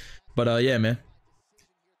 But yeah, man.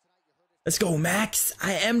 Let's go, Max.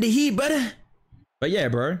 I am the heat, brother. But yeah,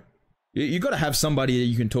 bro. You gotta have somebody that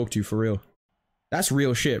you can talk to for real. That's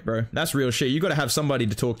real shit, bro. That's real shit. You gotta have somebody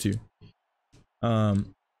to talk to.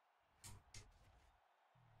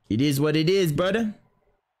 It is what it is, brother.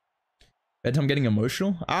 Bedtime getting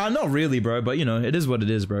emotional? Not really, bro. But, you know, it is what it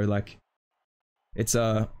is, bro. Like, it's,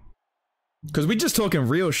 because we're just talking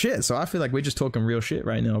real shit. So I feel like we're just talking real shit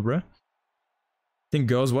right now, bro. Think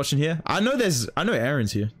girls watching here? I know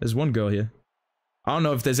Aaron's here. There's one girl here. I don't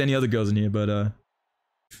know if there's any other girls in here, but,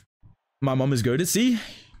 my mom is goated. See?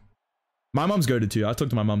 My mom's goated too. I talk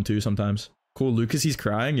to my mom too sometimes. Cool, Lucas, he's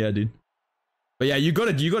crying. Yeah, dude. But yeah, you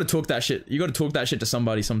gotta talk that shit. You gotta talk that shit to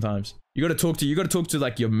somebody sometimes. You gotta talk to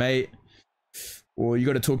like your mate, or you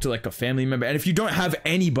gotta talk to like a family member. And if you don't have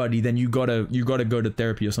anybody, then you gotta go to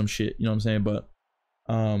therapy or some shit. You know what I'm saying? But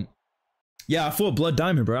yeah, I fought Blood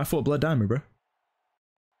Diamond, bro.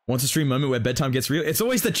 Once a stream moment where bedtime gets real. It's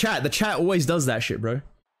always the chat. The chat always does that shit, bro.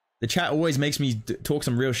 The chat always makes me talk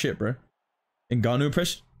some real shit, bro. Ngannou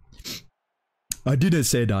impression? I didn't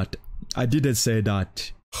say that. I didn't say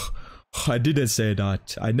that. I didn't say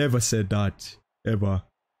that. I never said that. Ever.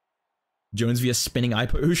 Jones via spinning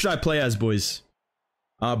iPod. Who should I play as, boys?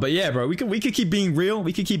 But yeah, bro. We could keep being real.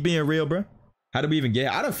 We could keep being real, bro. How do we even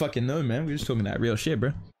get? I don't fucking know, man. We're just talking that real shit,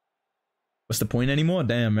 bro. What's the point anymore?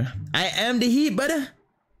 Damn, man. I am the heat, brother.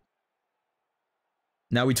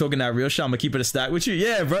 Now we talking that real shit. I'm gonna keep it a stack with you.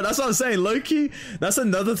 Yeah, bro. That's what I'm saying. Low key. That's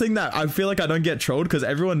another thing that I feel like I don't get trolled because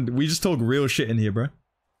we just talk real shit in here, bro.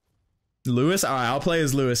 Lewis. All right, I'll play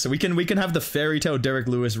as Lewis. So we can have the fairy tale Derek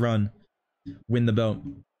Lewis run, win the belt.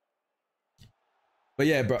 But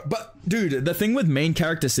yeah, bro. But dude, the thing with main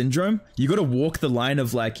character syndrome, you gotta walk the line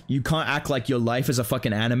of like you can't act like your life is a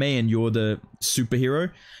fucking anime and you're the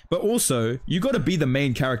superhero, but also you gotta be the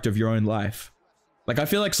main character of your own life. Like I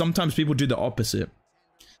feel like sometimes people do the opposite.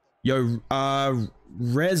 Yo,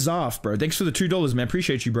 Rez off, bro. Thanks for the $2, man.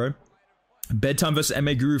 Appreciate you, bro. Bedtime versus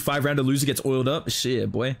MA Guru. 5-rounder loser gets oiled up.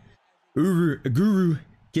 Shit, boy. Guru,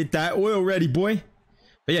 get that oil ready, boy.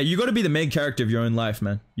 But yeah, you gotta be the main character of your own life,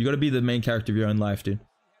 man. You gotta be the main character of your own life, dude.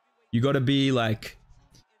 You gotta be like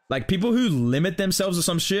people who limit themselves or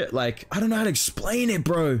some shit. Like, I don't know how to explain it,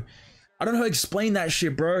 bro. I don't know how to explain that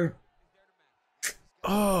shit, bro.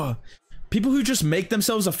 Oh, people who just make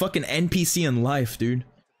themselves a fucking NPC in life, dude.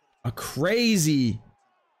 Are crazy.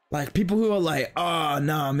 Like people who are like, oh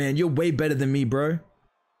nah, man, you're way better than me, bro.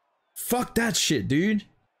 Fuck that shit, dude.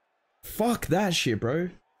 Fuck that shit, bro.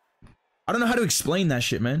 I don't know how to explain that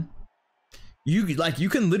shit, man. You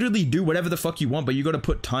can literally do whatever the fuck you want, but you gotta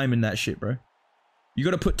put time in that shit, bro. You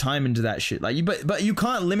gotta put time into that shit. Like but you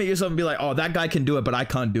can't limit yourself and be like, oh, that guy can do it, but I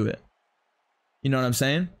can't do it. You know what I'm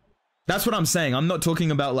saying? That's what I'm saying. I'm not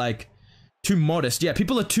talking about like too modest. Yeah,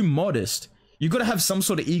 people are too modest. You gotta have some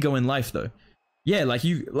sort of ego in life, though. Yeah,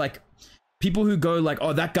 like people who go like,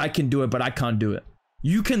 oh, that guy can do it, but I can't do it.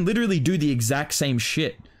 You can literally do the exact same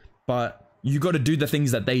shit, but you gotta do the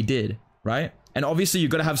things that they did, right? And obviously you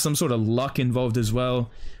gotta have some sort of luck involved as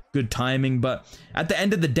well, good timing, but at the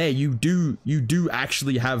end of the day, you do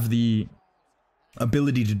actually have the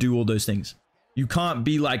ability to do all those things. You can't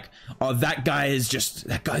be like, oh, that guy's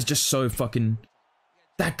just so fucking,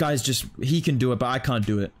 he can do it, but I can't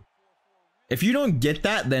do it. If you don't get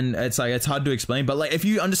that, then it's like, it's hard to explain. But like, if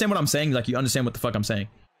you understand what I'm saying, like you understand what the fuck I'm saying.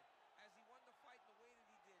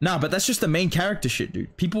 Nah, but that's just the main character shit,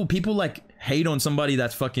 dude. People like hate on somebody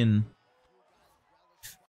that's fucking,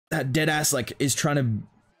 that dead ass like is trying to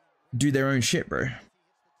do their own shit, bro.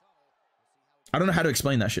 I don't know how to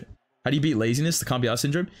explain that shit. How do you beat laziness, the can't be asked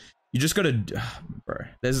syndrome? You just gotta, bro,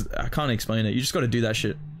 I can't explain it. You just gotta do that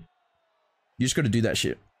shit. You just gotta do that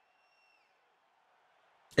shit.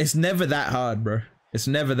 It's never that hard, bro. It's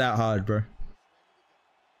never that hard, bro.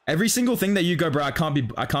 Every single thing that you go, bro, I can't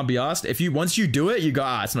be asked. Once you do it, you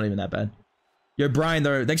go, it's not even that bad. Yo, Brian,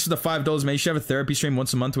 though, thanks for the $5, man. You should have a therapy stream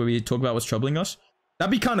once a month where we talk about what's troubling us. That'd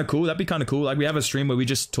be kind of cool. Like, we have a stream where we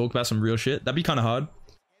just talk about some real shit. That'd be kind of hard.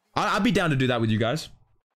 I'd be down to do that with you guys.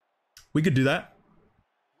 We could do that.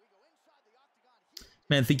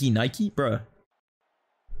 Man, thinky Nike, bro.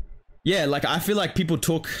 Yeah, like, I feel like people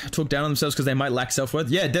talk down on themselves because they might lack self-worth.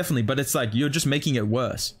 Yeah, definitely, but it's like, you're just making it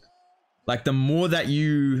worse. Like, the more that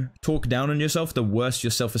you talk down on yourself, the worse your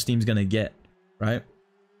self-esteem's gonna get, right?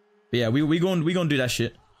 But yeah, we gonna do that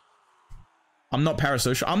shit. I'm not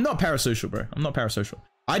parasocial. I'm not parasocial, bro. I'm not parasocial.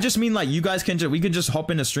 I just mean, like, you guys we can just hop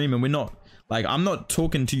in a stream and we're not, like, I'm not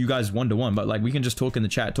talking to you guys one-to-one, but, like, we can just talk in the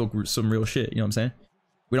chat, talk some real shit, you know what I'm saying?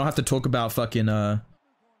 We don't have to talk about fucking,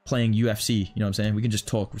 playing UFC, you know what I'm saying? We can just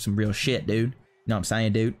talk some real shit, dude. know what I'm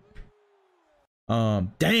saying, dude?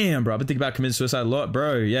 Damn, bro. I've been thinking about committing suicide a lot,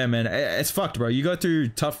 bro. Yeah, man. It's fucked, bro. You go through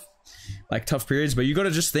tough periods, but you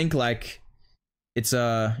gotta just think like it's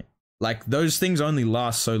like those things only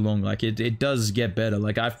last so long. Like it does get better.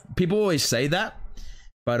 Like people always say that,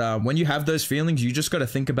 but when you have those feelings, you just gotta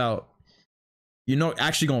think about you're not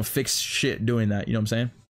actually gonna fix shit doing that. You know what I'm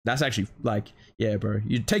saying? That's actually like, yeah, bro.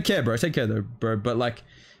 You take care, bro. Take care though, bro. But like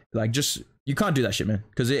just you can't do that shit, man.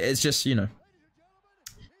 Because it's just, you know,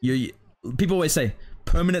 people always say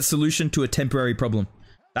permanent solution to a temporary problem.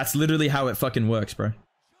 That's literally how it fucking works, bro.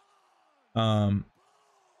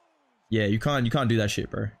 Yeah, you can't do that shit,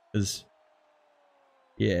 bro. Cause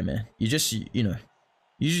yeah, man, you just, you know,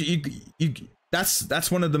 you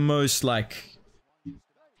that's one of the most, like,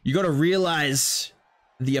 you got to realize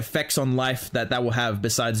the effects on life that will have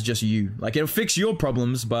besides just you. Like, it'll fix your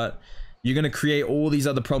problems, but you're gonna create all these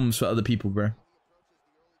other problems for other people, bro.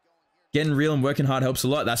 Getting real and working hard helps a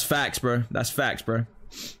lot. That's facts, bro. That's facts, bro.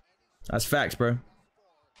 That's facts, bro.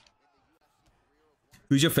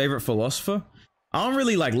 Who's your favorite philosopher? I don't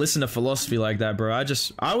really like listen to philosophy like that, bro. I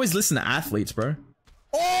always listen to athletes, bro.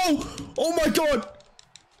 Oh my god.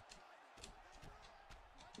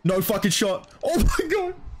 No fucking shot. Oh my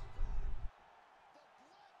god.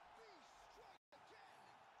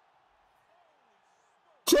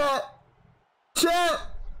 Chat.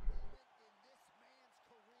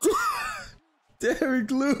 Derek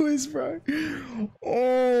Lewis, bro.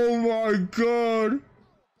 Oh my god.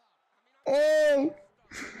 Oh.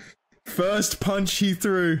 First punch he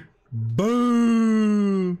threw.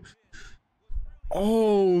 Boom.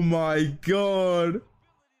 Oh my god.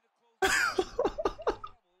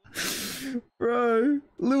 Bro.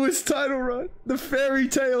 Lewis title run. The fairy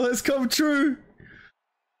tale has come true.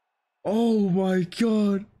 Oh my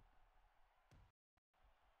god.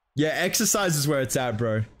 Yeah, exercise is where it's at,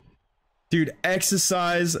 bro. Dude,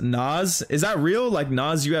 exercise. Nas. Is that real? Like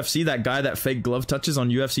Nas UFC, that guy that fake glove touches on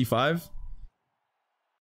UFC 5?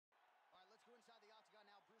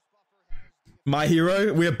 My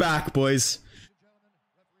hero, we're back, boys.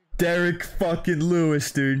 Derek fucking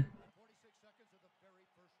Lewis, dude.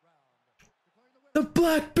 The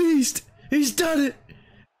Black Beast! He's done it!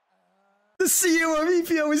 The CEO of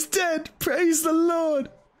EPO is dead! Praise the Lord!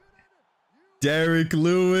 Derek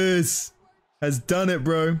Lewis has done it,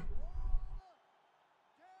 bro.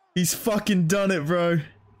 He's fucking done it, bro.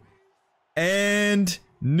 And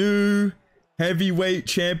new heavyweight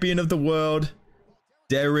champion of the world,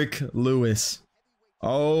 Derek Lewis.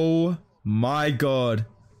 Oh my god.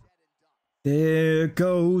 There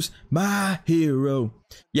goes my hero.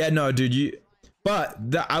 Yeah, no, dude, but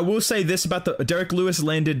I will say this about Derek Lewis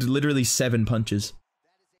landed literally 7 punches.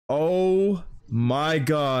 Oh my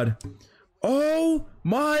god. Oh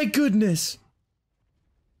my goodness.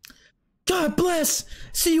 God bless.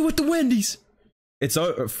 See you at the Wendy's. It's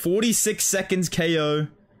over. 46 seconds KO.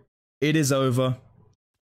 It is over.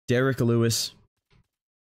 Derek Lewis.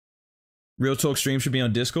 Real talk stream should be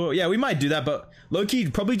on Discord. Yeah, we might do that, but low-key,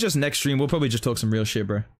 probably just next stream, we'll probably just talk some real shit,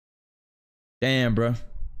 bro. Damn, bro.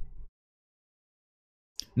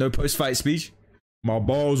 No post-fight speech. My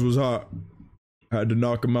balls was hot. I had to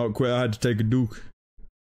knock him out quick. I had to take a duke.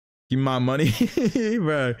 Give me my money.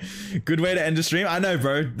 Bro. Good way to end the stream. I know,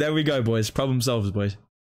 bro. There we go, boys. Problem solved, boys.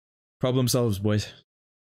 Problem solved, boys.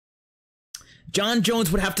 John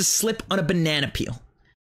Jones would have to slip on a banana peel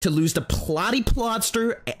to lose the Plotty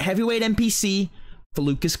Plodster heavyweight NPC for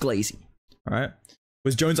Lucas Glazy. Alright.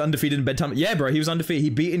 Was Jones undefeated in bedtime? Yeah, bro. He was undefeated. He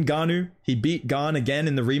beat Ngannou. He beat Gane again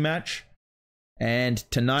in the rematch. And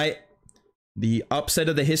tonight, the upset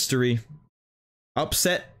of the history.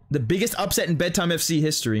 The biggest upset in Bedtime FC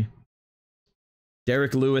history.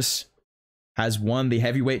 Derek Lewis has won the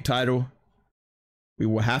heavyweight title. We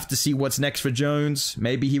will have to see what's next for Jones.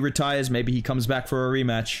 Maybe he retires. Maybe he comes back for a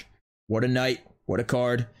rematch. What a night. What a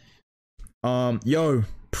card. Yo,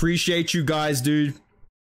 appreciate you guys, dude.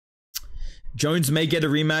 Jones may get a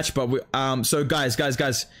rematch, but so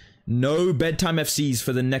guys, no Bedtime FCs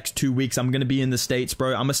for the next 2 weeks. I'm gonna be in the States, bro.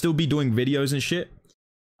 I'm gonna still be doing videos and shit.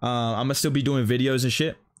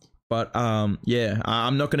 But yeah,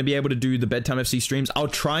 I'm not gonna be able to do the Bedtime FC streams. I'll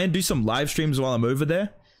try and do some live streams while I'm over there.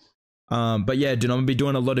 But yeah, dude, I'm gonna be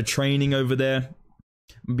doing a lot of training over there.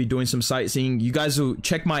 I'm gonna be doing some sightseeing. You guys will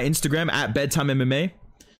check my Instagram at Bedtime MMA.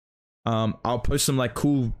 I'll post some like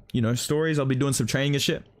cool, you know, stories. I'll be doing some training and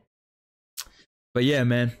shit. But yeah,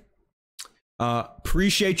 man.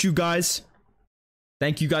 Appreciate you guys.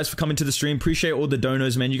 Thank you guys for coming to the stream. Appreciate all the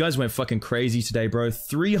donos, man. You guys went fucking crazy today, bro.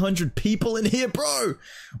 300 people in here, bro.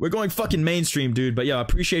 We're going fucking mainstream, dude. But yeah, I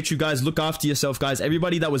appreciate you guys. Look after yourself, guys.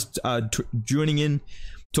 Everybody that was tuning in,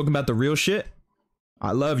 talking about the real shit.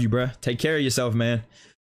 I love you, bro. Take care of yourself, man.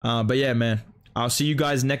 But yeah, man. I'll see you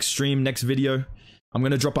guys next stream, next video. I'm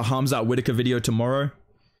gonna drop a Hamzat Whitaker video tomorrow.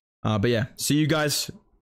 But yeah, see you guys.